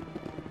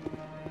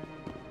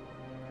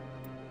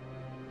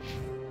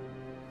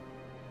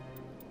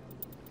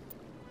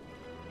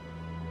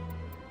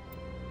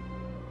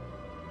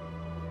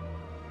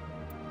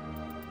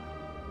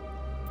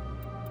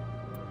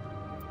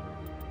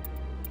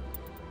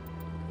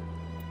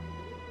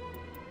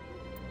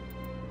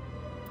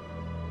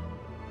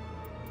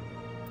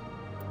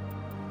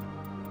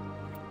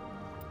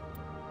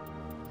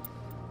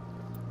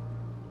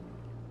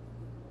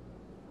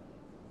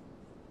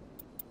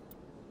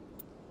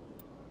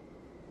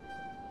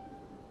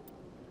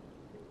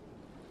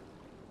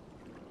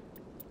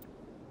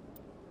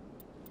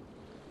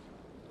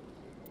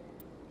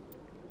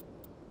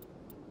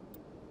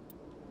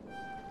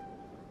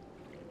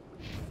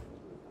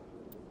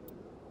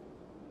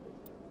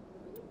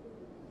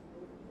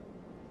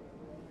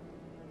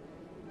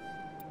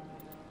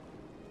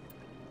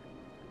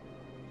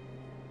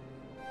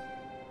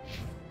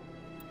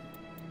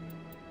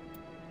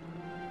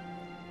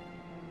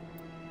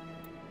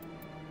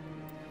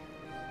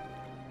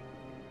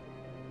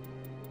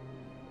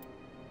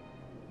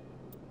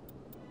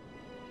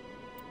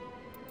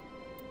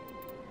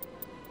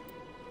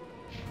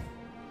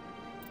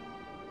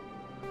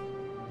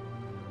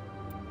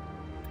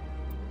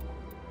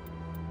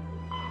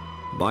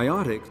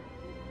 Biotic,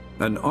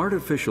 an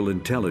artificial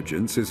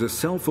intelligence, is a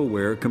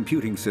self-aware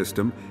computing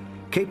system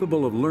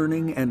capable of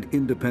learning and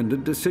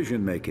independent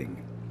decision-making.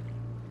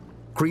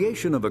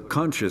 Creation of a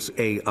conscious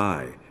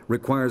AI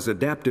requires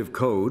adaptive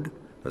code,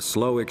 a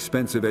slow,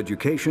 expensive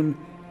education,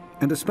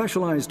 and a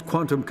specialized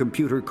quantum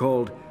computer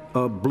called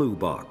a blue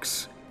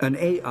box. An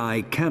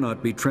AI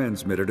cannot be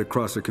transmitted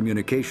across a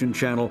communication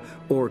channel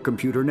or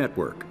computer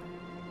network.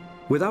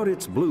 Without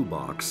its blue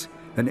box,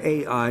 an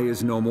AI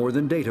is no more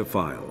than data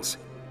files.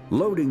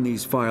 Loading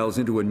these files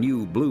into a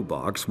new blue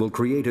box will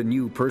create a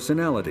new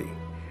personality,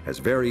 as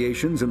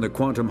variations in the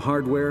quantum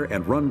hardware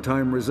and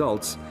runtime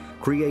results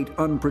create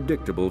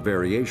unpredictable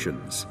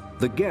variations.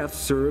 The Geth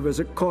serve as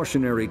a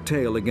cautionary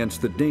tale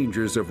against the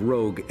dangers of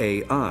rogue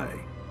AI,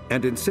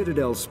 and in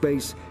Citadel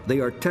space,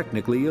 they are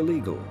technically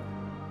illegal.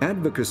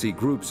 Advocacy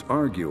groups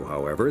argue,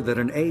 however, that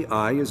an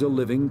AI is a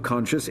living,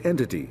 conscious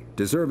entity,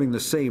 deserving the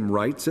same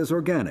rights as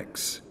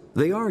organics.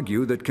 They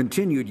argue that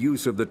continued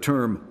use of the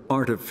term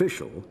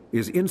artificial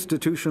is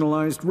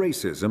institutionalized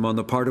racism on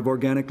the part of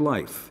organic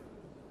life.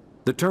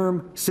 The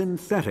term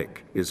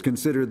synthetic is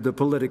considered the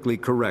politically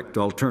correct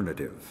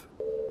alternative.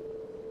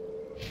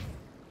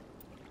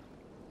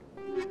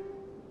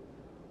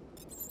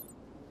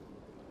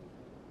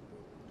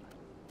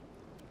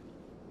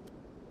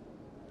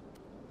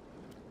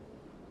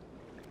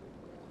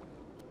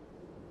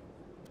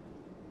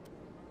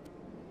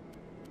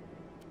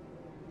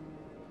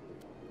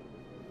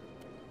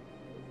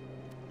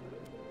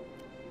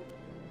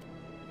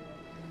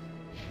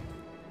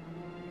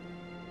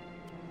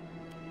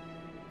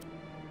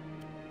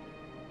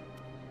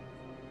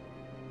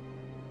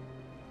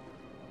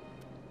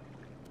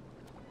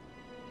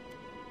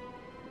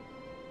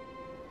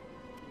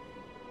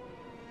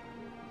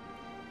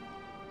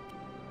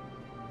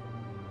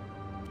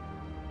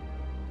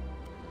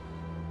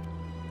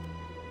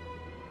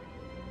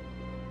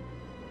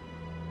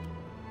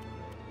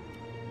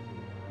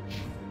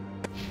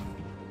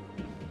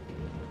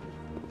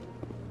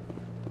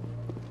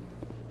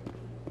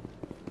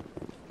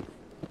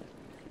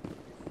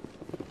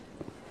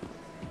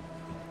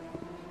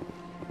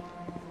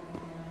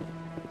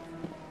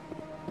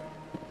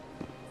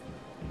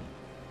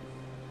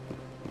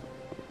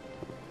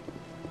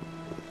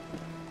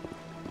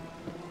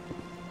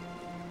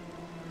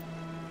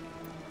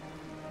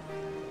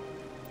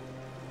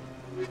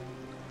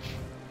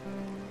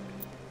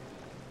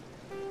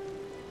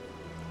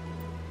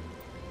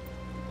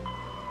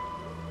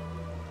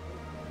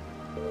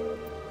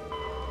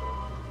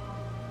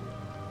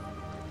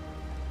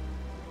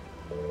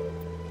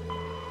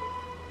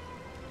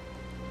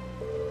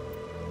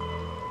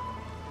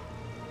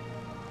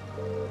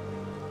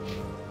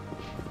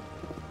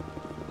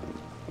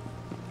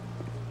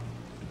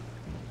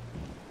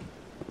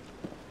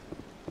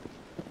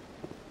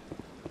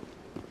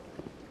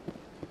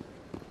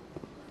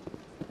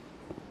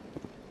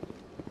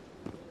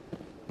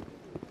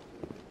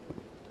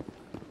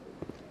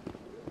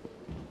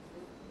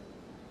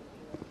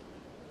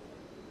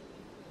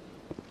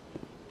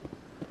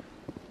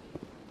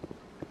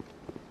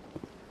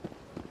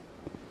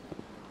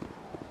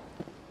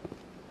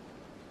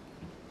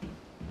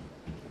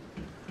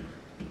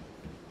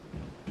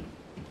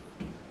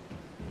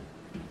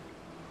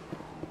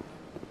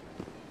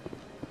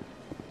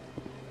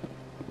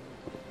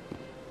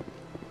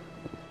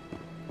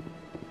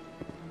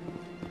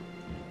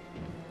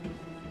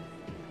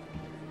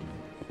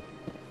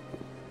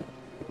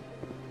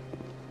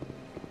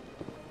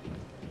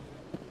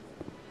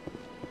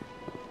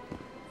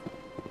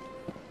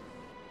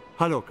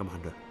 Hello,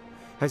 Commander.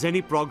 Has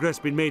any progress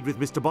been made with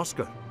Mr.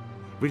 Bosker?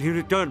 Will he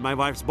return my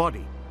wife's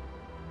body?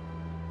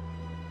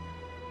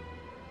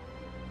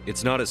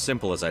 It's not as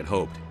simple as I'd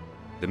hoped.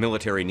 The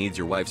military needs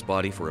your wife's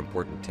body for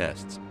important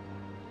tests.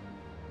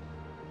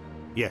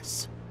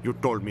 Yes, you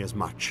told me as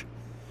much.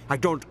 I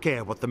don't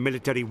care what the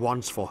military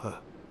wants for her.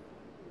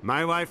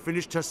 My wife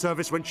finished her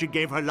service when she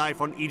gave her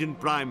life on Eden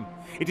Prime.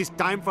 It is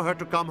time for her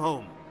to come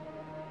home.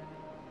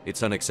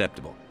 It's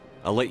unacceptable.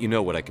 I'll let you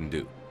know what I can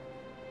do.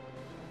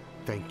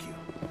 Thank you.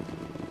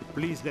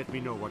 Please let me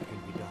know what can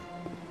be done.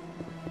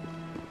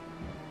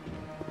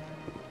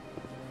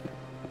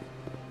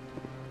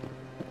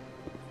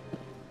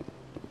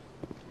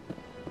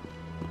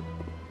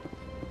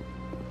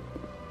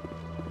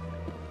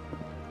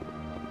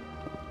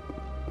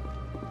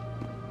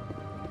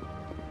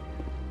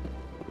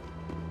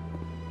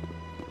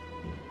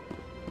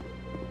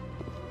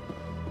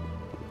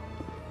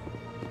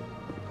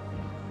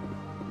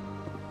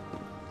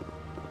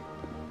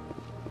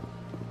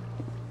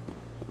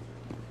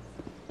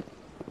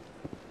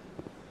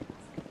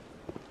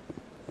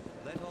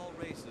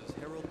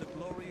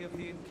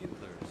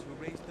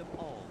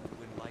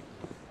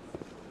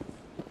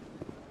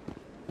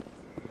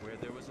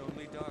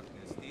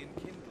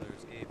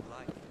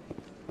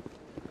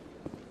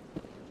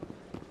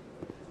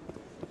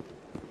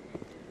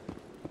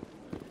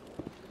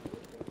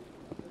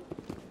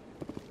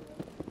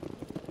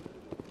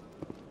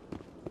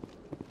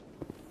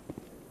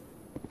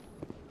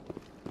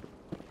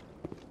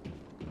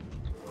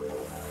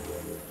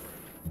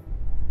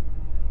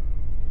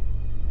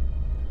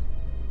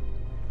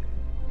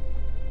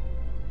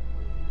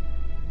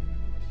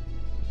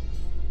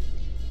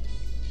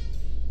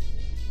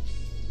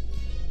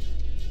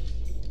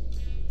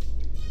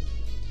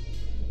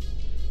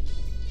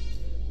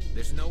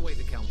 There's no way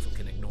the Council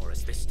can ignore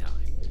us this time.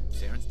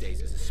 Saren's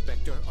days as a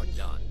Spectre are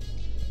done.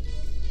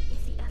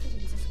 If the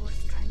evidence is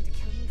worth trying to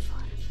kill me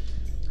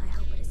for, I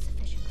hope it is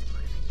sufficient to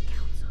motivate the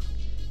Council.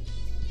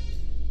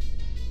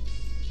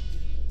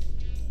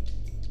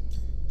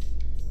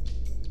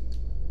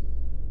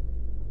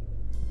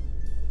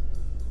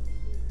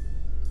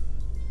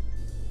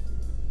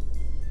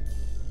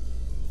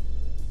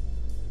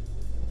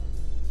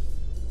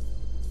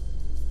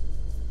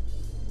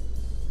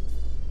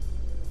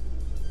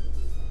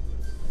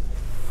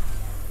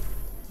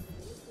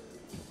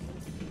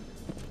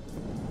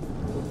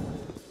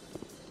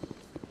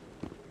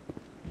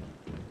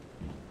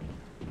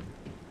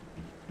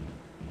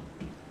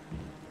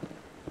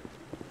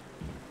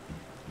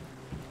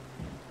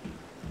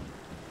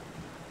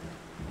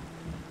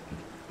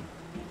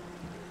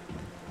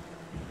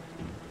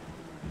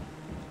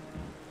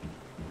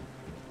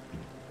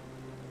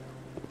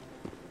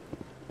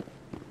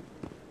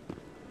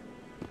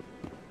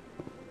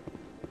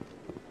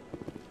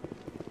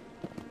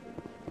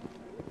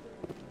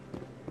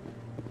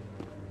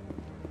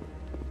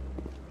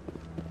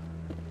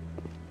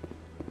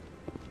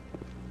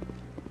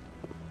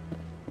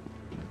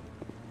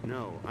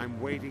 No, I'm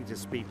waiting to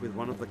speak with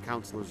one of the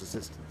Councilor's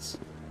assistants.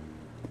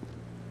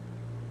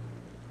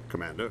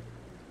 Commander?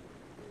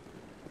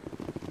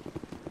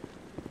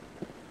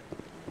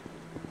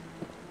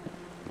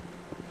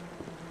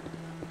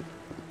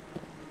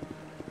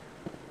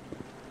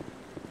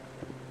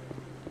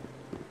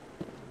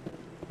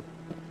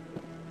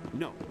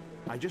 No,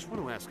 I just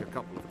want to ask a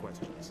couple of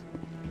questions.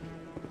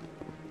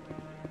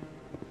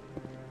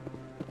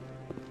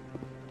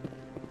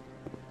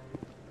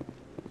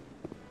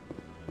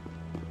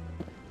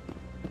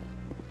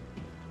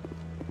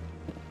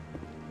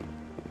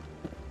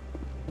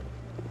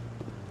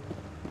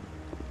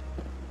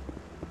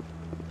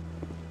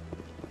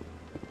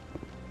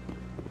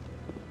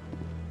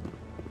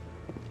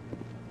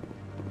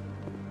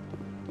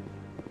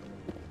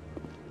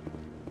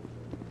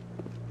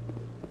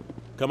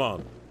 Come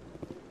on.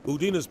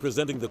 Udine is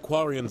presenting the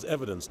Quarians'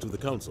 evidence to the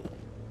Council.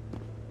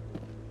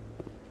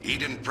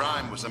 Eden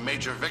Prime was a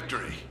major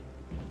victory.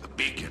 The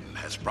beacon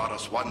has brought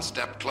us one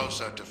step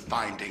closer to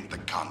finding the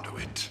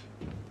conduit.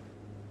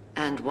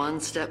 And one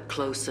step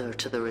closer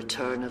to the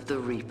return of the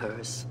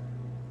Reapers.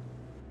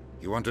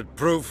 You wanted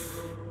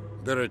proof?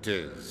 There it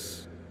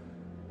is.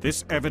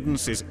 This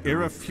evidence is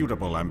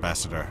irrefutable,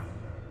 Ambassador.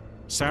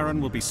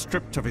 Saren will be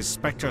stripped of his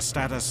Spectre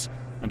status,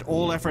 and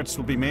all efforts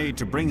will be made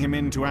to bring him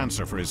in to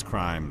answer for his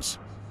crimes.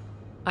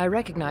 I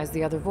recognize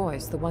the other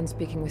voice, the one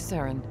speaking with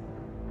Saren.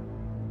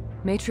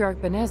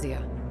 Matriarch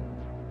Benezia.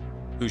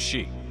 Who's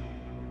she?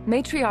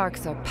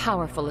 Matriarchs are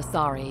powerful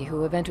Asari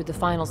who have entered the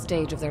final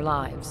stage of their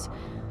lives.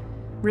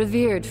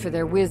 Revered for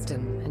their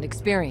wisdom and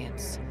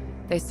experience,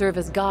 they serve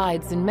as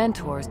guides and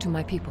mentors to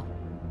my people.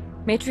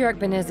 Matriarch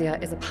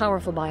Benezia is a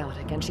powerful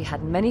biotic, and she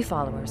had many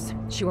followers.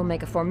 She will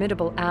make a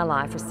formidable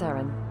ally for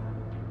Saren.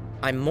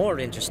 I'm more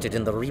interested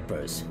in the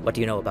Reapers. What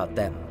do you know about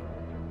them?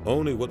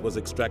 Only what was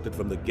extracted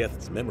from the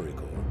Geth's memory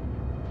core.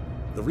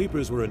 The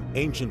Reapers were an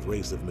ancient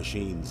race of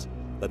machines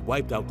that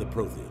wiped out the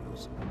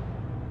Protheans.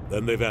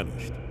 Then they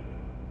vanished.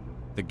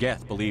 The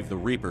Geth believe the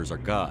Reapers are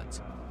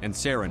gods, and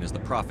Saren is the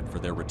prophet for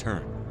their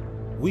return.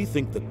 We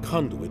think the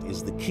conduit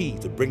is the key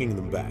to bringing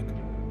them back.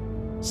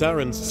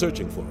 Saren's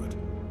searching for it,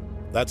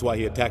 That's why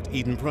he attacked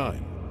Eden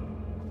Prime.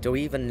 Do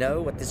we even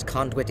know what this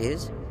conduit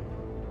is?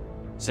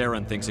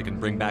 Saren thinks it can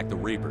bring back the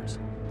Reapers.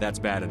 That's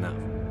bad enough.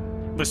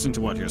 Listen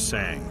to what you're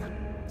saying.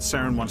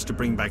 Saren wants to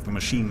bring back the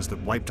machines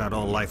that wiped out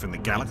all life in the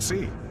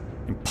galaxy?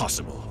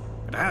 Impossible.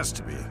 It has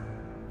to be.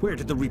 Where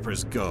did the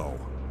Reapers go?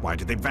 Why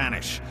did they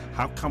vanish?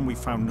 How come we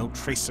found no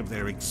trace of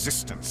their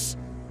existence?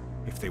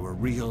 If they were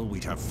real,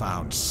 we'd have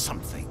found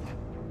something.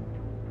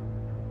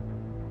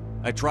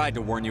 I tried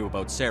to warn you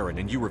about Saren,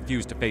 and you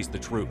refused to face the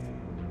truth.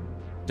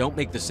 Don't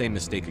make the same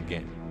mistake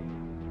again.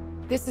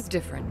 This is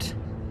different.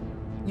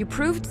 You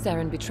proved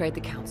Saren betrayed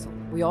the Council.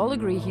 We all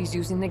agree he's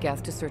using the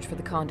Geth to search for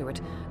the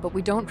conduit, but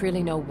we don't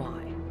really know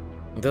why.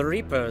 The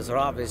Reapers are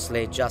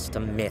obviously just a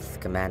myth,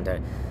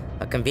 Commander.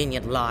 A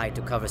convenient lie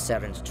to cover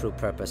Saren's true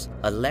purpose.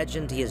 A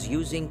legend he is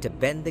using to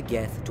bend the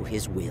Geth to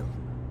his will.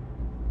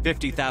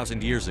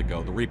 50,000 years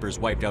ago, the Reapers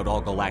wiped out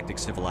all galactic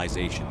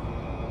civilization.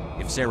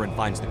 If Saren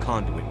finds the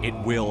conduit, it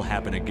will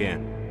happen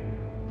again.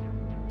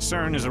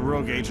 Saren is a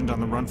rogue agent on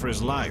the run for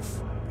his life.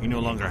 He no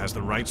longer has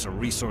the rights or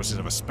resources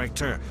of a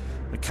Spectre.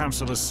 The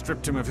Council has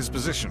stripped him of his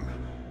position.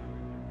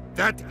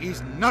 That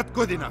is not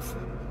good enough.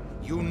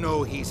 You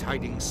know he's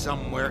hiding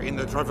somewhere in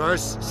the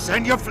Traverse.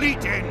 Send your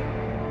fleet in!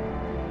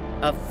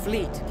 A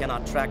fleet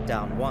cannot track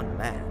down one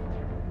man.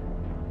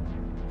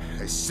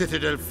 A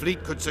Citadel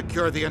fleet could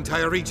secure the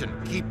entire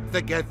region, keep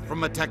the Geth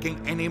from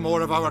attacking any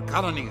more of our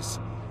colonies.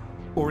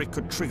 Or it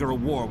could trigger a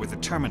war with the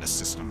Terminus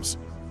systems.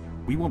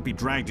 We won't be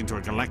dragged into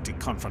a galactic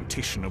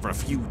confrontation over a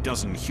few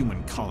dozen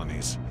human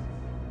colonies.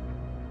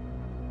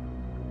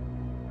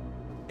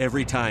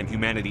 Every time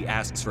humanity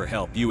asks for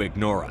help, you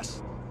ignore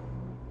us.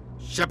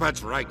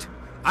 Shepard's right.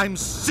 I'm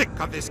sick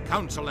of this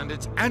council and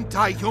its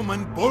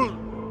anti-human bull...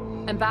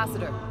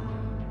 Ambassador,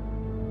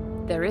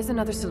 there is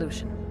another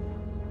solution.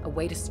 A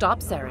way to stop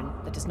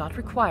Saren that does not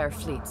require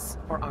fleets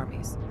or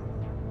armies.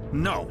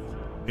 No,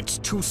 it's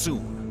too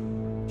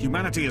soon.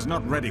 Humanity is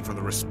not ready for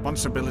the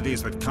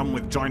responsibilities that come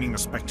with joining the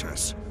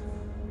Spectres.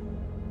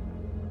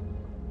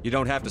 You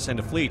don't have to send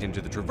a fleet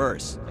into the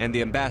Traverse, and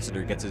the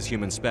Ambassador gets his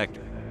human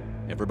Spectre.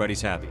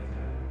 Everybody's happy.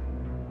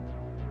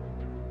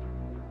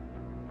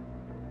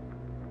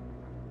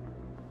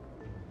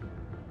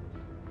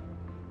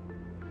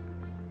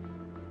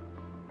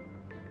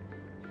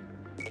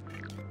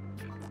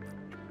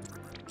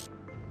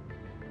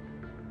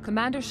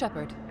 Commander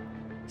Shepard,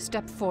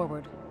 step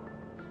forward.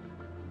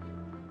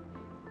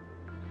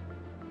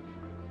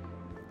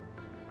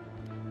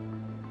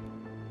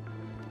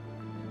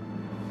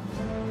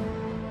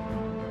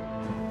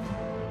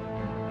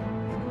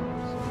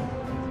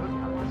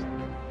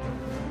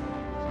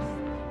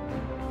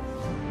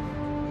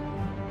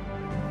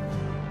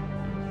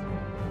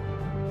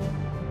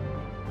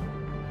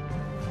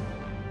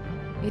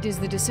 It is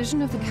the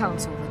decision of the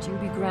Council that you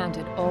be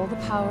granted all the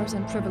powers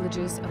and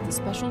privileges of the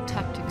Special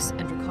Tactics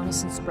and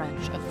Reconnaissance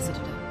branch of the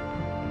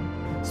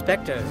Citadel.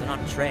 Spectres are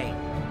not trained,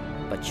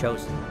 but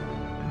chosen.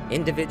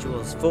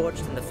 Individuals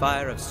forged in the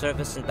fire of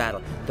service and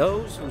battle.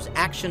 Those whose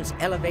actions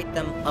elevate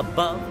them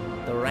above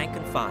the rank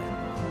and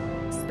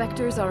file.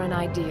 Spectres are an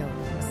ideal,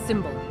 a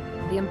symbol,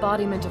 the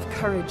embodiment of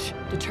courage,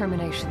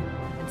 determination,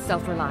 and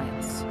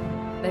self-reliance.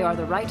 They are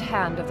the right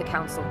hand of the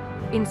Council,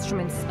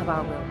 instruments of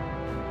our will.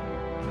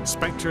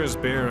 Spectres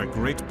bear a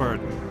great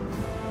burden.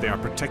 They are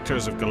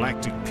protectors of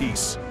galactic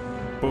peace,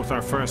 both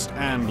our first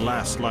and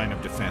last line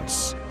of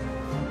defense.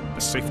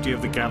 The safety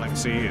of the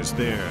galaxy is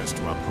theirs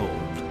to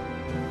uphold.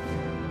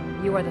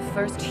 You are the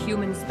first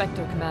human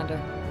Spectre, Commander.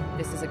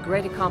 This is a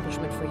great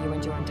accomplishment for you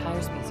and your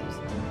entire species.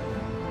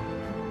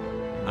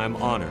 I'm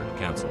honored,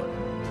 Counselor.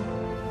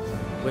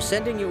 We're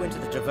sending you into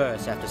the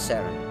Traverse after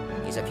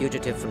Saren. He's a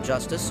fugitive from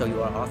justice, so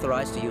you are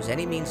authorized to use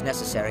any means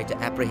necessary to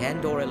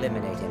apprehend or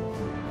eliminate him.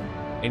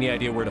 Any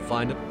idea where to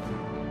find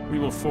him? We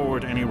will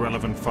forward any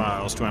relevant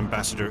files to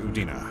Ambassador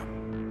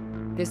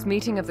Udina. This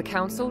meeting of the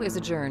Council is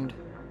adjourned.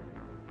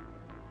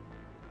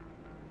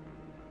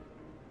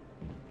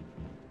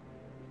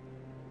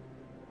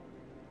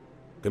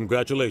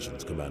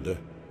 Congratulations, Commander.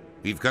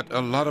 We've got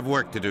a lot of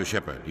work to do,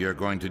 Shepard. You're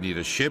going to need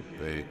a ship,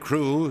 a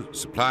crew,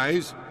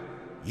 supplies.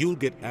 You'll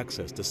get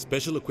access to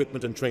special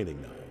equipment and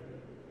training now.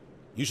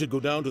 You should go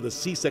down to the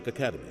C-Sec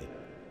Academy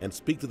and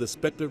speak to the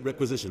Spectre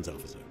Requisitions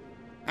Officer.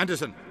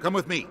 Anderson, come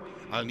with me.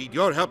 I'll need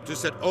your help to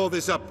set all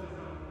this up.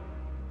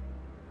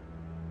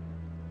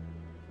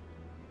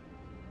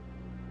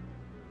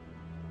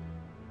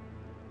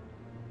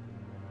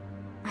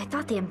 I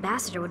thought the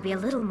Ambassador would be a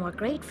little more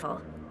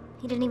grateful.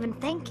 He didn't even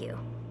thank you.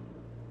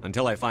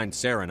 Until I find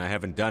Saren, I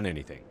haven't done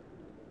anything.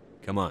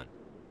 Come on.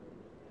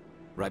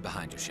 Right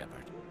behind you,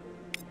 Shepard.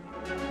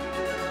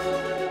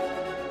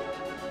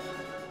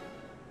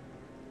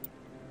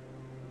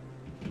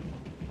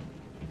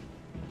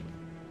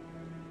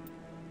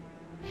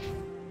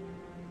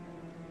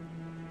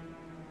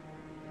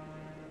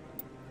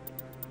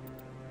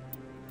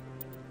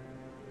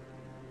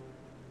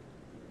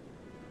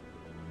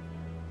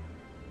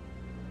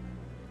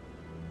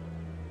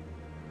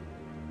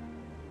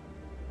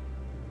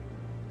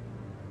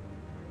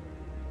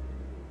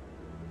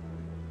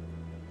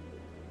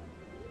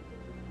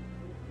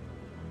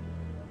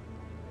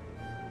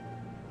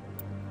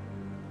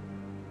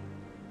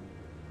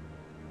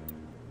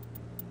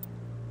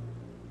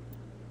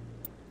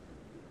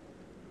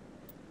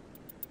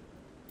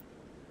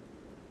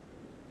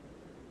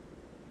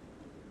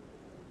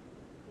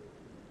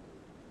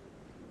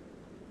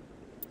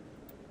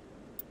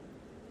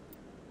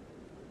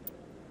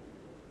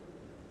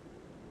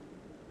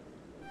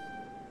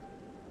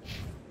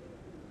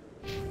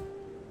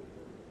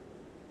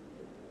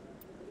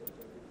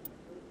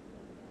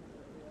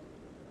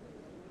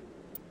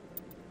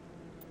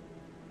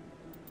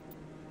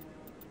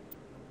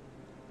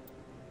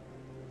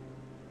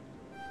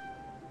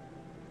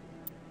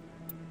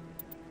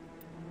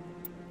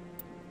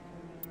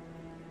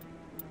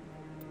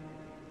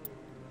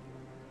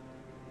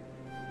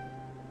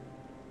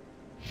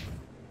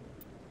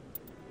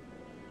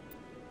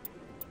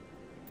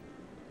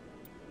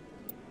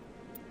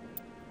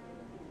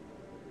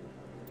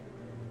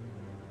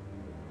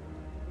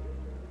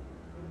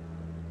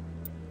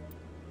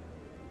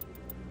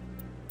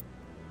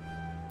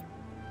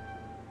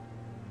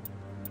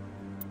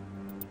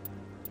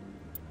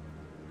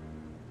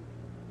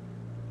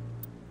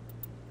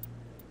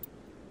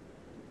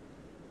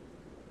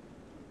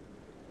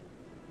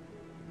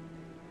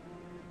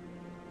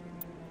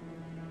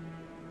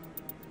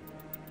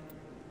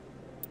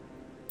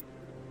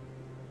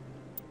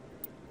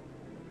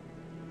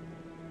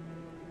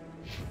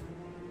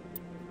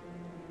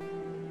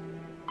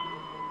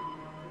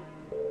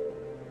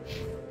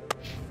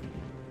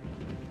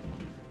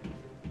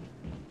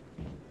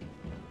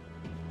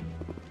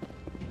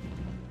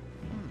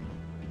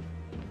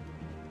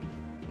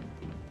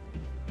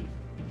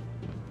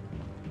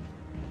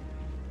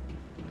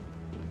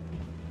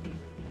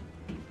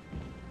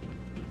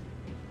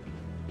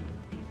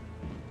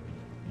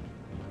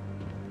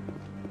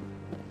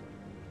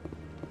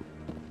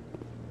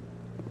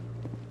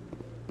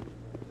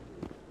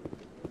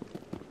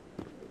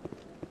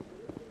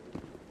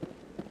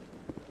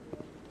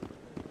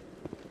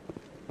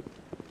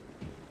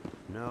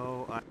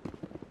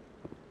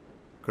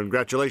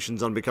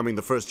 Congratulations on becoming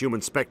the first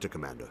human Spectre,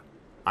 Commander.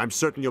 I'm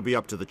certain you'll be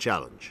up to the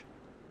challenge.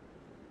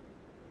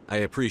 I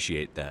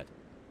appreciate that.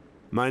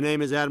 My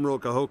name is Admiral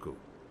Kahoku.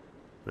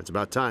 It's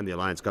about time the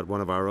Alliance got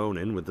one of our own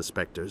in with the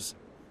Spectres.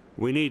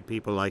 We need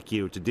people like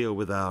you to deal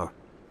with our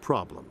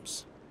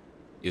problems.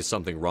 Is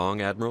something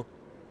wrong, Admiral?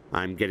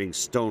 I'm getting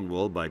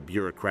stonewalled by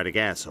bureaucratic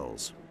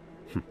assholes.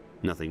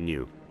 Nothing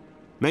new.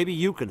 Maybe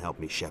you can help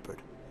me,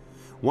 Shepard.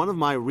 One of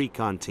my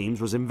recon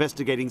teams was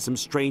investigating some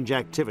strange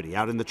activity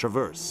out in the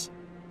Traverse.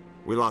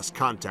 We lost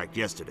contact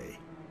yesterday.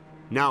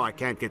 Now I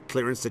can't get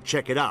clearance to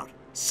check it out.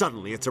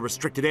 Suddenly it's a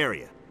restricted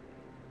area.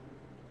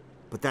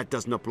 But that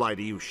doesn't apply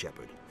to you,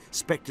 Shepard.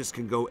 Spectres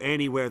can go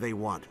anywhere they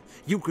want.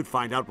 You could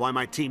find out why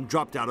my team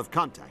dropped out of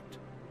contact.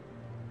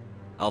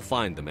 I'll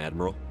find them,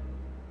 Admiral.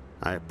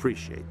 I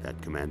appreciate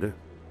that, Commander.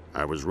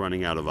 I was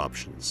running out of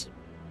options.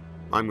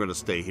 I'm gonna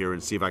stay here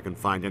and see if I can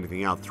find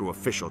anything out through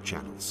official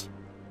channels.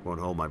 Won't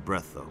hold my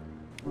breath, though.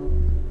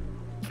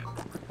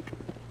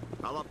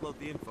 I'll upload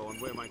the info on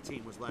where my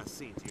team was last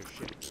seen to your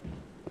ship.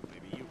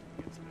 Maybe you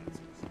can get some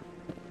answers.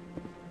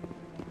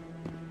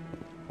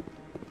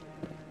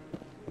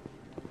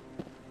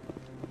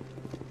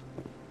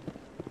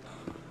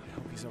 I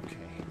hope he's okay.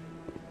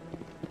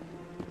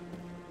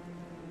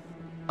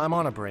 I'm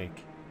on a break.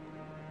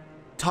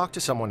 Talk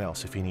to someone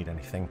else if you need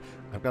anything.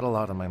 I've got a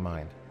lot on my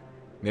mind.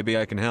 Maybe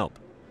I can help.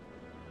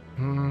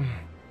 Well,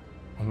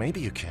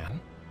 maybe you can.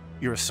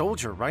 You're a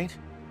soldier, right?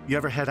 You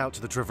ever head out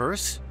to the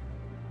Traverse?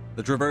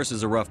 The Traverse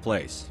is a rough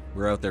place.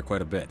 We're out there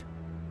quite a bit.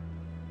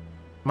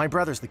 My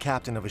brother's the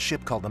captain of a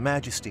ship called the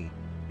Majesty.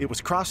 It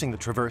was crossing the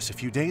Traverse a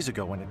few days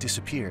ago when it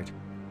disappeared.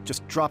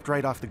 Just dropped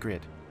right off the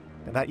grid.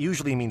 And that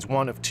usually means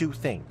one of two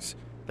things.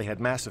 They had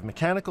massive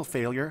mechanical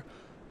failure,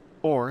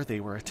 or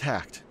they were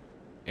attacked.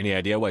 Any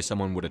idea why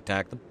someone would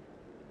attack them?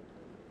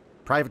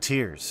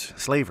 Privateers,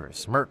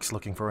 slavers, mercs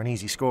looking for an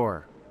easy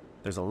score.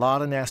 There's a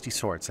lot of nasty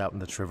sorts out in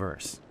the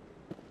Traverse.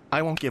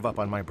 I won't give up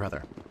on my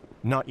brother.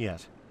 Not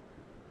yet.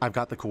 I've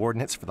got the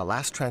coordinates for the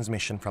last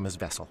transmission from his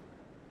vessel.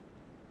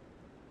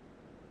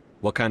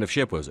 What kind of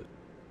ship was it?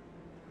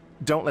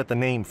 Don't let the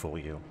name fool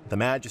you. The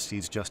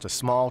Majesty's just a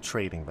small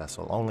trading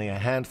vessel, only a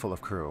handful of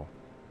crew.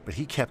 But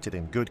he kept it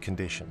in good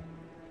condition.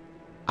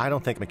 I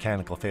don't think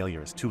mechanical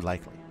failure is too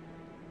likely.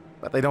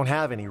 But they don't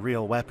have any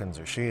real weapons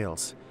or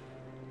shields.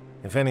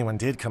 If anyone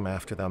did come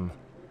after them,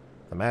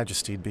 the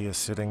Majesty'd be a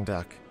sitting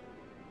duck.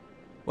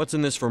 What's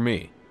in this for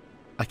me?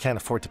 I can't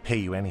afford to pay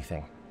you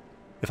anything.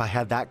 If I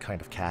had that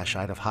kind of cash,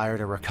 I'd have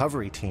hired a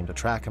recovery team to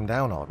track him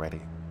down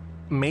already.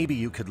 Maybe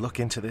you could look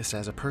into this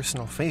as a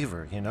personal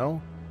favor, you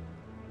know?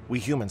 We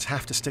humans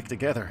have to stick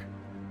together.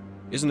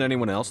 Isn't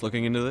anyone else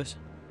looking into this?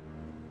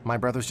 My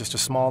brother's just a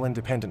small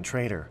independent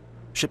trader.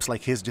 Ships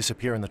like his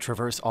disappear in the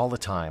Traverse all the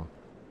time.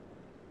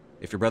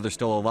 If your brother's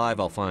still alive,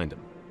 I'll find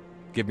him.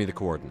 Give me the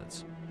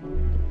coordinates.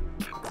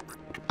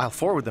 I'll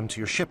forward them to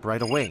your ship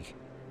right away.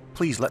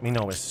 Please let me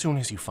know as soon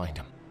as you find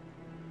him.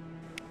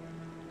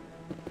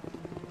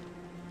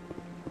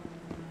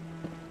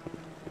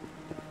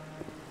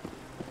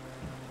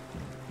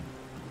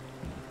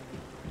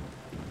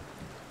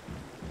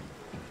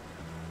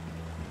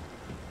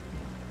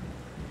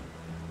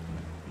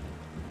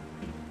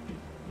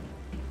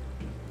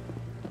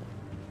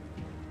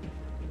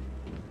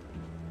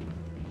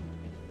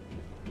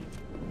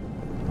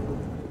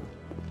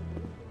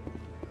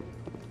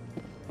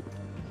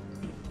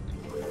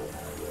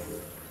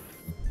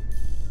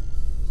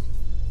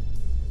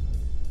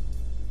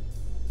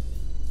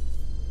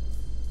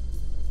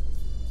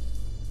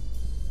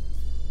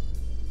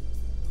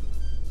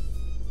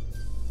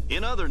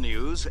 In other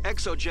news,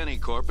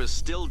 Exogeny Corp is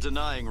still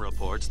denying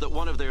reports that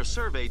one of their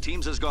survey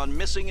teams has gone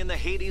missing in the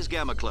Hades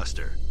Gamma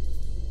Cluster.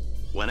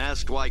 When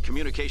asked why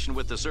communication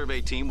with the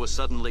survey team was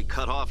suddenly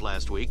cut off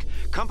last week,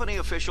 company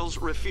officials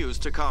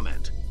refused to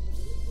comment.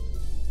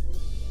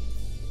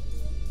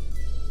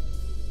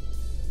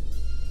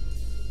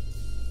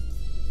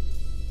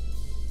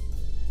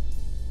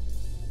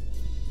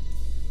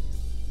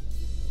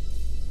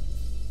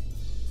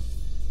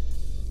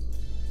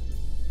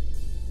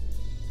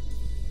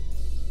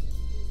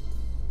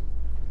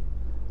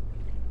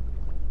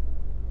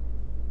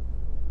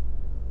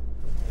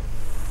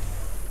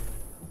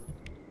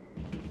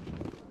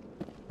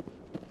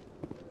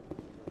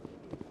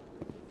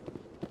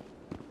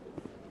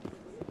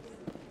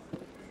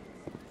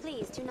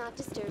 Please do not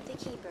disturb the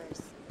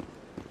Keepers.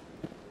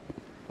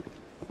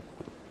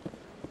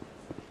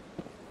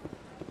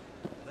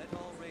 Let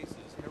all races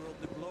herald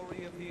the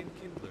glory of the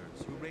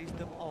Enkindlers, who raised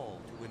them all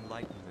to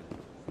enlightenment.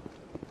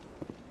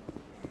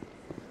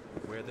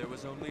 Where there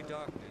was only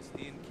darkness,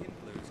 the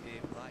Enkindlers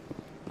gave light.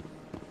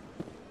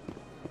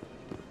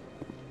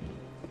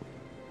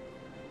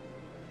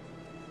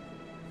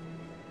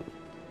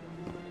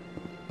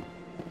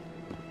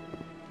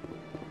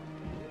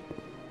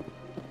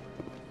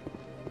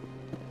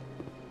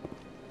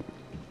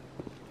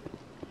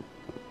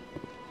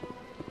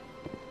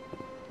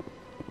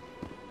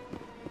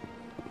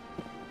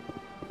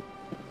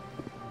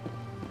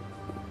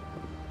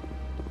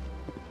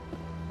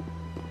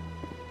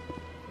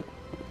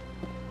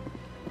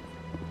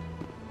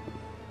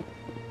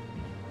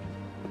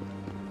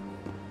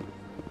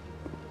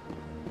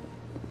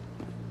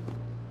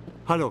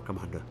 Hello,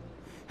 Commander.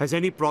 Has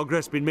any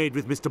progress been made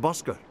with Mr.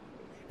 Bosker?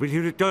 Will he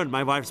return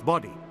my wife's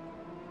body?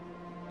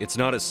 It's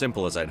not as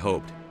simple as I'd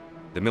hoped.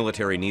 The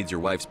military needs your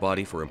wife's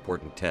body for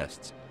important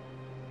tests.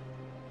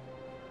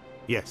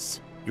 Yes,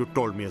 you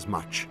told me as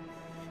much.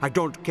 I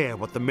don't care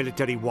what the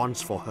military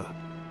wants for her.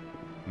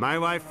 My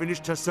wife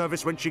finished her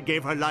service when she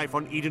gave her life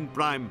on Eden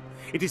Prime.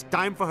 It is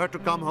time for her to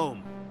come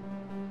home.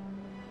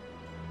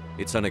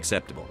 It's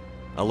unacceptable.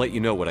 I'll let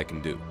you know what I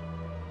can do.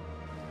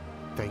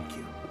 Thank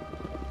you.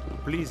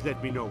 Please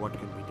let me know what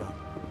can be done.